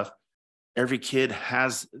and stuff, every kid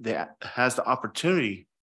has the opportunity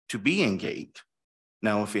to be in GATE.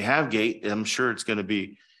 Now, if you have GATE, I'm sure it's going to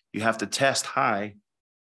be, you have to test high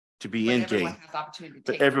to be in GATE.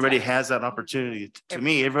 But everybody has that opportunity. To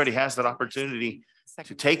me, everybody has that opportunity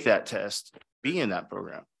to take that test, be in that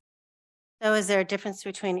program. So is there a difference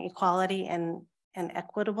between equality and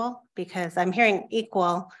equitable? Because I'm hearing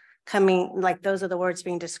equal coming, like those are the words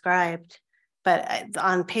being described, but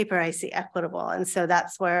on paper I see equitable. And so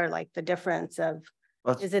that's where like the difference of,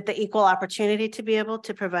 is it the equal opportunity to be able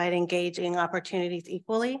to provide engaging opportunities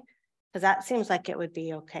equally? Because that seems like it would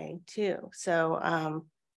be okay too. So,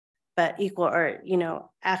 but equal or, you know,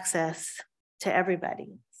 access to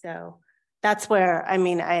everybody. So that's where, I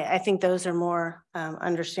mean, I think those are more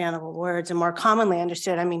understandable words and more commonly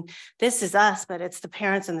understood. I mean, this is us, but it's the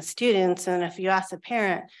parents and the students. And if you ask a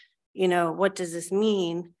parent, you know, what does this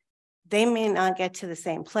mean? They may not get to the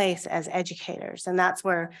same place as educators. And that's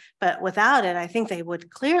where, but without it, I think they would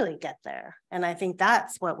clearly get there. And I think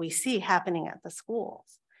that's what we see happening at the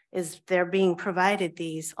schools, is they're being provided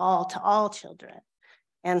these all to all children.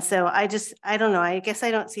 And so I don't know, I guess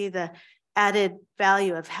I don't see the added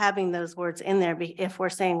value of having those words in there if we're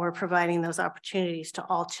saying we're providing those opportunities to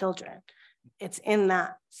all children. It's in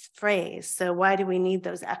that phrase. So why do we need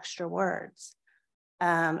those extra words?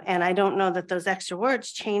 And I don't know that those extra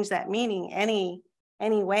words change that meaning any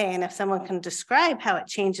way. And if someone can describe how it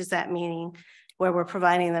changes that meaning, where we're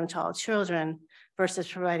providing them to all children versus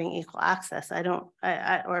providing equal access,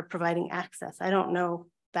 or providing access, I don't know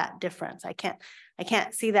that difference. I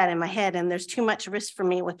can't see that in my head. And there's too much risk for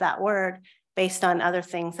me with that word based on other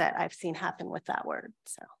things that I've seen happen with that word.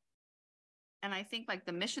 So. And I think like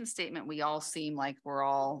the mission statement, we all seem like we're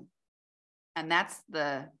all, and that's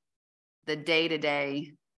the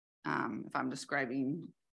day-to-day, if I'm describing,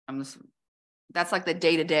 that's like the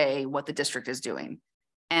day-to-day, what the district is doing.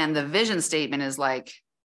 And the vision statement is like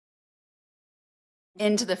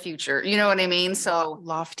into the future, you know what I mean? So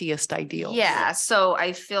loftiest ideals. Yeah. So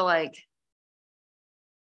I feel like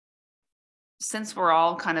since we're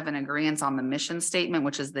all kind of in agreement on the mission statement,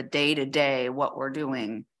 which is the day-to-day, what we're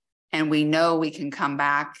doing, and we know we can come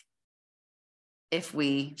back if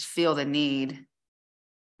we feel the need,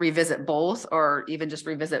 revisit both, or even just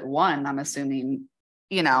revisit one, I'm assuming,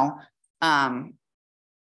 you know, I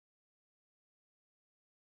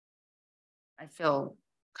feel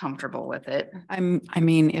comfortable with it. I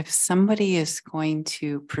mean, if somebody is going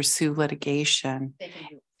to pursue litigation,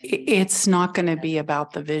 it's not going to be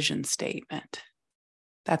about the vision statement.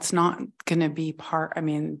 That's not going to be part, I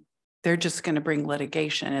mean, they're just going to bring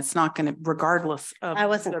litigation. It's not going to, regardless of I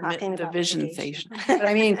wasn't talking the about vision station. But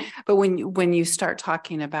I mean, but when you start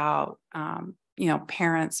talking about, you know,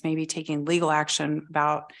 parents maybe taking legal action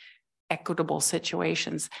about equitable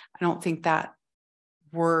situations. I don't think that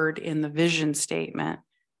word in the vision statement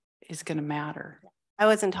is going to matter. I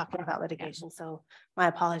wasn't talking about litigation, so my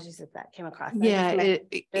apologies if that came across. Yeah,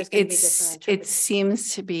 it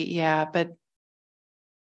seems to be, yeah, but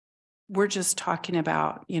we're just talking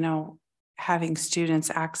about, you know, having students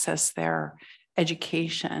access their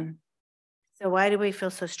education. So why do we feel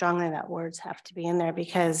so strongly that words have to be in there?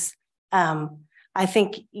 Because I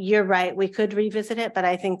think you're right, we could revisit it, but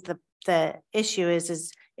I think the issue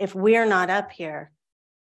is if we're not up here,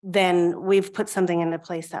 then we've put something into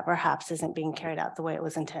place that perhaps isn't being carried out the way it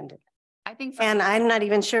was intended. I think, and I'm not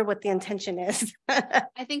even sure what the intention is.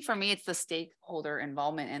 I think for me, it's the stakeholder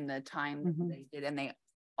involvement and the time they did, and they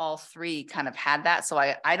all three kind of had that. So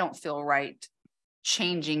I don't feel right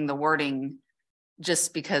changing the wording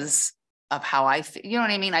just because of how I feel. You know what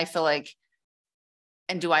I mean? I feel like,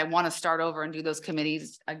 and do I want to start over and do those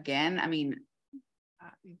committees again? I mean,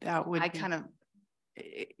 that would kind of.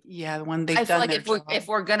 Yeah, when they've I feel done like if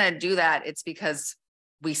we're gonna do that, it's because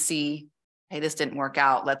we see, hey, this didn't work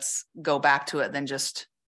out. Let's go back to it. Then just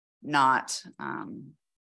not, you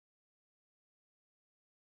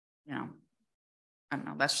know, I don't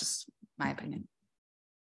know. That's just my opinion.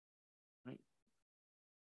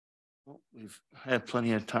 Well, we've had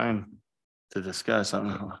plenty of time to discuss. I don't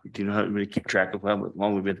know. Do you know how everybody keep track of how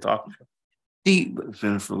long we've been talking? It's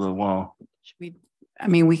been for a little while. Should we? I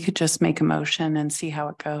mean, we could just make a motion and see how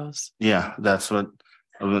it goes. Yeah, that's what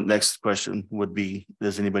the next question would be.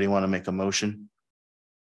 Does anybody want to make a motion?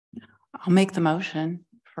 I'll make the motion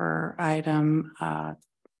for item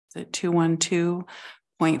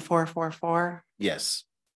 212.444. Yes.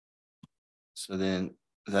 So then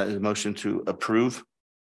that is a motion to approve,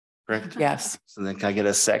 correct? Yes. So then can I get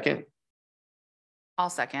a second? I'll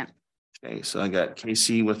second. Okay, so I got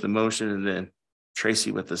Casey with the motion and then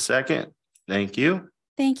Tracy with the second. Thank you.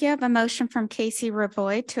 Thank you. I have a motion from Casey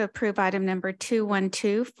Raboy to approve item number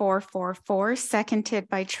 212.444, seconded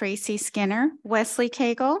by Tracy Skinner. Wesley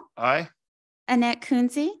Cagle. Aye. Annette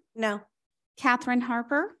Kunze. No. Catherine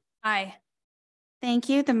Harper. Aye. Thank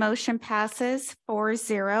you. The motion passes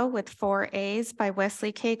 4-0 with 4 A's by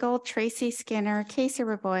Wesley Cagle, Tracy Skinner, Casey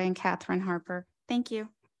Raboy, and Catherine Harper. Thank you.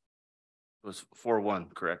 It was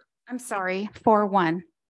 4-1, correct? I'm sorry, 4-1.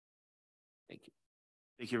 Thank you.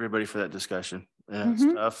 Thank you, everybody, for that discussion. Yeah, it's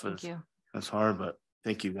tough. Thank you. It's hard, but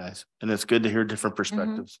thank you guys. And it's good to hear different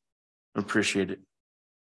perspectives. Appreciate it.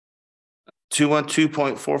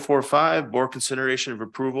 212.445, board consideration of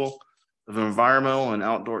approval of environmental and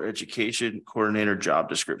outdoor education coordinator job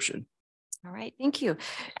description. All right, thank you.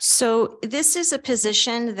 So this is a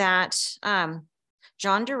position that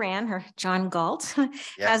John Duran, or John Galt,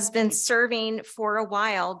 has been serving for a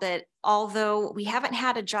while, but although we haven't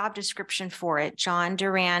had a job description for it, John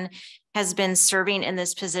Duran has been serving in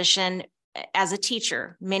this position as a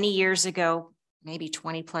teacher many years ago, maybe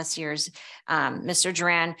 20 plus years. Mr.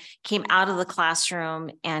 Duran came out of the classroom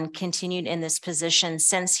and continued in this position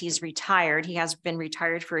since he's retired. He has been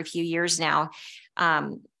retired for a few years now.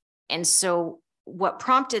 And so what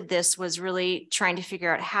prompted this was really trying to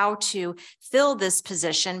figure out how to fill this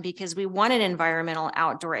position, because we want an environmental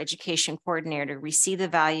outdoor education coordinator. We see the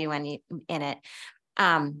value in it.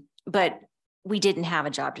 But we didn't have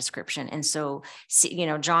a job description. And so, you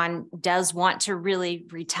know, John does want to really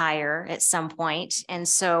retire at some point. And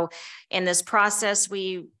so in this process,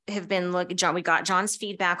 we have been looking, we got John's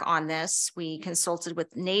feedback on this. We consulted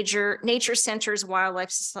with Nature Centers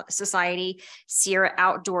Wildlife Society, Sierra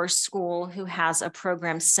Outdoor School, who has a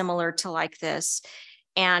program similar to like this.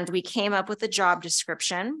 And we came up with a job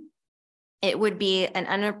description. It would be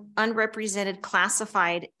an unrepresented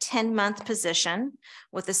classified 10-month position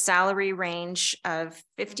with a salary range of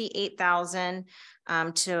 $58,000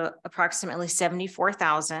 to approximately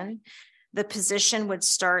 $74,000. The position would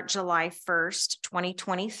start July 1st,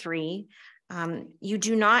 2023. You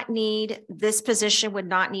do not need, this position would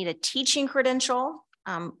not need a teaching credential,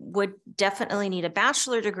 would definitely need a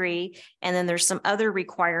bachelor degree. And then there's some other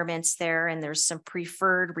requirements there, and there's some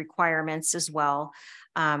preferred requirements as well.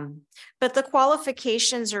 But the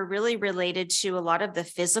qualifications are really related to a lot of the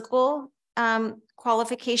physical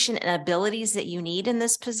qualification and abilities that you need in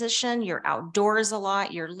this position. You're outdoors a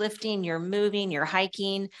lot, you're lifting, you're moving, you're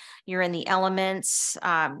hiking, you're in the elements.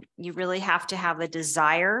 You really have to have a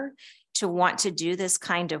desire to want to do this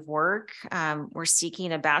kind of work. We're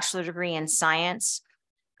seeking a bachelor degree in science,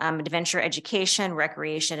 adventure education,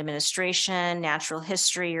 recreation administration, natural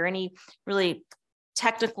history, or any really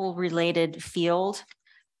technical related field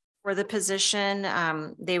for the position.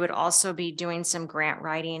 They would also be doing some grant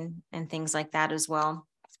writing and things like that as well.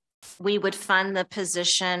 We would fund the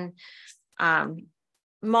position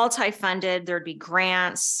multi-funded. There'd be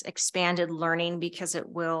grants, expanded learning, because it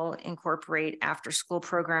will incorporate after school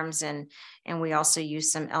programs, and we also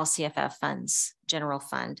use some LCFF funds, general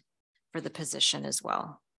fund, for the position as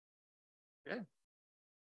well. Okay.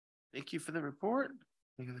 Thank you for the report.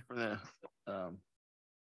 Thank you for the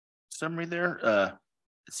summary there.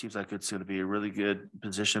 It seems like it's going to be a really good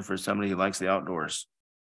position for somebody who likes the outdoors.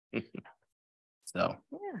 So,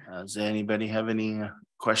 does anybody have any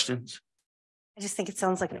questions? I just think it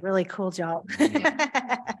sounds like a really cool job.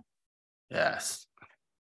 Yes.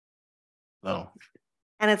 So,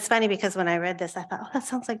 and it's funny because when I read this, I thought, oh, that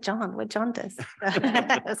sounds like John, what John does.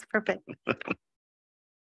 That's perfect.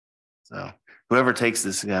 So whoever takes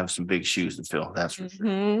this is gonna have some big shoes to fill, that's for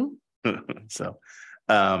sure. So,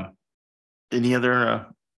 any other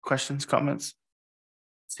questions, comments?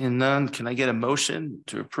 Seeing none, can I get a motion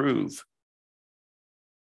to approve?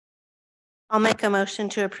 I'll make a motion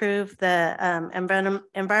to approve the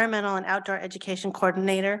environmental and outdoor education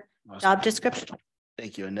coordinator job description.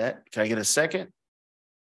 Thank you, Annette. Can I get a second?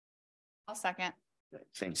 I'll second.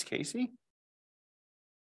 Thanks, Casey.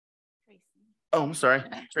 Oh, I'm sorry,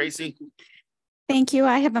 Tracy. Thank you.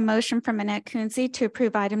 I have a motion from Annette Kunze to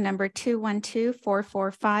approve item number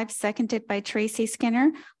 212445, seconded by Tracy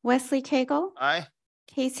Skinner. Wesley Cagle. Aye.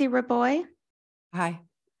 Casey Raboy. Aye.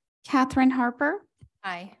 Catherine Harper.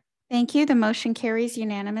 Aye. Thank you. The motion carries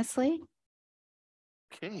unanimously.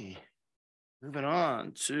 Okay, moving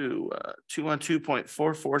on to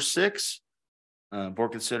 212.446.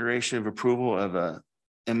 Board consideration of approval of a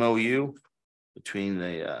MOU between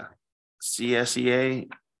the CSEA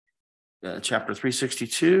chapter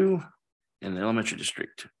 362 and the elementary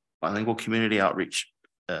district bilingual community outreach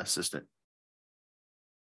assistant.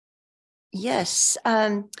 Yes,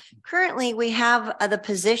 currently we have the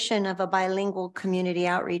position of a bilingual community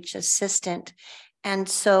outreach assistant. And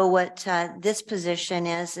so what this position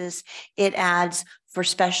is it adds for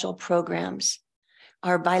special programs.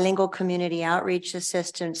 Our bilingual community outreach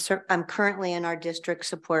assistants, I'm currently in our district,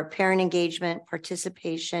 support parent engagement,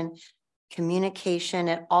 participation, communication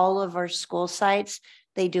at all of our school sites.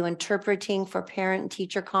 They do interpreting for parent and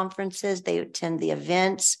teacher conferences. They attend the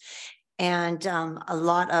events and a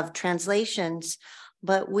lot of translations.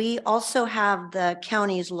 But we also have the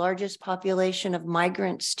county's largest population of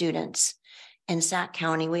migrant students. In Sac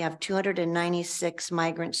County, we have 296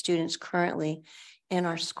 migrant students currently in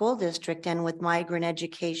our school district. And with migrant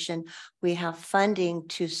education, we have funding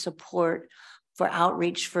to support for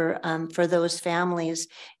outreach for those families.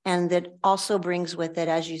 And that also brings with it,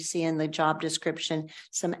 as you see in the job description,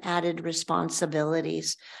 some added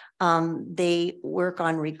responsibilities. They work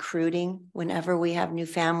on recruiting whenever we have new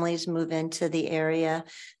families move into the area.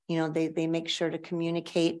 You know, they make sure to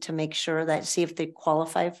communicate to make sure that, see if they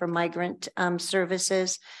qualify for migrant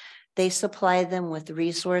services. They supply them with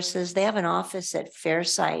resources. They have an office at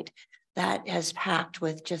Fairside that has packed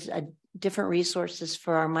with just different resources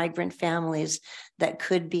for our migrant families that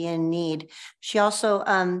could be in need. She also,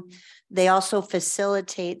 they also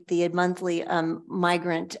facilitate the monthly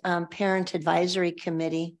migrant parent advisory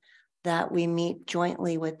committee that we meet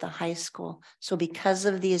jointly with the high school. So because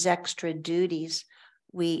of these extra duties,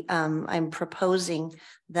 I'm proposing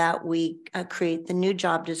that we create the new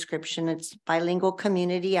job description. It's bilingual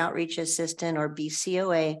community outreach assistant, or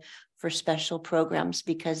BCOA, for special programs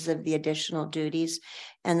because of the additional duties.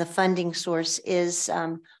 And the funding source is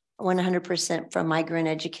 100% from migrant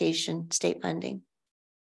education state funding.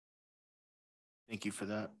 Thank you for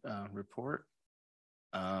that report.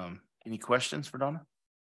 Any questions for Donna?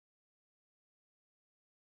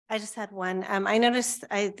 I just had one. I noticed,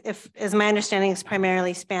 as my understanding, is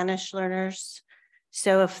primarily Spanish learners.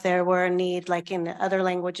 So if there were a need, like in other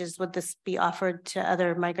languages, would this be offered to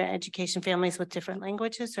other migrant education families with different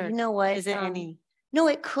languages? Or you know what? Is it any? No,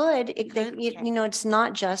 it could. You know, it's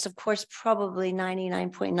not just, of course, probably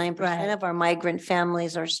 99.9% of our migrant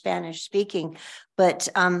families are Spanish speaking, but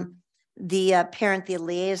the parent, the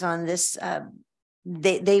liaison, this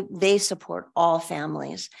they support all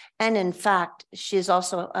families. And in fact, she's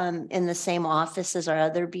also in the same office as our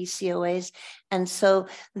other BCOAs. And so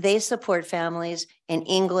they support families in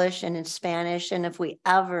English and in Spanish. And if we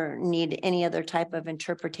ever need any other type of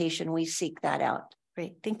interpretation, we seek that out.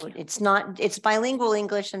 Great, thank you. It's bilingual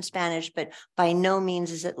English and Spanish, but by no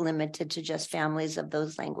means is it limited to just families of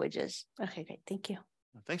those languages. Okay, great, thank you.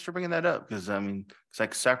 Thanks for bringing that up, because I mean, it's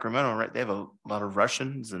like Sacramento, right? They have a lot of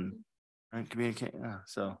Russians and communicate. Yeah,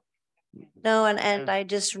 so. No, and I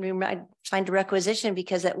just remember I signed a requisition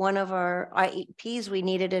because at one of our IEPs we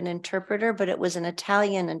needed an interpreter, but it was an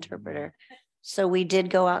Italian interpreter. So we did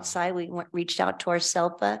go outside. We reached out to our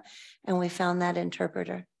SELPA, and we found that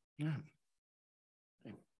interpreter. Yeah.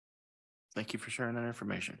 Thank you for sharing that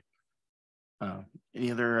information.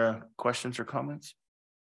 Any other questions or comments?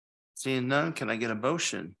 Seeing none, can I get a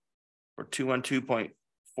motion for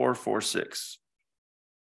 212.446?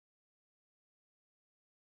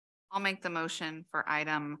 I'll make the motion for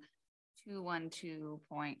item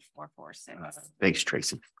 212.446. Thanks,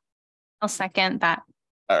 Tracy. I'll second that.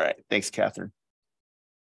 All right. Thanks, Catherine.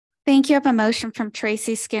 Thank you. I have a motion from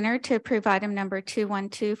Tracy Skinner to approve item number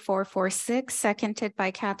 212.446, seconded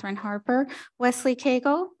by Catherine Harper. Wesley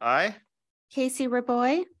Cagle. Aye. Casey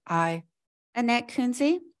Raboy. Aye. Annette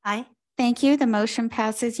Kunze. Aye. Thank you. The motion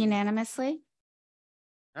passes unanimously.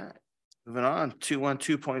 All right. Moving on,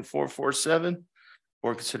 212.447.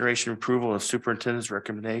 For consideration approval of superintendent's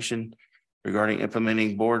recommendation regarding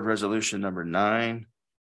implementing board resolution number 9,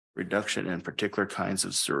 reduction in particular kinds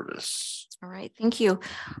of service. All right, thank you.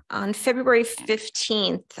 On February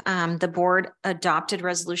 15th, the board adopted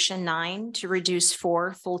resolution 9 to reduce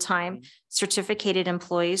 4 full-time certificated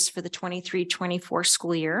employees for the 23-24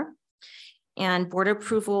 school year. And board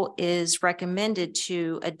approval is recommended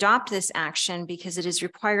to adopt this action because it is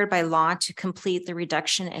required by law to complete the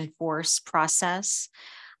reduction in force process.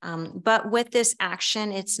 But with this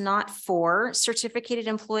action, it's not 4 certificated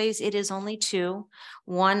employees, it is only 2.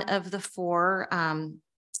 One of the 4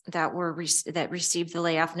 that received the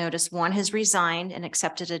layoff notice, one has resigned and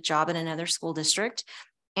accepted a job in another school district.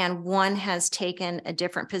 And one has taken a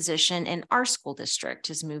different position in our school district,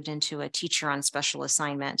 has moved into a teacher on special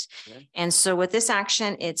assignment. Okay. And so with this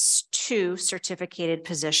action, it's 2 certificated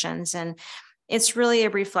positions. And it's really a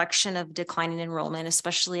reflection of declining enrollment,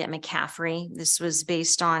 especially at McCaffrey. This was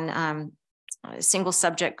based on single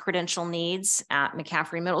subject credential needs at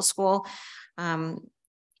McCaffrey Middle School.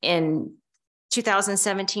 In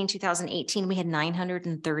 2017, 2018, we had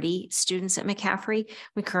 930 students at McCaffrey.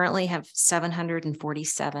 We currently have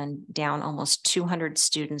 747, down almost 200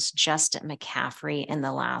 students just at McCaffrey in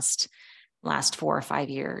the last 4 or 5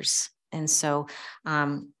 years. And so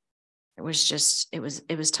it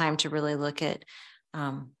was time to really look at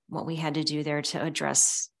what we had to do there to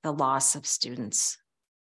address the loss of students.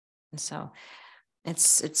 And so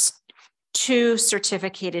it's 2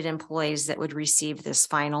 certificated employees that would receive this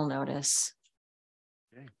final notice.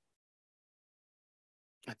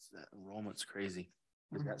 That's that enrollment's crazy.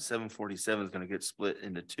 That 747 is going to get split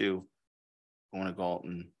into 2. Going to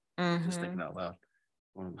Galton, just thinking out loud.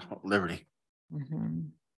 Going to Liberty.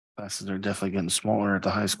 Classes are definitely getting smaller at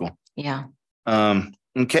the high school. Yeah.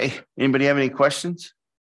 Okay. Anybody have any questions?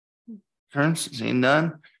 Turns? Seeing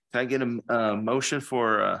none. Can I get a motion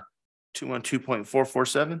for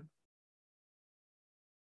 212.447?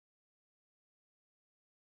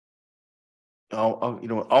 You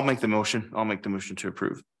know what? I'll make the motion. I'll make the motion to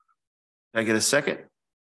approve. Can I get a second?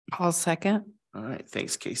 I'll second. All right.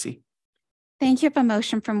 Thanks, Casey. Thank you. I have a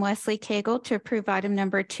motion from Wesley Cagle to approve item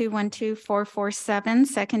number 212.447,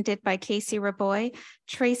 seconded by Casey Raboy.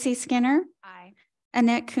 Tracy Skinner. Aye.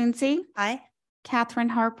 Annette Kunze. Aye. Catherine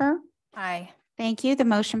Harper. Aye. Thank you. The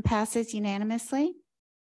motion passes unanimously.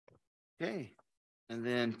 Okay. And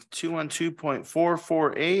then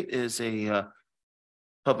 212.448 is a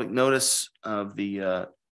public notice of the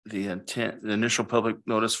initial public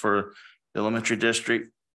notice for the elementary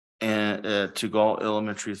district and to Galt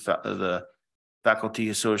Elementary, the Faculty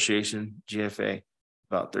Association, GFA,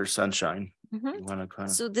 about their sunshine.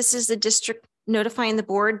 So this is the district notifying the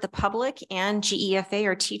board, the public, and GEFA,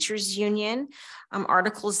 our teachers union,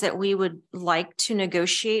 articles that we would like to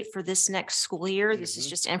negotiate for this next school year. This is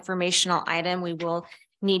just informational item. We will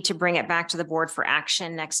need to bring it back to the board for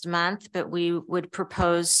action next month, but we would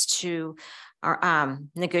propose to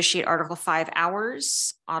negotiate Article 5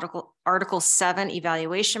 hours, Article 7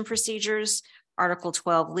 evaluation procedures, Article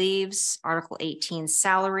 12 leaves, Article 18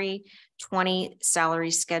 salary, 20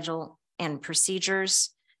 salary schedule and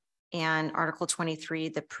procedures, and Article 23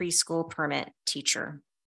 the preschool permit teacher.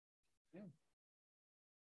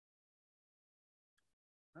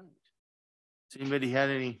 Has anybody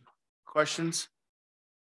had any questions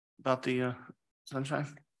about the sunshine?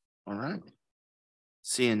 All right.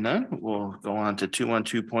 Seeing none, we'll go on to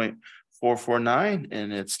 212.449,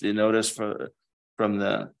 and it's the notice from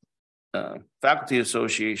the Faculty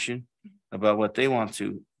Association about what they want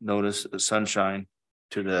to notice sunshine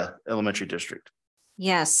to the elementary district.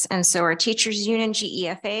 Yes, and so our teachers union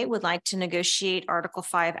GEFA would like to negotiate Article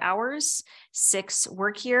 5 hours, 6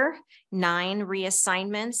 work year, 9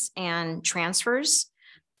 reassignments and transfers,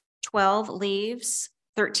 12 leaves,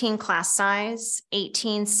 13 class size,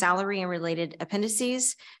 18 salary and related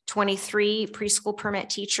appendices, 23 preschool permit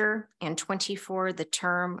teacher, and 24 the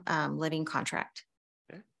term living contract.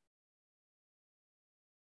 Okay.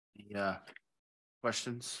 Yeah.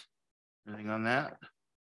 Questions? Anything on that?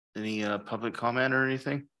 Any public comment or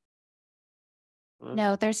anything?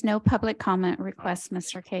 No, there's no public comment request,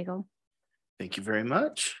 Mr. Cagle. Thank you very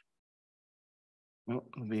much. Well,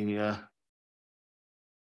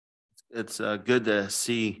 it's good to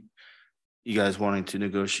see you guys wanting to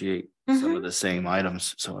negotiate some of the same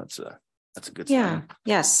items. So that's a good sign.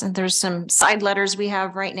 Yes. And there's some side letters we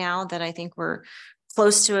have right now that I think we're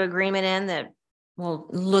close to agreement in that we'll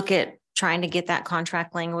look at trying to get that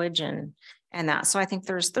contract language and that. So I think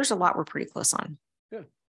there's a lot we're pretty close on. Good.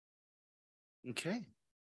 Okay.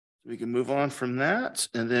 We can move on from that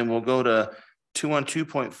and then we'll go to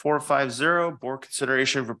 212.450 board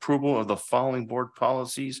consideration of approval of the following board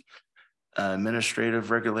policies, administrative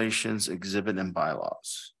regulations, exhibit and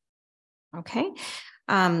bylaws. Okay.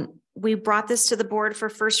 We brought this to the board for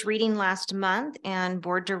first reading last month and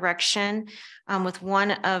board direction with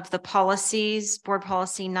one of the policies, board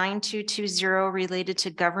policy 9220 related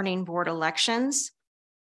to governing board elections,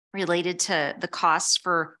 related to the costs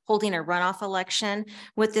for holding a runoff election.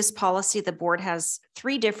 With this policy, the board has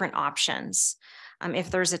 3 different options. If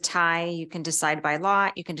there's a tie, you can decide by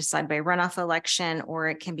lot, you can decide by runoff election, or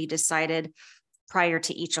it can be decided prior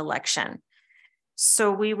to each election.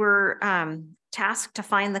 So we were tasked to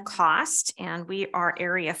find the cost, and we are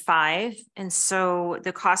area 5. And so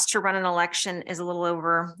the cost to run an election is a little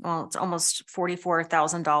over, well, it's almost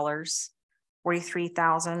 $44,000,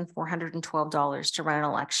 $43,412 to run an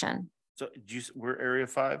election. So we're area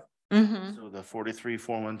 5. Mm-hmm. So the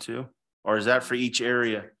 43,412, or is that for each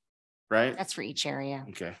area? Right? That's for each area.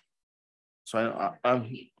 Okay. So I'm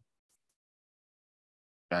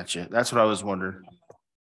gotcha. That's what I was wondering.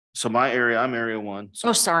 So my area, I'm area 1.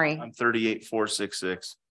 So sorry. I'm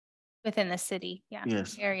 38,466. Within the city. Yeah.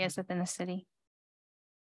 Yes. Areas within the city.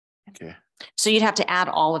 Okay. So you'd have to add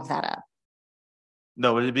all of that up.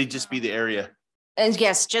 No, it'd be just be the area. And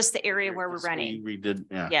yes, just the area where we're running. We did,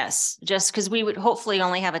 yeah. Yes, just because we would hopefully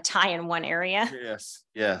only have a tie in one area. Yes,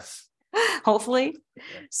 yes. Hopefully.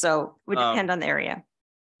 So it would depend on the area.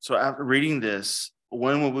 So after reading this,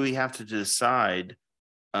 when will we have to decide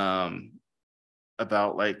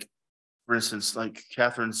about, like, for instance, like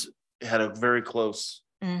Catherine's had a very close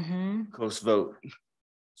vote.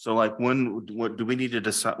 So like what do we need to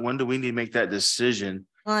decide? When do we need to make that decision?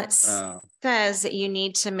 Well, it says that you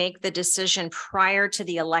need to make the decision prior to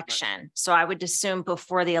the election. So I would assume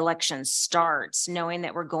before the election starts, knowing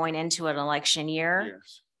that we're going into an election year,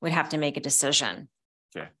 we'd have to make a decision.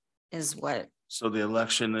 Okay. Is what? So the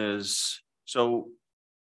election is, so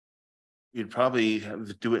you'd probably have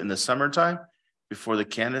to do it in the summertime before the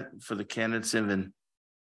candidates even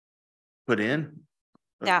put in.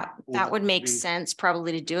 That would make sense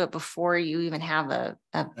probably to do it before you even have a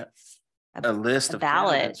list of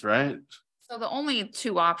ballot, candidates, right? So the only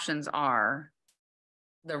 2 options are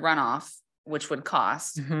the runoff, which would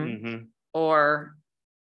cost, or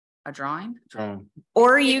a drawing.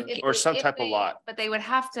 Or some type of lot. But they would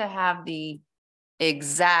have to have the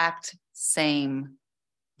exact same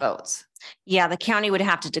votes. Yeah, the county would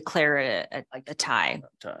have to declare it a tie.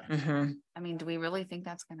 I mean, do we really think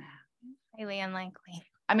that's going to happen? Highly unlikely.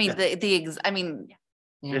 I mean,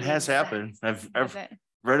 it has happened. I've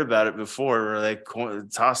read about it before, where they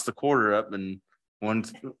toss the quarter up and one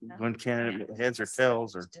candidate heads or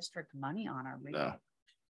tails, or district money on our no.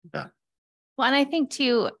 Yeah. Well, and I think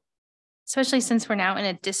too, especially since we're now in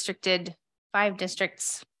a 5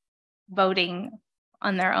 districts voting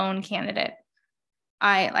on their own candidate.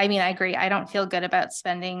 I mean, I agree. I don't feel good about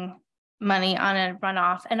spending money on a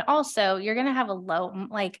runoff. And also you're going to have a low,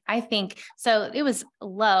 I think, so it was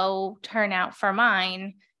low turnout for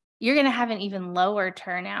mine. You're going to have an even lower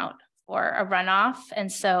turnout for a runoff.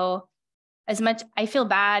 And so as much, I feel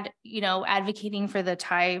bad, advocating for the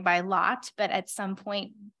tie by lot, but at some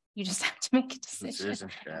point you just have to make a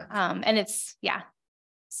decision. And it's,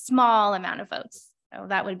 small amount of votes. So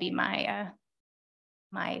that would be my,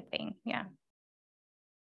 my thing. Yeah.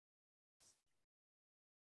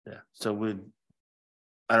 Yeah. So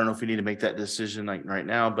I don't know if we need to make that decision like right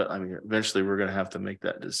now, but I mean, eventually we're going to have to make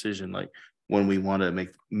that decision, like when we want to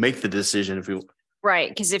make the decision. If we right,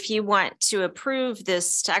 because if you want to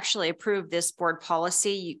actually approve this board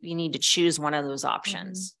policy, you need to choose one of those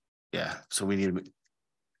options. Yeah. So we need to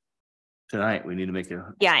tonight. We need to make it.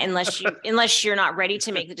 Yeah, unless you're not ready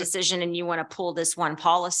to make the decision and you want to pull this one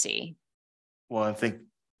policy. Well, I think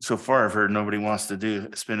so far I've heard nobody wants to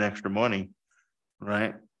spend extra money,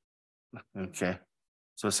 right? Okay.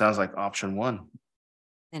 So it sounds like option 1.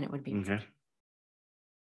 Then it would be. Okay.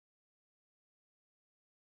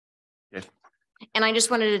 And I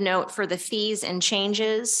just wanted to note for the fees and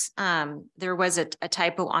changes, there was a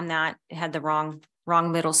typo on that. It had the wrong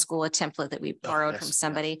wrong middle school, a template that we borrowed from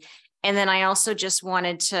somebody. And then I also just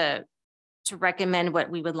wanted to recommend what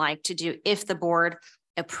we would like to do if the board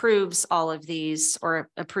approves all of these or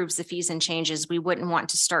approves the fees and changes. We wouldn't want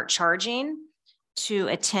to start charging to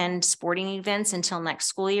attend sporting events until next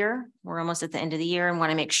school year. We're almost at the end of the year and want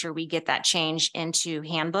to make sure we get that change into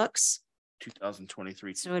handbooks.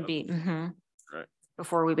 2023. So it would be right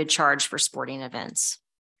before we would charge for sporting events.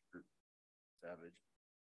 Savage.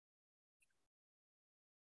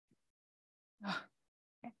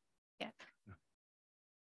 Yeah.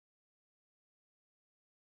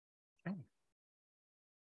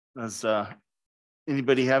 Does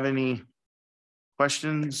anybody have any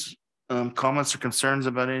questions, comments or concerns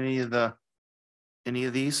about any of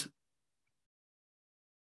these?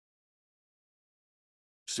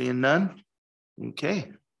 Seeing none?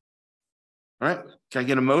 Okay. All right. Can I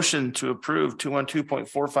get a motion to approve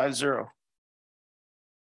 212.450?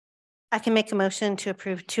 I can make a motion to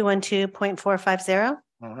approve 212.450.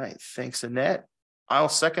 All right. Thanks, Annette. I'll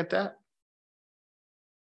second that.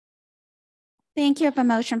 Thank you. I have a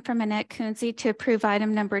motion from Annette Coonsey to approve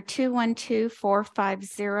item number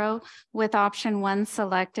 212.450 with option 1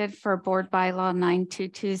 selected for board bylaw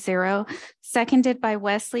 9220, seconded by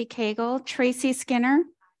Wesley Cagle, Tracy Skinner,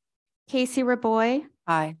 Casey Raboy.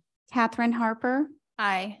 Aye. Catherine Harper.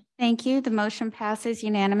 Aye. Thank you. The motion passes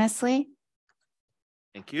unanimously.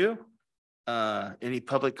 Thank you. Any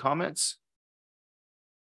public comments?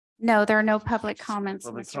 No, there are no public comments.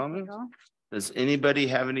 Public Mr. comments? Cagle. Does anybody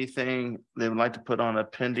have anything they would like to put on a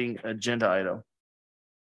pending agenda item?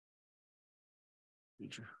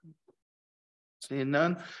 Seeing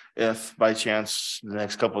none, if by chance the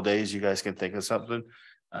next couple of days you guys can think of something,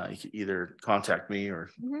 you can either contact me or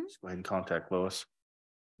just go ahead and contact Lois.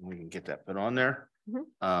 We can get that put on there.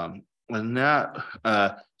 And that,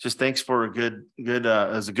 just thanks for a good,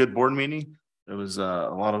 as a good board meeting. It was a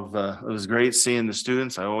lot of, it was great seeing the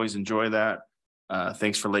students. I always enjoy that.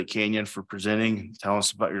 Thanks for Lake Canyon for presenting, telling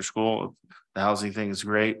us about your school. The housing thing is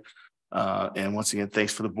great. And once again,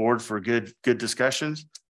 thanks for the board for good discussions.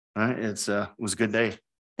 All right, it was a good day.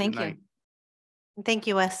 Thank Good you. night. Thank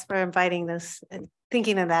you, Wes, for inviting this and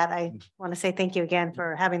thinking of that. I want to say thank you again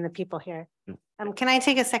for having the people here. Can I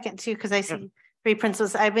take a second too? Because I see 3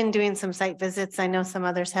 principals. I've been doing some site visits. I know some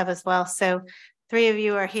others have as well. So 3 of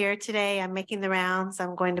you are here today. I'm making the rounds.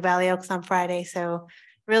 I'm going to Valley Oaks on Friday. So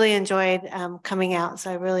really enjoyed coming out.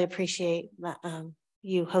 So I really appreciate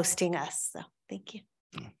you hosting us. So thank you.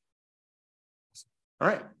 All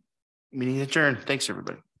right, meeting adjourned. Thanks,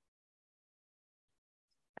 everybody.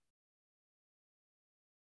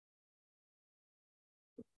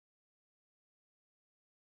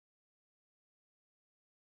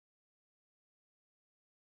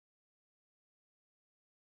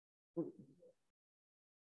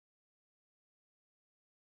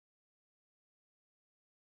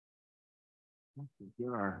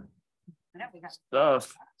 Our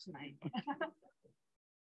stuff.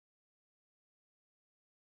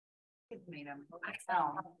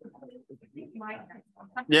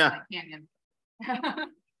 Yeah.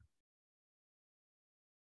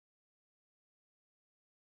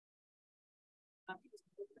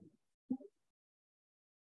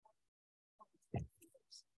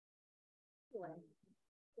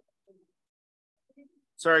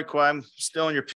 Sorry, Kawhi, I'm still in your